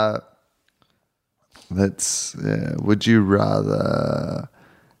 Would you rather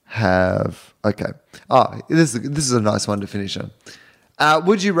have? Okay. Oh, this is a nice one to finish on.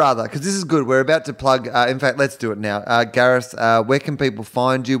 Would you rather? Because this is good. We're about to plug. In fact, let's do it now. Gareth, where can people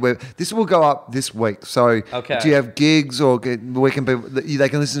find you? This will go up this week. So, Okay. do you have gigs or where can people? They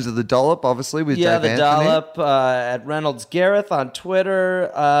can listen to the Dollop, obviously, with Yeah, Dave the Anthony. Dollop at Reynolds Gareth on Twitter.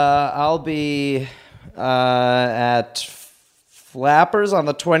 I'll be at Flappers on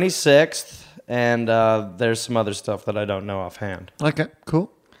the 26th, and there's some other stuff that I don't know offhand. Okay,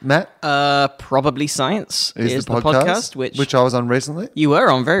 cool. Matt Probably Science is the podcast, which I was on recently. you were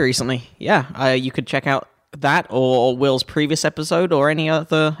on very recently. Yeah, you could check out that or Will's previous episode or any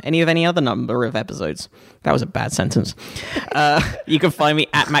other number of episodes. That was a bad sentence. You can find me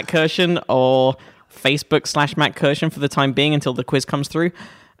at Matt Kirshen or Facebook/Matt Kirshen for the time being until the quiz comes through.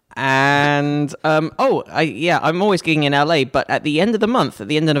 And I'm always gigging in LA, but at the end of the month, at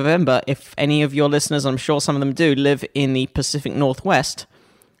the end of November, if any of your listeners, I'm sure some of them do, live in the Pacific Northwest,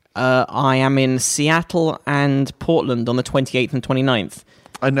 I am in Seattle and Portland on the 28th and 29th.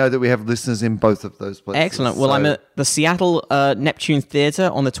 I know that we have listeners in both of those places. Excellent. Well, I'm at the Seattle Neptune Theatre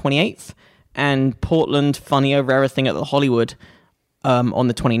on the 28th and Portland Funny Over Everything at the Hollywood on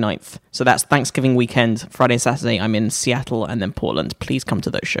the 29th. So that's Thanksgiving weekend, Friday, Saturday. I'm in Seattle and then Portland. Please come to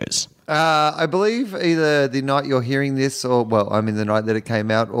those shows. I believe either the night you're hearing this, or I mean the night that it came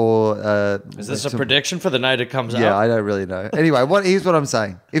out, or is this a prediction for the night it comes out? Yeah, I don't really know. Anyway, here's what I'm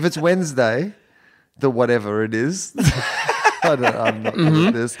saying: if it's Wednesday, the whatever it is, I'm not good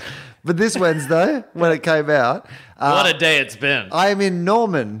at this. But this Wednesday, when it came out... what a day it's been. I am in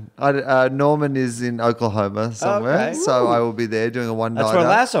Norman. Norman is in Oklahoma somewhere. Okay. So I will be there doing a one-nighter. That's where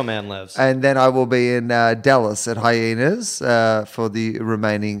Lasso-Man lives. And then I will be in Dallas at Hyenas for the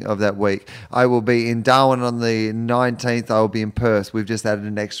remaining of that week. I will be in Darwin on the 19th. I will be in Perth. We've just added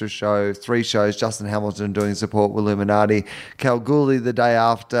an extra show, 3 shows. Justin Hamilton doing support with Illuminati. Kalgoorlie the day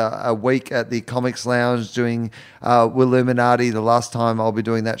after. A week at the Comics Lounge doing Illuminati. The last time I'll be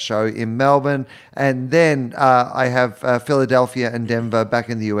doing that show in Melbourne. And then I have Philadelphia and Denver back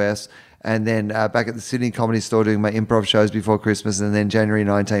in the US. And then back at the Sydney Comedy Store doing my improv shows before Christmas. And then January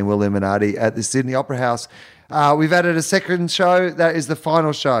 19, Illuminati at the Sydney Opera House. We've added a second show. That is the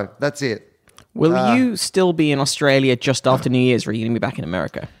final show. That's it. Will you still be in Australia just after New Year's, or are you going to be back in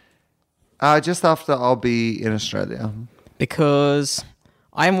America? Just after I'll be in Australia. Because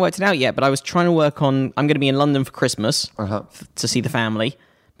I haven't worked it out yet, but I was trying to work on... I'm going to be in London for Christmas to see the family.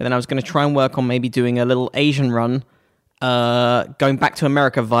 But then I was going to try and work on maybe doing a little Asian run, going back to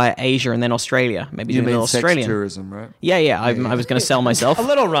America via Asia and then Australia. Maybe You doing a mean little sex Australian. tourism, right? Yeah. I was going to sell myself. A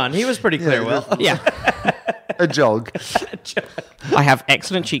little run. He was pretty clear, Will. Yeah. A jog. I have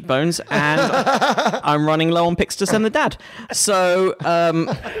excellent cheekbones and I'm running low on pics to send the dad. So...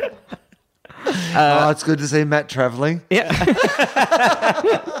 it's good to see Matt travelling. Yeah.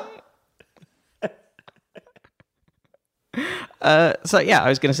 I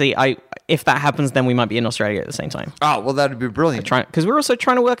was going to say, if that happens, then we might be in Australia at the same time. Oh, well, that'd be brilliant. Because we're also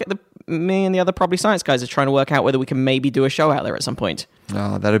trying to work at me and the other Probably Science guys are trying to work out whether we can maybe do a show out there at some point.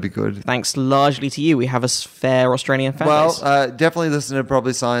 Oh, that'd be good. Thanks largely to you. We have a fair Australian fan base. Definitely listen to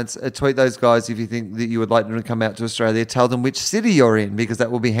Probably Science. Tweet those guys if you think that you would like them to come out to Australia. Tell them which city you're in, because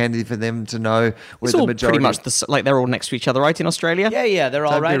that will be handy for them to know where it's the all majority... pretty much like they're all next to each other, right, in Australia? Yeah, they're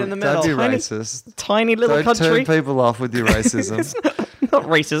all right in the middle. Don't be racist. Tiny little Don't country. turn people off with your racism. It's not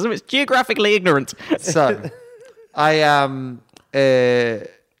racism, it's geographically ignorant. So,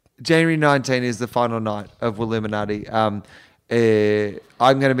 January 19 is the final night of Illuminati. I'm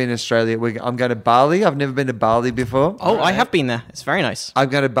going to be in Australia. I'm going to Bali. I've never been to Bali before. Oh, I have been there. It's very nice. I'm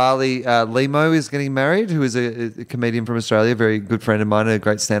going to Bali. Limo is getting married, who is a comedian from Australia, a very good friend of mine, a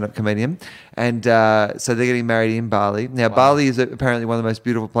great stand-up comedian. And so they're getting married in Bali. Now, Bali is apparently one of the most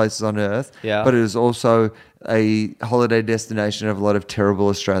beautiful places on earth, but it is also a holiday destination of a lot of terrible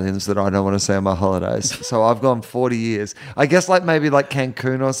Australians that I don't want to see on my holidays. So I've gone 40 years. I guess maybe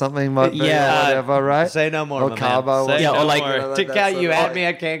Cancun or something might be, or whatever, right? Say no more, or my Cabo. man. Say no or more. To count, you had me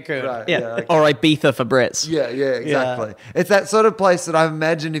at Cancun. Right, Yeah. Or Ibiza for Brits. Yeah, exactly. It's that sort of place that I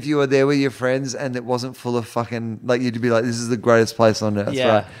imagine if you were there with your friends and it wasn't full of fucking, you'd be like, this is the greatest place on earth,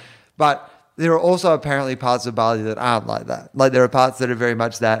 right? But there are also apparently parts of Bali that aren't like that. There are parts that are very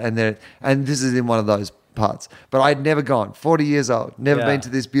much that, and this is in one of those parts. But I'd never gone. 40 years old. Never been to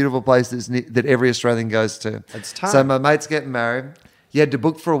this beautiful place that every Australian goes to. It's time. So my mate's getting married. You had to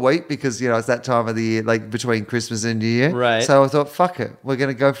book for a week because, it's that time of the year, between Christmas and New Year. Right. So I thought, fuck it. We're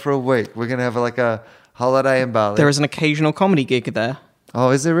going to go for a week. We're going to have a holiday in Bali. There is an occasional comedy gig there.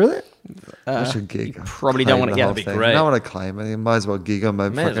 Oh, is there really? I should gig. Probably don't want to. That'd be great. I don't want to claim it. You might as well gig on my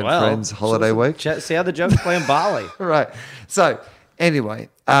May as fucking well. friend's holiday week. See how the jokes play in Bali. Right. So, anyway,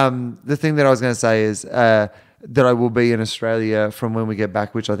 the thing that I was going to say is that I will be in Australia from when we get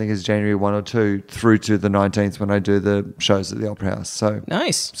back, which I think is January 1 or 2, through to the 19th when I do the shows at the Opera House. So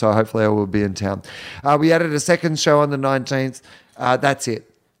Nice. So hopefully I will be in town. We added a second show on the 19th. That's it.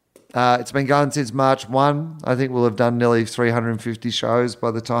 It's been going since March 1. I think we'll have done nearly 350 shows by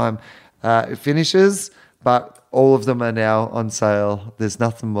the time it finishes, but all of them are now on sale. There's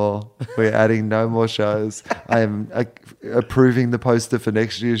nothing more. We're adding no more shows. I am approving the poster for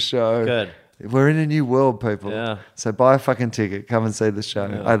next year's show. Good. We're in a new world, people. Yeah. So buy a fucking ticket. Come and see the show.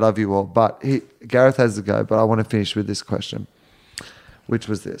 Yeah. I love you all. But Gareth has to go, but I want to finish with this question, which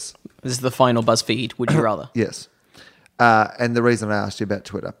was this. This is the final BuzzFeed. Would you rather? Yes. And the reason I asked you about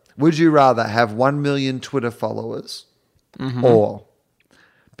Twitter. Would you rather have 1 million Twitter followers or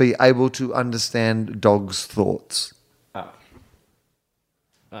be able to understand dogs' thoughts?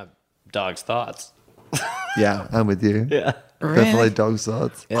 Dog's thoughts. Yeah, I'm with you. Yeah. Definitely Really? dog's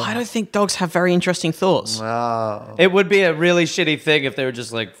thoughts. I don't think dogs have very interesting thoughts. Wow. It would be a really shitty thing if they were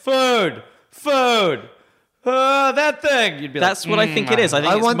just like, food, that thing. You'd be That's what I think it is. I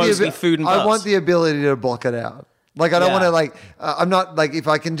think it's the mostly abi- food and I buzz. want the ability to block it out. Like, I don't Yeah. want to, like, I'm not, like, if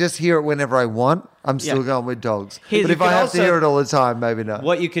I can just hear it whenever I want, I'm still Yeah. going with dogs. Here's- But you if I can have also- to hear it all the time, maybe not.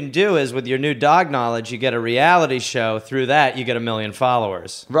 What you can do is with your new dog knowledge, you get a reality show. Through that, you get 1 million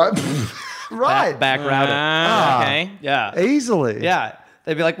followers. Right? Right. Back routed. Okay. Yeah. Easily. Yeah.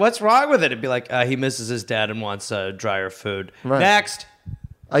 They'd be like, what's wrong with it? It'd be like, he misses his dad and wants drier food. Right. Next.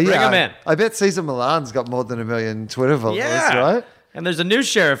 Yeah, Bring 'em in. I bet Caesar Milan's got more than 1 million Twitter followers, Yeah. right? And there's a new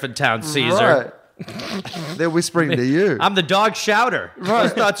sheriff in town, Caesar. Right. They're whispering to you. I'm the dog shouter. Right.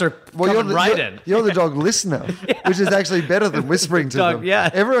 Those thoughts are coming right in. You're the dog listener, which is actually better than whispering to Dog, them. yeah.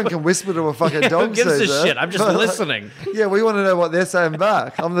 Everyone can whisper to a fucking dog. Who gives a Caesar. shit? I'm just listening. Yeah, we want to know what they're saying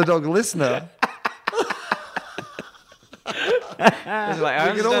back. I'm the dog listener. It's like,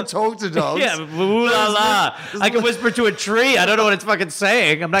 I We can all understand- talk to dogs. Yeah, ooh la la. I can whisper to a tree. I don't know what it's fucking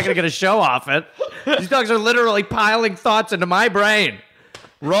saying. I'm not going to get a show off it. These dogs are literally piling thoughts into my brain.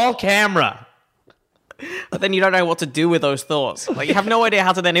 Roll camera. But then you don't know what to do with those thoughts. Like, you have no idea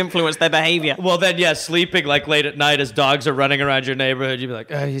how to then influence their behavior. Well, then, yeah, sleeping like late at night as dogs are running around your neighborhood, you'd be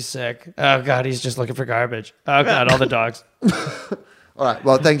like, oh, he's sick. Oh, God, he's just looking for garbage. Oh, God, all the dogs. All right.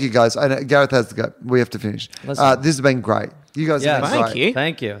 Well, thank you guys. I know Gareth has to go. We have to finish. This has been great. You guys Yeah, have been thank great. you.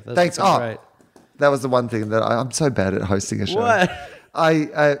 Thank you. That's Thanks. all Oh, right. that was the one thing that I'm so bad at hosting a show. What?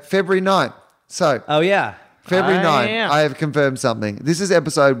 February 9th. So Oh, yeah. February 9th, yeah. I have confirmed something. This is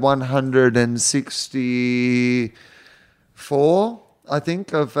episode 164, I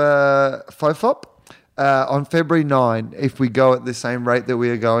think, of FOFOP. On February 9, if we go at the same rate that we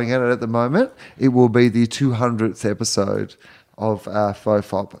are going at the moment, it will be the 200th episode of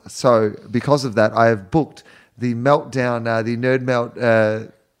FOFOP. So because of that, I have booked the Meltdown, the Nerd Melt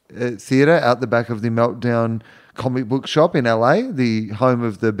theatre out the back of the Meltdown comic book shop in LA, the home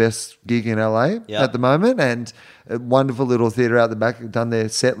of the best gig in LA Yeah. at the moment, and a wonderful little theatre out the back, done their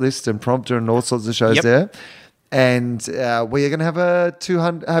set list and prompter and all sorts of shows Yep. there. And we are going to have a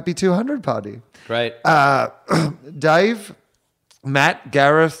happy 200 party. Great. Dave, Matt,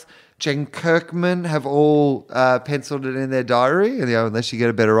 Gareth, Jen Kirkman have all penciled it in their diary, unless you get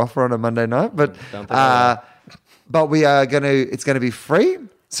a better offer on a Monday night. But we are going to. It's going to be free.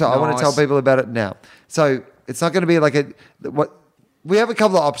 So I want to tell Nice. people about it now. So it's not going to be like what. We have a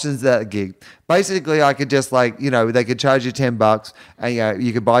couple of options at a gig. Basically, I could just they could charge you $10 and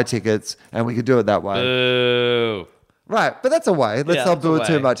you could buy tickets and we could do it that way. Boo. Right, but that's a way. Let's Yeah, not that's do a it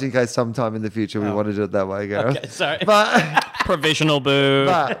too way. much in case sometime in the future we want to do it that way, Gareth. Okay, sorry. But Provisional boo.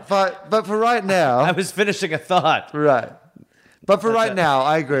 but for right now, I was finishing a thought. right. But for right now,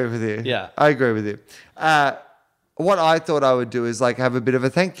 I agree with you. Yeah. I agree with you. What I thought I would do is have a bit of a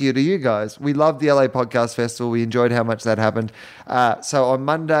thank you to you guys. We loved the LA Podcast Festival. We enjoyed how much that happened. So on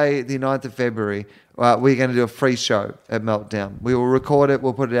Monday, the 9th of February, we're going to do a free show at Meltdown. We will record it.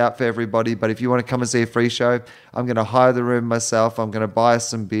 We'll put it out for everybody. But if you want to come and see a free show, I'm going to hire the room myself. I'm going to buy us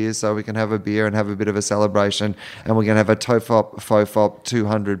some beers so we can have a beer and have a bit of a celebration. And we're going to have a FOFOP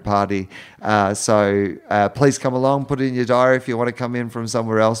 200 party. So please come along. Put it in your diary if you want to come in from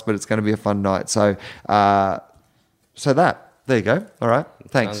somewhere else. But it's going to be a fun night. So there you go. All right.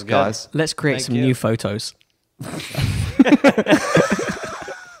 Thanks, Sounds good. guys. Let's create Thank some you. new photos.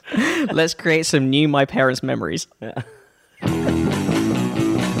 Let's create some new my parents' memories. Yeah.